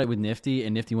talked about it with Nifty,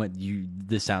 and Nifty went,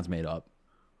 this sounds made up.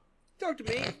 Talk to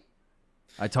me.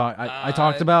 I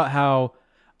talked about how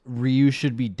Ryu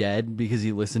should be dead because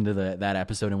he listened to that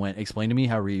episode and went, explain to me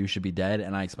how Ryu should be dead,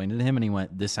 and I explained it to him, and he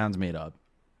went, this sounds made up.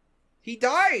 He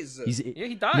dies. Yeah,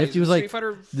 he dies. Nifty was Street like,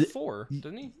 Fighter 4,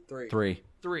 didn't he? Three.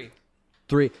 3.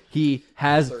 He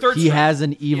has Third he strike. has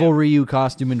an evil Ryu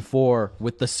costume in 4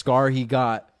 with the scar he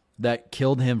got that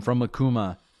killed him from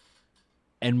Akuma.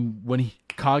 And when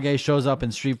Kage shows up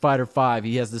in Street Fighter 5,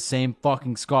 he has the same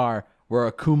fucking scar where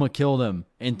Akuma killed him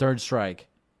in Third Strike.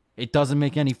 It doesn't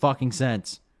make any fucking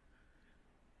sense.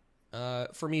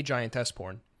 For me, giantess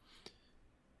porn.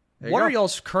 There you What go. are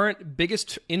y'all's current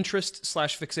biggest interest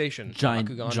 / fixation?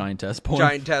 Bakugan. Giantess porn.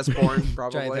 Giant test porn,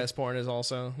 probably. Giantess porn is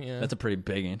also, yeah. That's a pretty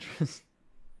big interest.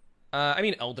 I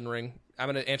mean, Elden Ring.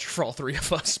 I'm going to answer for all three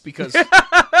of us because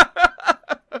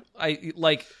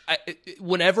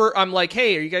whenever I'm like,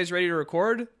 hey, are you guys ready to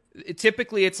record?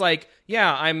 Typically it's like,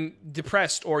 yeah, I'm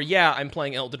depressed, or yeah, I'm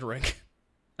playing Elden Ring.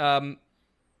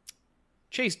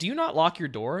 Chase, do you not lock your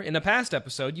door? In a past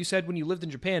episode, you said when you lived in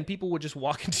Japan, people would just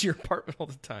walk into your apartment all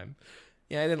the time.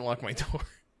 Yeah, I didn't lock my door.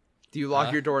 Do you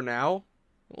lock your door now?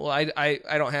 Well, I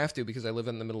don't have to because I live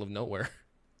in the middle of nowhere.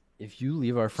 If you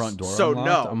leave our front door So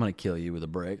unlocked, no. I'm going to kill you with a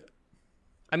brick.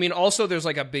 I mean, also there's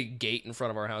like a big gate in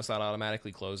front of our house that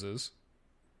automatically closes.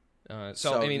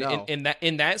 So I mean, no.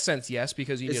 in that sense, yes,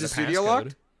 because you Is need the a studio passcode.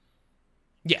 locked?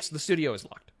 Yes, the studio is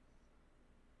locked.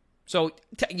 So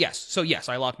yes,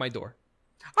 I lock my door.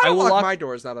 I I don't will lock lock- my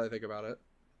doors now that I think about it.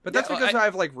 But that's Yeah, because I- I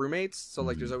have like roommates, so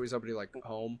like there's always somebody like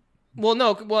home. Well,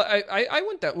 no, well, I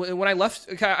went that when I left.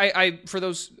 I for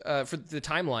those for the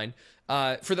timeline,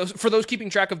 for those keeping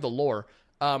track of the lore.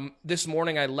 This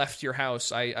morning I left your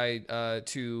house. I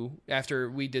to after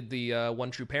we did the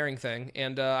one true pairing thing,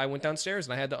 and I went downstairs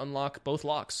and I had to unlock both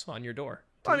locks on your door.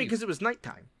 I mean, because it was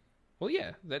nighttime. Well,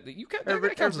 yeah, that you that counts as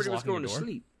Everybody was locking going your to door.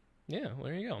 sleep. Yeah, well,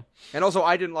 there you go. And also,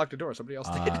 I didn't lock the door. Somebody else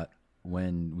did.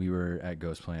 When we were at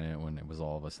Ghost Planet, when it was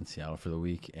all of us in Seattle for the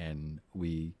week, and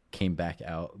we came back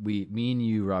out, me and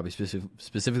you, Robbie,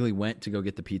 specifically went to go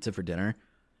get the pizza for dinner,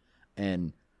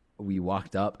 and we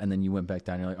walked up, and then you went back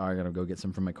down. You're like, "Oh, I gotta go get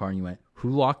some from my car," and you went,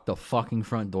 "Who locked the fucking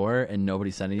front door?" And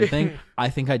nobody said anything. I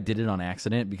think I did it on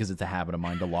accident because it's a habit of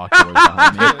mine to lock doors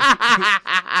behind me.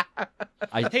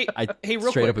 Hey, real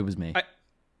straight quick, up, it was me.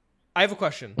 I have a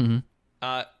question.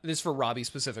 Mhm. This is for Robbie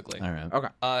specifically. All right. Okay.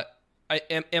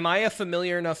 Am I a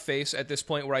familiar enough face at this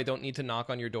point where I don't need to knock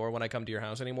on your door when I come to your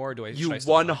house anymore? Or do I? You should I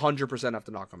still knock? 100% have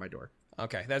to knock on my door.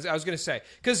 Okay, I was gonna say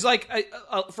because like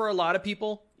for a lot of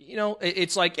people, you know,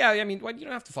 it's like yeah, I mean, you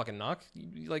don't have to fucking knock.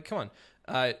 Like, come on.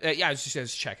 Yeah, I was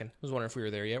just checking. I was wondering if we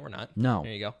were there yet. We're not. No.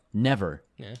 There you go. Never.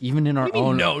 Yeah. Even in our What do you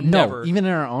mean, own never? even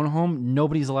in our own home,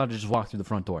 nobody's allowed to just walk through the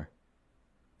front door.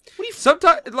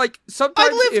 Sometimes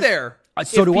I live there.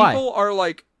 So do I. People are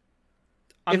like,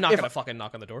 I'm if- not if- gonna fucking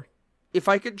knock on the door. if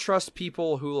I could trust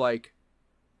people who like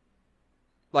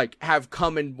have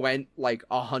come and went like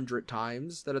 100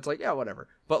 times, then it's like, yeah, whatever.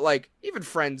 But like even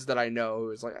friends that I know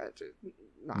is like,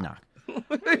 nah. Nah.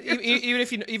 Even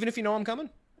if you know I'm coming.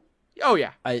 Oh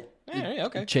yeah. Yeah,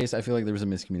 okay. Chase, I feel like there was a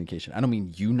miscommunication. I don't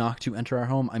mean you knock to enter our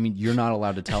home. I mean you're not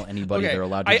allowed to tell anybody Okay. they're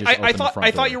allowed to just open the front door.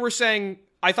 I thought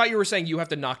you were saying you have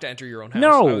to knock to enter your own house.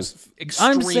 No, I was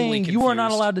extremely I'm saying you are not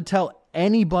confused. allowed to tell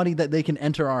anybody that they can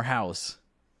enter our house.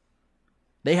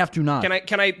 They have to knock.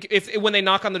 Can I if when they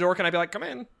knock on the door, can I be like, come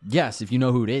in? Yes, if you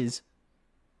know who it is.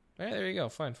 Yeah, there you go.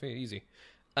 Fine, easy.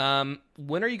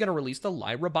 When are you going to release the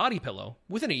Lyra body pillow?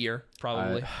 Within a year,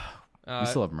 probably. We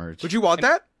still have merch. Would you want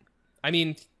that? I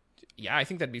mean, yeah, I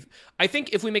think that'd be. I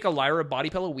think if we make a Lyra body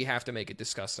pillow, we have to make it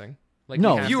disgusting. Like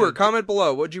No. we have Viewer, to- comment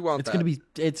below. Would you want It's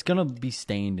that? gonna be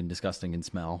stained and disgusting and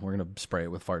smell. We're gonna spray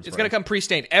it with fart spray. It's gonna come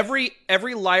pre-stained. Every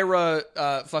Lyra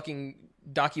fucking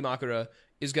Dakimakura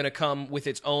is gonna come with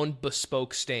its own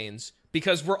bespoke stains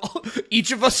because we're all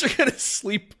each of us are gonna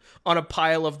sleep on a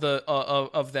pile of the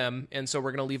of them, and so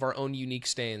we're gonna leave our own unique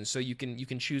stains. So you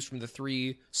can choose from the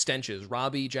 3 stenches: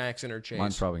 Robbie, Jackson, or Chase.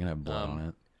 Mine's probably gonna have blood on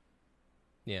it.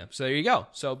 Yeah. So there you go.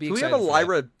 So be Do we excited. have a for that.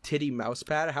 Lyra titty mouse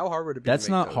pad? How hard would it be? That's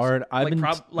to make not those? hard.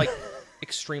 Like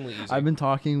extremely easy. I've been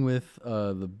talking with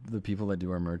the people that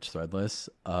do our merch Threadless.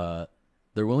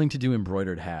 They're willing to do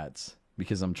embroidered hats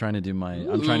because I'm trying to do my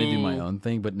own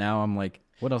thing. But now I'm like,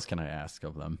 what else can I ask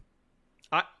of them?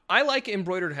 I like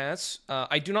embroidered hats.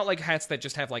 I do not like hats that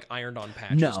just have like ironed on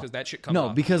patches No, because that shit comes no,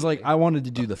 off because like immediately. I wanted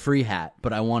to do the free hat,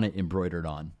 but I want it embroidered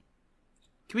on.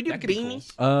 Can we do That could be cool.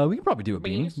 beanies? We could probably do a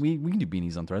beanie. Beanies? We can do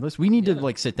beanies on Threadless. We need to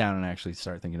like sit down and actually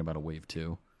start thinking about a wave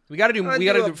 2. We gotta do Wanna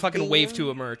do a fucking beanie? wave 2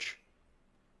 of merch.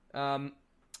 When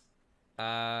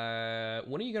are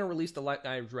you gonna release the?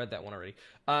 I've read that one already.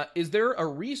 Is there a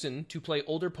reason to play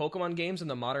older Pokemon games in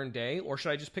the modern day, or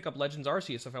should I just pick up Legends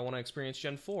Arceus if I want to experience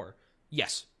Gen 4?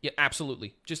 Yes, yeah,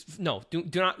 absolutely. Just no, do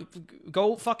not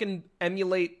go fucking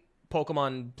emulate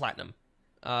Pokemon Platinum.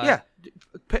 Yeah.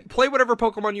 Play whatever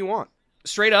Pokemon you want.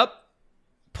 Straight up,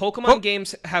 Pokemon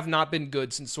games have not been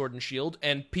good since Sword and Shield,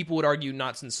 and people would argue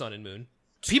not since Sun and Moon.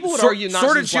 People would argue not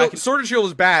Sword and since Black Shield. Sword and Shield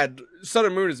is bad. Sun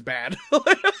and Moon is bad.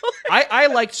 I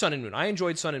liked Sun and Moon. I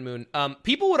enjoyed Sun and Moon.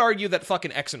 People would argue that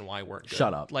fucking X and Y weren't good.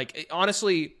 Shut up. Like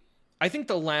honestly, I think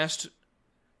the last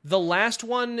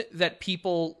one that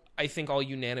people I think all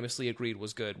unanimously agreed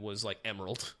was good was like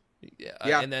Emerald.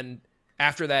 Yeah. And then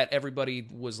after that, everybody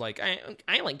was like,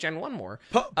 I like Gen 1 more.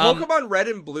 Pokemon Red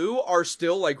and Blue are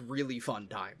still like really fun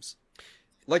times.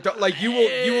 Like you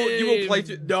will play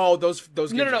through. No, those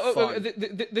games No. are fun.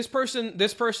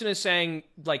 This person is saying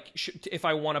like if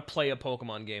I want to play a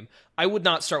Pokemon game, I would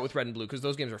not start with Red and Blue because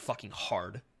those games are fucking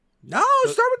hard. No,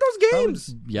 start with those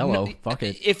games. Yellow. Fuck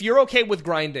it. If you're okay with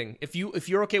grinding, if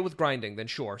you're okay with grinding, then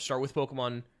sure, start with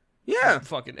Pokemon. Yeah.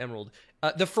 Fucking Emerald.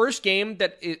 The first game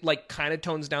that it like kind of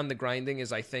tones down the grinding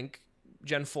is I think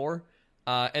Gen 4.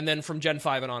 And then from Gen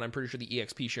 5 and on, I'm pretty sure the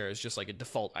EXP share is just like a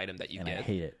default item that you And get. I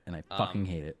hate it. And I fucking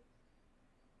hate it.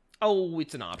 Oh,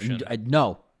 it's an option.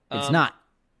 No, it's not.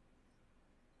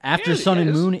 After yeah, Sun yeah, and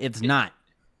it is. Moon, it's not.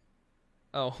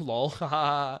 Oh, lol.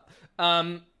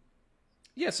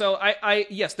 Yeah, so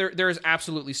yes, there is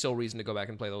absolutely still reason to go back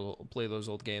and play those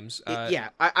old games. Yeah,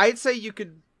 I'd say you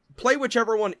could play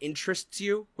whichever one interests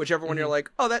you, whichever one you're like,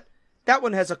 oh, that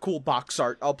one has a cool box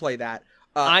art. I'll play that.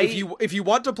 If you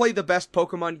want to play the best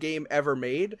Pokemon game ever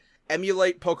made,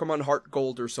 emulate Pokemon Heart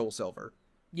Gold or Soul Silver.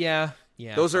 Yeah.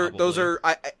 Those probably. are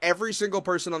every single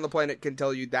person on the planet can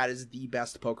tell you that is the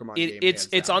best Pokemon game.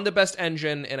 It's hands down. on the best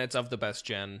engine and it's of the best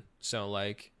gen. So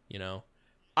like, you know,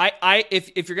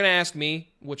 if you're gonna ask me,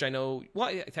 which I know, well,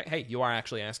 hey, you are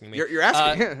actually asking me. You're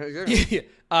asking.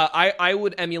 I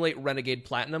would emulate Renegade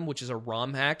Platinum, which is a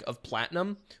ROM hack of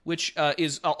Platinum, which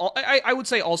is I would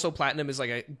say also Platinum is like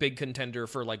a big contender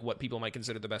for like what people might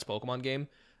consider the best Pokemon game.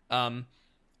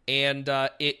 And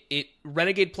it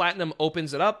Renegade Platinum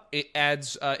opens it up. It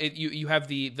adds you have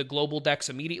the global decks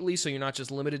immediately, so you're not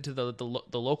just limited to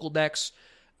the local decks.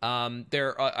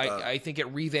 I think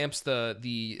it revamps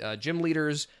the gym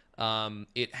leaders.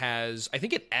 It has, I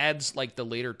think it adds like the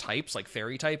later types, like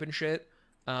fairy type and shit.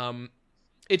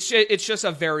 It's just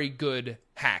a very good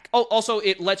hack. Oh, also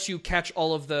it lets you catch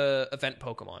all of the event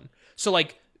Pokemon. So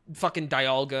like fucking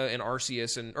Dialga and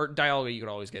Arceus or Dialga you could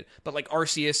always get, but like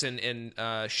Arceus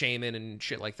and Shaman and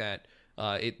shit like that.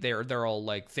 They're all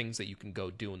like things that you can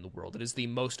go do in the world. It is the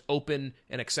most open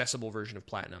and accessible version of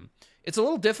Platinum. It's a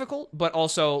little difficult, but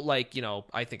also like, you know,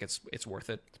 I think it's worth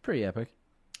it. It's pretty epic.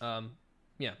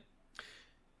 Yeah.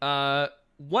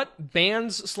 What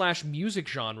bands / music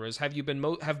genres have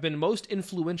been most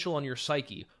influential on your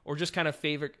psyche, or just kind of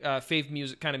fave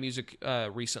music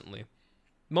recently?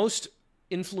 Most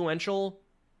influential,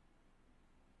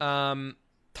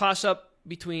 toss up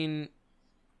between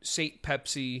Saint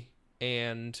Pepsi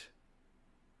and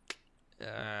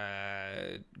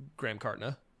Graham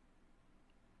Cartna.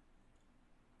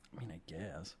 I mean, I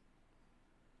guess.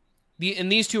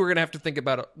 And these two are gonna have to think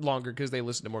about it longer because they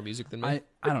listen to more music than me.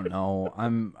 I don't know.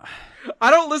 I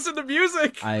don't listen to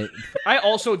music. I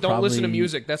also don't listen to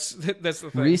music. That's the thing.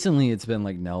 Recently, it's been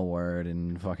like Nell Word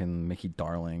and fucking Mickey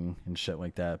Darling and shit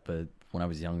like that. But when I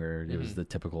was younger, it was the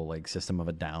typical like System of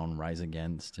a Down, Rise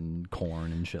Against, and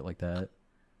Korn and shit like that.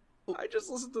 I just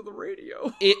listen to the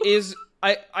radio. It is.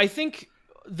 I think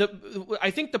the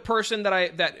person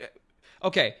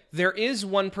okay, there is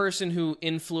one person who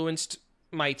influenced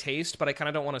my taste, but I kind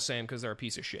of don't want to say him because they're a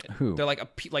piece of shit. Who? They're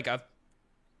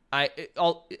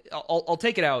I'll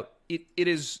take it out. It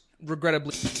is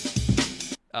regrettably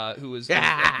who is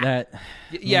that.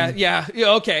 Yeah.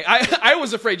 Okay, I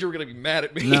was afraid you were gonna be mad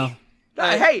at me. No.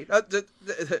 Hey,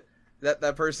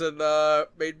 that person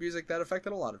made music that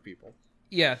affected a lot of people.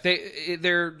 Yeah,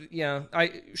 they're yeah.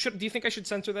 Do you think I should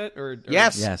censor that or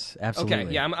Yes, absolutely.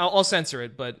 Okay, yeah, I'll censor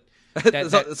it, but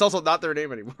it's also not their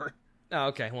name anymore. Oh,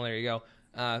 okay. Well, there you go.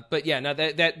 But yeah, no,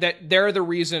 that they're the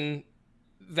reason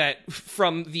that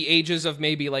from the ages of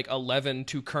maybe like 11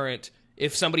 to current,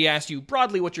 if somebody asked you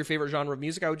broadly what's your favorite genre of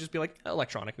music, I would just be like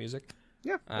electronic music.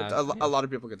 Yeah, a lot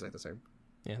of people could say the same.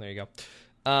 Yeah, there you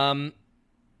go.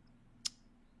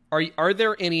 Are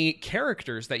there any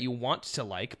characters that you want to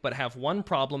like but have one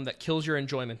problem that kills your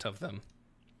enjoyment of them?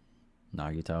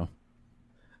 Nagito.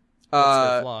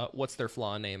 What's their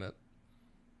flaw? Name it.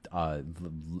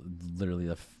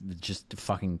 Literally just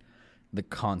fucking the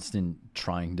constant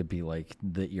trying to be like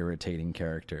the irritating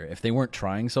character. If they weren't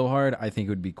trying so hard, I think it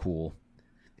would be cool.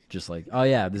 Just like, oh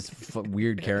yeah, this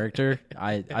weird character.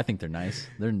 I think they're nice.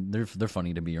 They're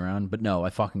funny to be around. But no, I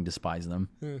fucking despise them.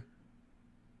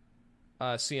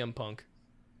 CM Punk.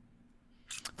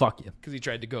 Fuck you. Because he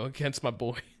tried to go against my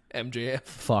boy MJF.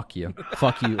 Fuck you.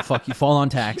 Fuck you. Fuck you. Fall on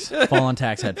tax. Fall on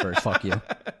tax head first. Fuck you.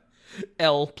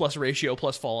 L plus ratio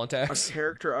plus fall on tax. A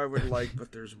character I would like,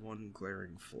 but there's one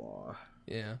glaring flaw.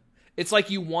 Yeah. It's like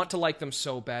you want to like them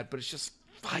so bad, but it's just,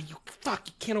 you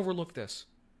can't overlook this.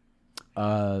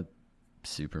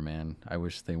 Superman. I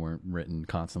wish they weren't written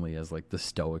constantly as like the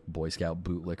stoic Boy Scout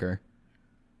bootlicker.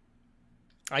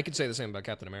 I could say the same about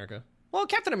Captain America. Well,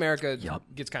 Captain America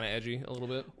gets kind of edgy a little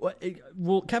bit.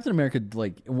 Well, Captain America,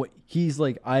 like, he's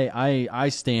like, I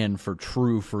stand for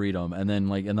true freedom, and then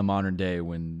like in the modern day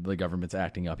when the government's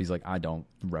acting up, he's like, I don't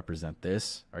represent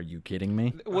this. Are you kidding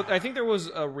me? Well, I think there was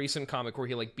a recent comic where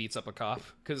he like beats up a cop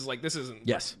because like this isn't.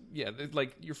 Yes. Yeah,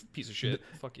 like you're a piece of shit.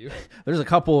 Fuck you. There's a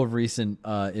couple of recent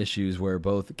issues where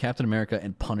both Captain America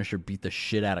and Punisher beat the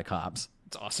shit out of cops.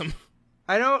 It's awesome.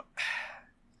 I don't.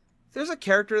 There's a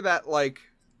character that like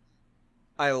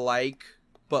I like,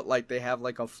 but like they have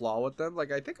like a flaw with them.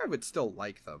 Like I think I would still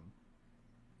like them.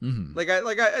 Mm-hmm.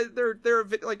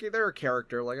 They're a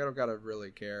character. Like I don't gotta really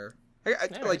care. I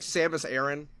like Samus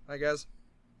Aran, I guess.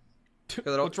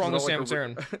 What's wrong with Samus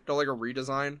Aran? Don't like a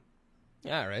redesign.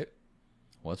 Yeah, right.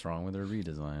 What's wrong with her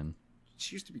redesign?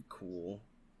 She used to be cool.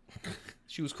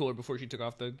 She was cooler before she took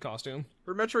off the costume.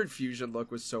 Her Metroid Fusion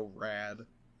look was so rad.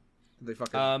 They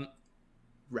fucking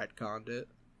retconned it.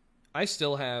 I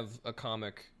still have a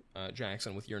comic,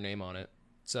 Jackson, with your name on it.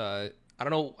 It's I don't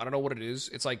know what it is.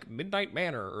 It's like Midnight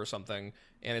Manor or something,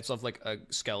 and it's of like a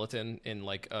skeleton in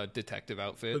like a detective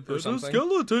outfit or something. The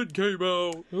skeleton came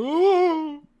out.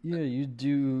 Yeah, you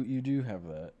do have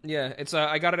that. Yeah, it's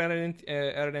I got it at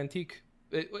an antique.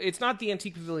 It's not the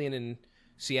Antique Pavilion in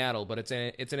Seattle, but it's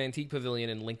an Antique Pavilion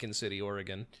in Lincoln City,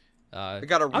 Oregon. I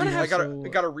got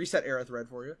a reset era thread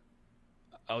for you.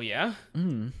 Oh yeah.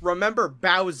 Remember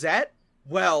Bowsette?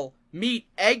 Well, meet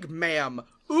Eggman.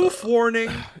 Oof warning.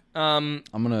 I'm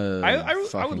gonna. I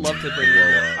would love to bring.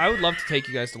 I would love to take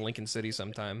you guys to Lincoln City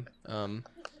sometime.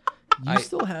 You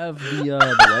still have the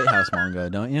Lighthouse manga,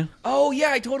 don't you? Oh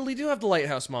yeah, I totally do have the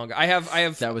Lighthouse manga. I have.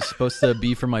 That was supposed to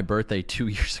be for my birthday 2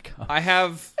 years ago. I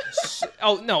have.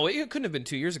 Oh no, it couldn't have been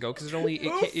 2 years ago because it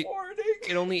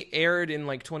only aired in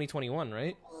like 2021,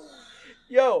 right?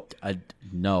 Yo,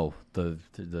 no,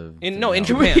 in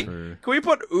Japan. Can we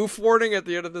put oof warning at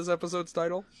the end of this episode's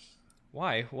title?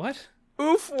 Why? What?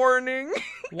 Oof warning.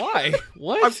 Why?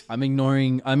 What? I'm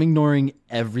ignoring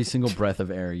every single breath of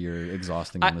air you're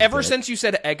exhausting. Ever since you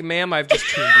said Eggman, I've just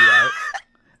tuned you out.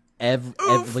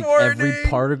 Every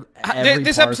part.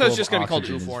 This episode's just gonna be called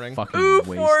Oof Warning. Oof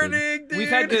warning. Dude. We've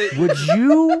had to. Would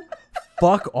you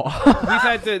fuck off? We've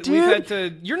had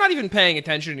to. You're not even paying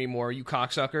attention anymore, you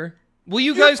cocksucker. Will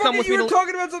you guys come with me? You were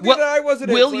talking about something that I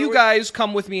wasn't. Will you guys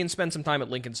come with me and spend some time at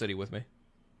Lincoln City with me?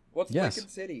 What's Lincoln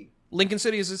City? Lincoln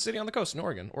City is a city on the coast in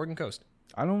Oregon coast.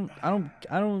 I don't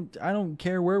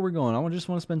care where we're going. I just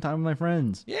want to spend time with my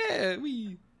friends. Yeah,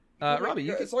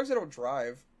 Robbie, as long as I don't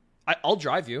drive. I'll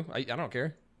drive you. I don't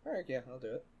care. All right, yeah, I'll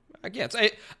do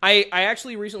it. I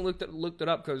actually recently looked it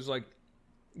up because like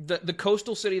the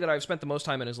coastal city that I've spent the most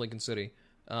time in is Lincoln City,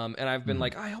 and I've been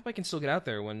like, I hope I can still get out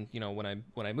there when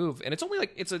I move, and it's only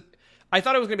like I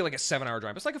thought it was gonna be like a 7-hour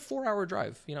drive. It's like a 4-hour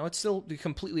drive. It's still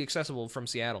completely accessible from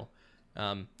Seattle.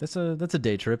 That's a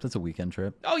day trip. That's a weekend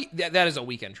trip. Oh, that is a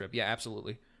weekend trip. Yeah,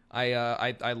 absolutely.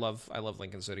 I love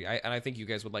Lincoln City, and I think you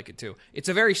guys would like it too. It's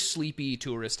a very sleepy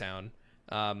tourist town,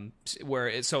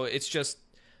 it's just,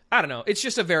 I don't know. It's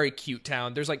just a very cute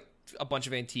town. There's like a bunch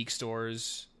of antique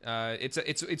stores.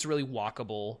 It's really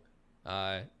walkable.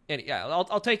 And yeah,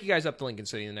 I'll take you guys up to Lincoln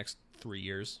City in the next 3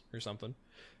 years or something.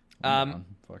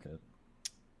 Fuck it.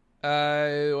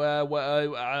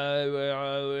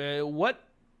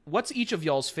 What's each of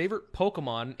y'all's favorite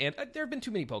Pokemon? And there have been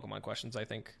too many Pokemon questions, I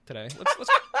think, today.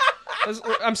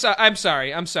 I'm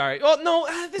sorry. Oh no,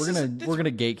 we're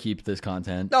gonna gatekeep this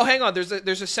content. No, hang on. There's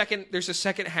a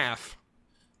second half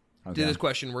to Okay. this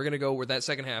question. We're gonna go with that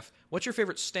second half. What's your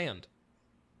favorite stand?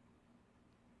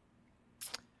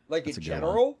 Like That's in a good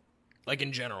general? Like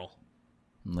in general.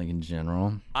 Like in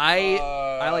general.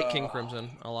 I like King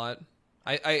Crimson a lot.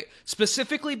 I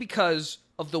specifically because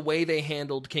of the way they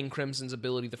handled King Crimson's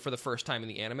ability for the first time in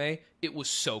the anime. It was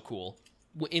so cool.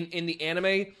 In the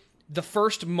anime, the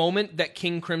first moment that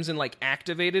King Crimson like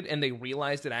activated and they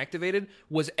realized it activated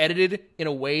was edited in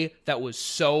a way that was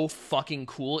so fucking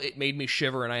cool. It made me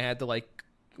shiver and I had to like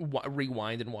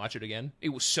rewind and watch it again. It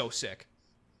was so sick.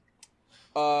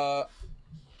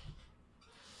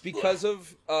 Because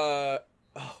of can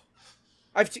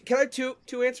I have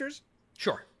two answers?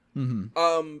 Sure.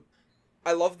 Mm-hmm.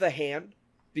 I love the hand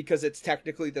because it's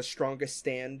technically the strongest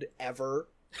stand ever.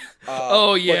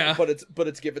 Oh yeah, but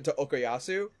it's given to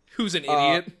Okuyasu, who's an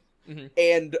idiot.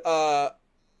 And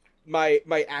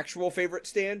my actual favorite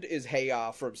stand is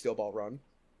Heya from Steel Ball Run.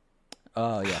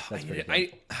 Oh yeah, that's pretty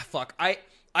good.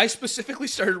 I specifically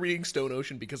started reading Stone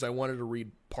Ocean because I wanted to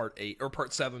read part 8 or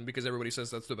part 7 because everybody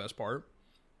says that's the best part.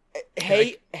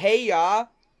 Heya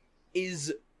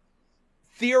is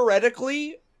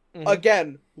theoretically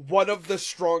again one of the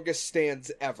strongest stands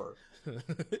ever.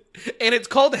 And it's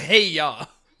called Hey Ya.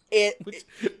 It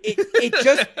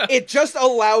just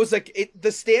allows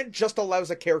the stand just allows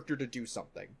a character to do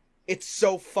something. It's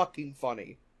so fucking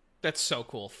funny. That's so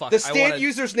cool. Fuck. The stand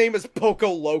user's name is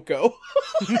Poco Loco.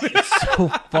 It's so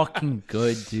fucking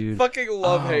good, dude. Fucking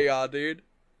love Heya, dude.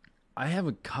 I have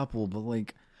a couple, but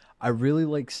like I really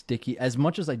like Sticky. As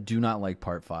much as I do not like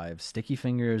Part 5, Sticky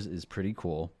Fingers is pretty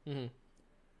cool. Mm-hmm.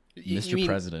 Mr.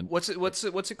 President. What's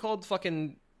it called?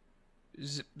 Fucking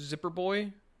Zipper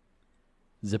Boy?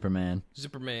 Zipperman.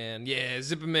 Zipperman. Yeah,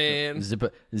 Zipperman.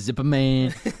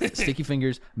 Zipperman. Sticky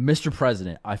Fingers. Mr.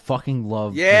 President. I fucking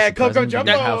love Mr. Coco President.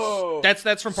 Jumbo.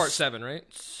 That's from part 7, right?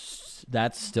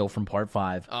 That's still from Part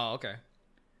 5. Oh, okay.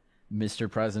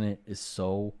 Mr. President is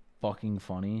so fucking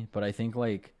funny, but I think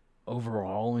like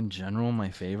overall in general my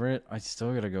favorite, I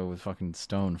still gotta go with fucking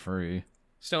Stone Free.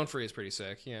 Stone Free is pretty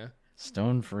sick, yeah.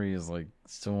 Stone Free is like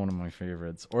still one of my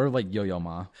favorites. Or like Yo-Yo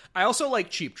Ma. I also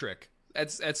like Cheap Trick.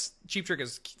 That's Cheap Trick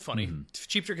is funny. Mm-hmm.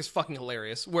 Cheap Trick is fucking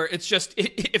hilarious. Where it's just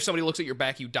if somebody looks at your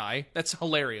back, you die. That's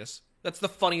hilarious. That's the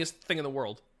funniest thing in the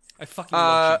world. I fucking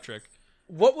love Cheap Trick.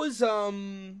 What was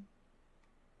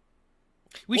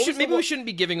We What should was the maybe one- we shouldn't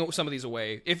be giving some of these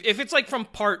away. If it's like from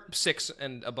part 6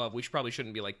 and above, we probably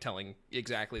shouldn't be like telling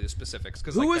exactly the specifics.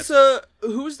 Because Who like,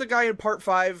 was the guy in part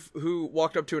 5 who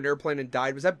walked up to an airplane and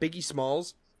died? Was that Biggie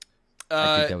Smalls?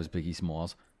 I think that was Biggie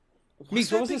Smalls.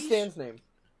 Meeks, what was his stand's name?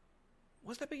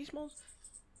 Was that Biggie Smalls?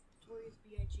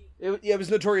 It was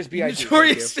Notorious B.I.G.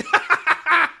 Notorious.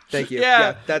 Thank you.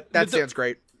 Yeah. That stands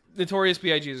great. Notorious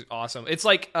B.I.G. is awesome. It's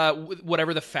like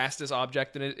whatever the fastest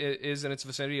object is in its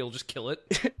vicinity, it'll just kill it.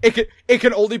 It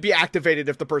can only be activated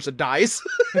if the person dies.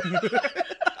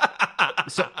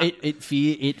 So it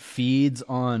feeds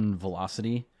on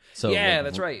velocity. So Yeah, like,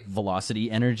 that's right.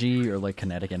 Velocity energy or like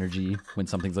kinetic energy when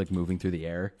something's like moving through the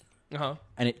air, Uh-huh.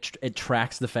 and it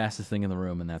tracks the fastest thing in the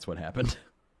room, and that's what happened.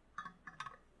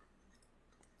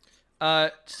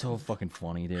 So fucking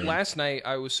funny, dude. Last night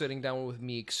I was sitting down with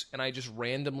Meeks and I just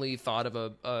randomly thought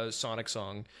of a Sonic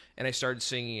song and I started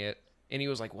singing it and he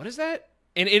was like, "What is that?"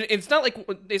 And it's not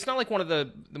like one of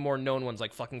the more known ones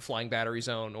like fucking Flying Battery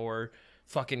Zone or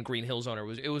fucking Green Hill Zone.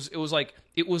 It was like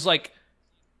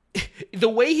the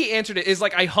way he answered it is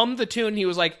like I hummed the tune. And he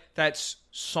was like, "That's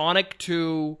Sonic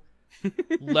 2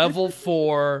 Level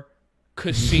 4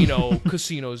 Casino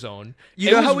Zone."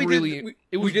 You know It how was we really, did?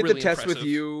 it was We did really the test impressive.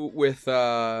 with you with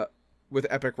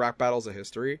Epic Rap Battles of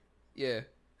History. Yeah.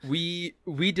 We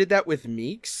did that with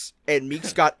Meeks, and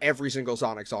Meeks got every single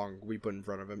Sonic song we put in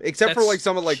front of him, except for That's- like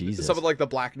some of Jesus. the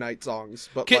Black Knight songs.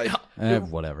 But Can- like,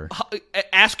 Whatever.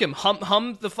 Ask him.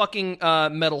 Hum the fucking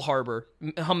Metal Harbor.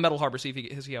 Hum Metal Harbor. See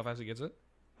how fast he gets it.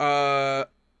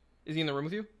 Is he in the room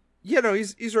with you? yeah, no,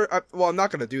 he's well, I'm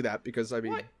not gonna do that because I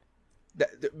mean, What?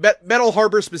 Metal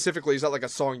Harbor specifically is not like a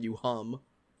song you hum.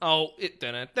 Oh, it.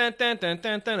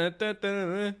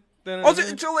 Also,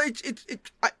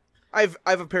 I've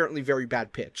apparently very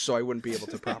bad pitch, so I wouldn't be able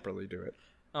to properly do it.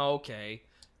 Okay.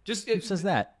 Just Who says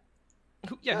that?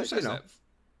 who you says know.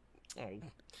 that?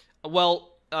 Oh.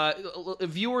 Well,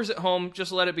 viewers at home,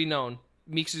 just let it be known.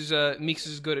 Meeks is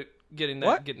good at getting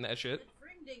that shit.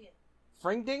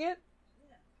 Frank Ding it?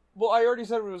 Yeah. Well, I already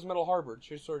said it was Metal Harbor.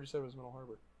 Chase already said it was Metal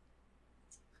Harbor.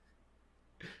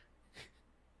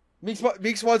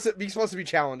 Meeks wants to be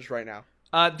challenged right now.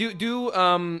 Do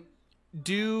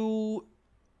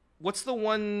what's the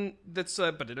one that's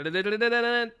Isn't that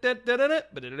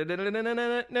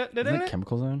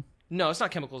Chemical Zone? No, it's not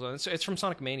Chemical Zone. It's from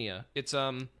Sonic Mania. It's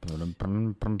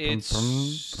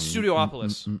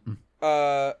Studiopolis.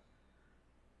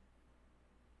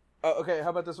 Okay, how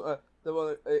about this? The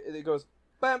one it goes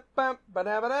bam bam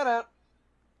ba-da-ba-da-da.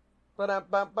 Ba-dam,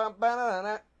 bam bam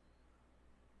ba-da-da-da.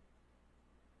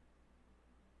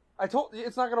 I told you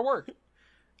it's not gonna work.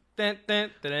 No, I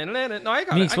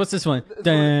got Meeks, it. what's this one? This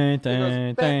Dun, one, dun,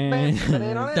 it goes, bang, bang, dun,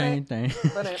 ba-da-da-da-da. dun, dun.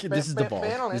 Ba-da- This is ba- devolved.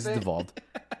 ba- This is ba- devolved.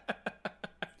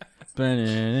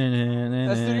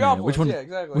 That's Studiopolis. Which one? Yeah,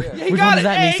 exactly. Yeah. He Which got one it. is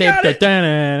that? Hey, And he he got saved it. the.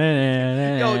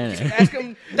 Yo, just ask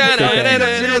him. You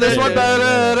know this one?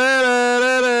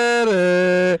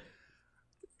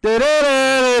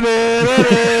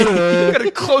 You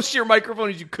gotta close to your microphone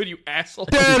as you could, you asshole.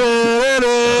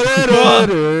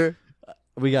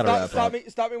 We gotta wrap up.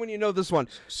 Stop me when you know this one.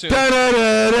 Soon. Sonic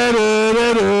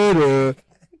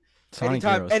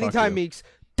Heroes, fuck Anytime, you. Meeks.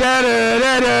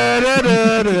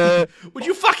 Would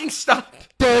you fucking stop?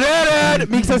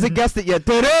 Meeks hasn't guessed it yet.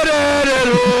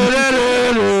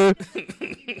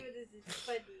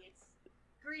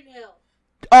 Green Hill.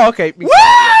 Oh, okay. Meeks.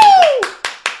 Woo!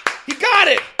 He got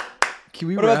it. Can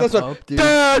we What about wrap this one? up,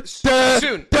 dude?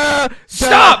 Soon.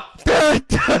 Stop!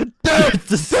 It's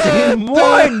the same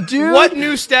one, dude. What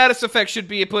new status effect should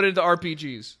be put into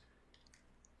RPGs?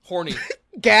 Horny.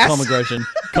 Gas. Calm aggression.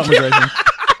 Calm aggression.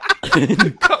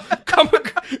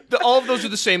 All of those are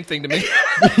the same thing to me.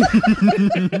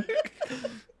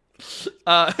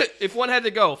 If one had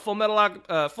to go, Full Metal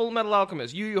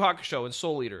Alchemist, Yu Yu Hakusho, and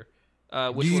Soul Eater.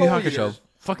 Which Yu Yu one? Hakusho.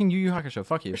 Fucking Yu Yu Hakusho.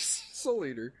 Fuck you. Soul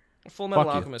Eater. Full Metal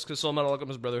Fuck you. Alchemist, because Full Metal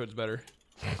Alchemist Brotherhood's better.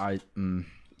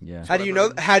 Yeah. How do you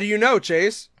know? How do you know,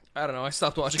 Chase? I don't know. I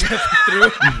stopped watching it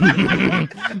through.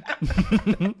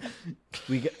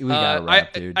 We gotta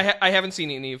wrap, dude. I haven't seen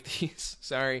any of these.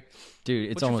 Sorry.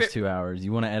 Dude, it's what's your almost 2 hours.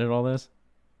 You want to edit all this?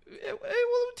 Well,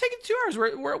 take it 2 hours.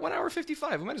 We're at 1 hour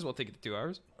 55. We might as well take it to 2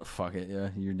 hours. Fuck it. Yeah,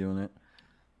 you're doing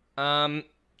it.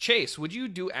 Chase, would you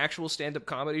do actual stand-up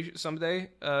comedy someday?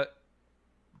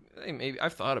 Hey, maybe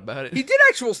I've thought about it. He did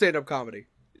actual stand-up comedy.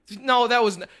 No, that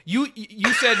was you.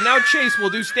 You said now Chase will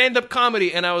do stand-up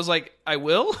comedy, and I was like, I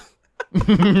will.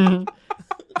 Dude,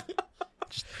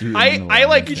 I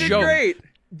like You did joke great.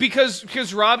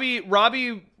 because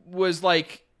Robbie was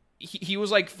like, he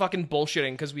was like fucking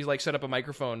bullshitting because we like set up a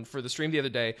microphone for the stream the other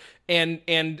day,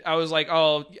 and I was like,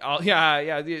 oh,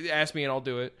 yeah, ask me and I'll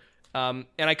do it. And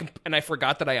I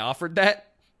forgot that I offered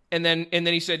that, and then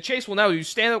he said, Chase, well, now you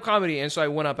stand up comedy, and so I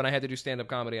went up and I had to do stand up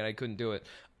comedy and I couldn't do it.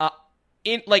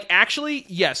 Actually,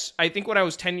 yes, I think when I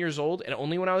was 10 years old, and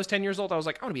only when I was 10 years old, I was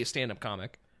like, I want to be a stand up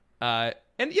comic. And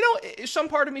some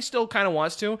part of me still kind of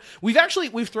wants to.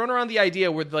 We've thrown around the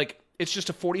idea where like it's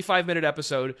just a 45-minute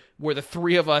episode where the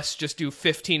three of us just do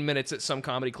 15 minutes at some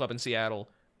comedy club in Seattle,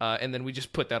 and then we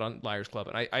just put that on Liars Club,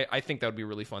 and I think that would be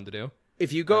really fun to do.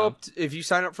 If you go if you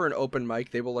sign up for an open mic,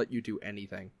 they will let you do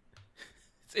anything.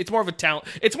 It's more of a talent.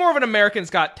 It's more of an American's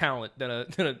Got Talent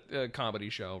than a comedy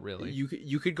show, really.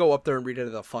 You could go up there and read it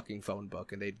as a fucking phone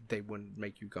book, and they wouldn't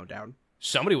make you go down.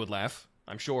 Somebody would laugh,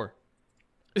 I'm sure.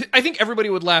 I think everybody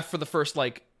would laugh for the first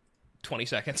like 20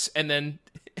 seconds, and then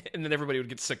everybody would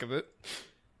get sick of it.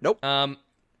 Nope.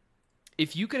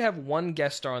 If you could have one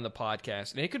guest star on the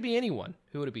podcast, and it could be anyone,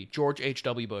 who would it be? George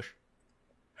H.W. Bush.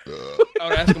 I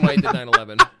would ask him why he did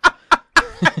 9/11.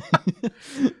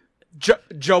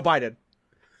 Joe Biden.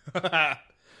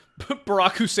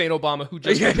 Barack Hussein Obama, who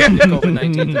just got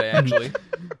COVID-19 today, actually.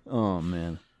 Oh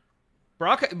man,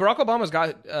 Barack Obama's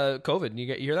got COVID.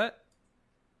 You hear that?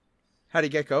 How'd he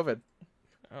get COVID?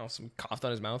 Oh, some coughed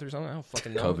on his mouth or something. I don't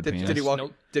fucking know. COVID Did penis. he walk?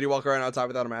 Nope. Did he walk around outside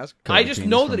without a mask? I COVID just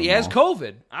penis know from that he the has mall.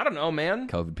 COVID. I don't know, man.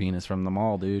 COVID penis from the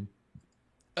mall, dude.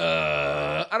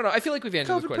 I don't know. I feel like we've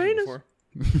answered this COVID question penis? before.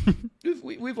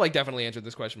 We've like definitely answered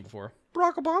this question before.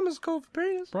 Barack Obama's COVID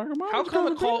penis. How come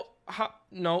it call?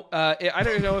 No, I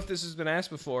don't know if this has been asked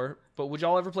before, but would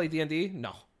y'all ever play D&D?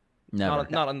 No, Never.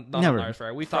 not on Never. Liars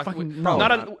Fair. We've talked. Fucking Not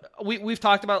no. on. We've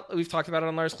talked about it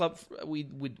on Liars Club. We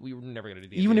were never gonna do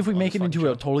D&D. Even if we on make this it into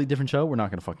fucking a totally different show, we're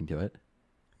not gonna fucking do it.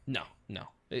 No.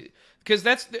 Because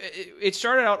it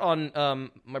started out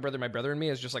on My Brother and Me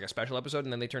as just like a special episode,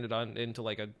 and then they turned it on into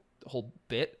like a whole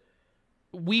bit.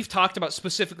 We've talked about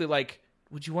specifically like,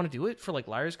 would you want to do it for like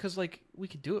Liars? Because like we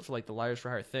could do it for like the Liars for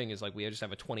Hire thing. Is like we just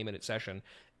have a 20-minute session.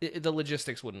 The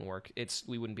logistics wouldn't work.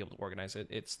 We wouldn't be able to organize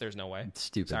it. There's no way. It's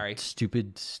stupid. Sorry.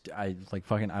 I like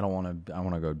fucking. I don't want to. I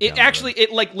want to go. It actually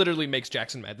it like literally makes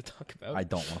Jackson mad to talk about. I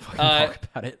don't want to fucking talk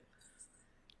about it.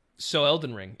 So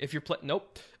Elden Ring. If you're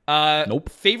nope. Nope.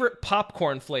 Favorite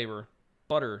popcorn flavor?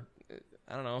 Butter.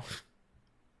 I don't know.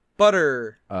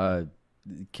 Butter.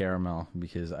 Caramel,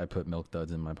 because I put Milk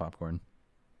Duds in my popcorn.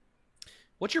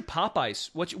 What's your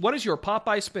Popeyes? What is your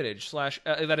Popeye spinach /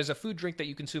 that is a food drink that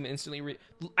you consume instantly?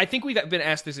 I think we've been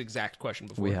asked this exact question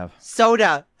before. We have.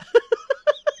 Soda.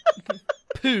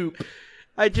 Poop.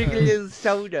 I drink a little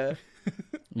soda.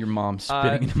 Your mom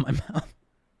spitting into my mouth.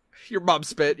 Your mom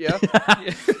spit, yeah.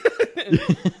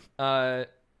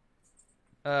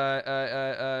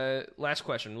 Last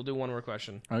question. We'll do one more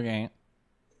question. Okay.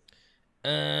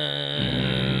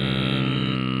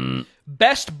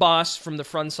 Best boss from the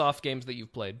FromSoft games that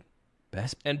you've played,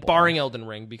 Best and boss. barring Elden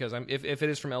Ring, because if it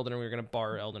is from Elden Ring, we're gonna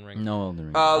bar Elden Ring. No Elden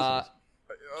Ring. I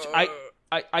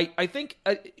think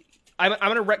I'm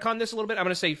gonna retcon this a little bit. I'm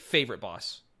gonna say favorite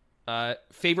boss.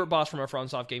 Favorite boss from a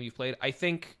FromSoft game you've played. I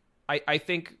think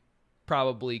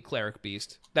probably Cleric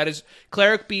Beast. That is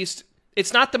Cleric Beast.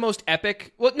 It's not the most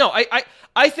epic. Well, no,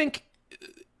 I think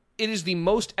it is the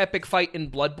most epic fight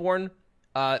in Bloodborne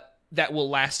that will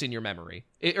last in your memory.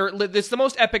 It's the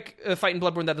most epic fight in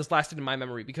Bloodborne that has lasted in my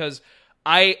memory because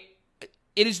it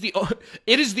is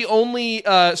the only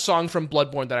song from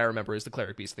Bloodborne that I remember is the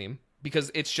Cleric Beast theme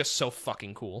because it's just so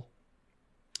fucking cool.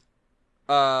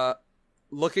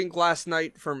 Looking Glass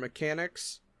Knight for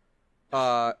mechanics.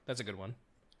 That's a good one.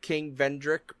 King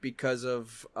Vendrick because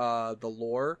of the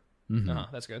lore.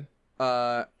 Mm-hmm. That's good.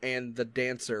 And the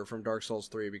Dancer from Dark Souls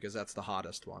 3 because that's the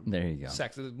hottest one. There you go.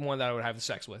 Sex, the one that I would have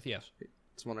sex with. Yes,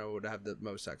 It's one I would have the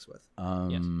most sex with.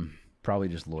 Probably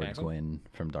just Lord Cancel? Gwyn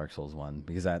from Dark Souls 1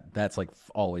 because that's like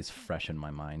always fresh in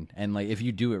my mind. And like if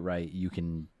you do it right, you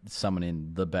can summon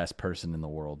in the best person in the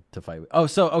world to fight with. Oh,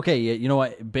 so okay, yeah, you know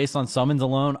what? Based on summons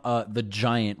alone, the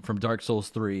Giant from Dark Souls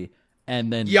 3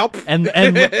 and then Yup. and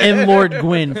Lord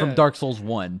Gwyn from Dark Souls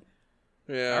 1.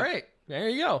 Yeah. All right, there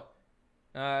you go.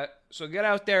 So get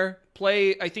out there,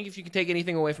 play. I think if you can take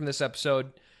anything away from this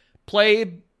episode,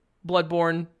 play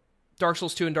Bloodborne, Dark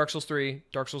Souls 2 and Dark Souls 3,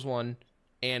 Dark Souls 1,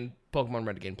 and Pokemon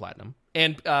Renegade Platinum,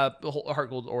 and Heart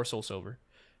Gold or Soul Silver,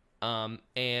 and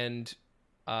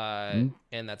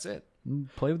that's it.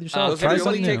 Play with yourself. Those Try are the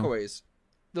only something new. takeaways.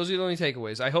 Those are the only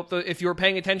takeaways. I hope that if you were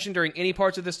paying attention during any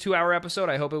parts of this 2-hour episode,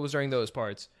 I hope it was during those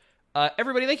parts.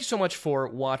 Everybody, thank you so much for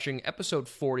watching episode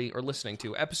 40 or listening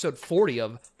to episode 40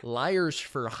 of Liars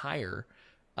for Hire.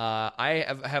 I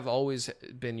have always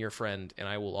been your friend, and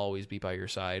I will always be by your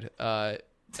side. I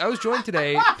was joined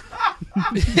today.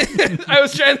 I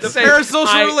was trying to say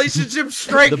Parasocial relationship The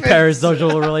strengthened.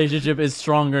 parasocial relationship is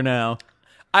stronger now.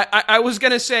 I was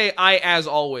gonna say I as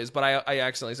always, but I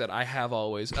accidentally said I have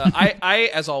always. I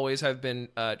as always have been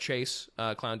Chase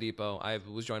Clown Depot. I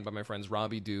was joined by my friends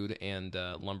Robbie Dude and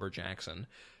Lumber Jackson.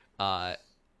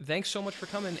 Thanks so much for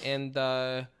coming, and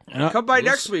Come by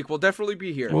next week. We'll definitely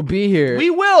be here. We'll be here. we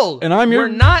will. And I'm your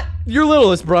We're not your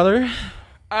littlest brother.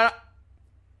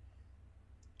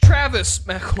 Travis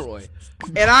McElroy.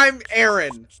 And I'm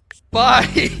Aaron. Bye.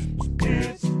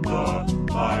 It's the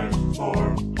Fire for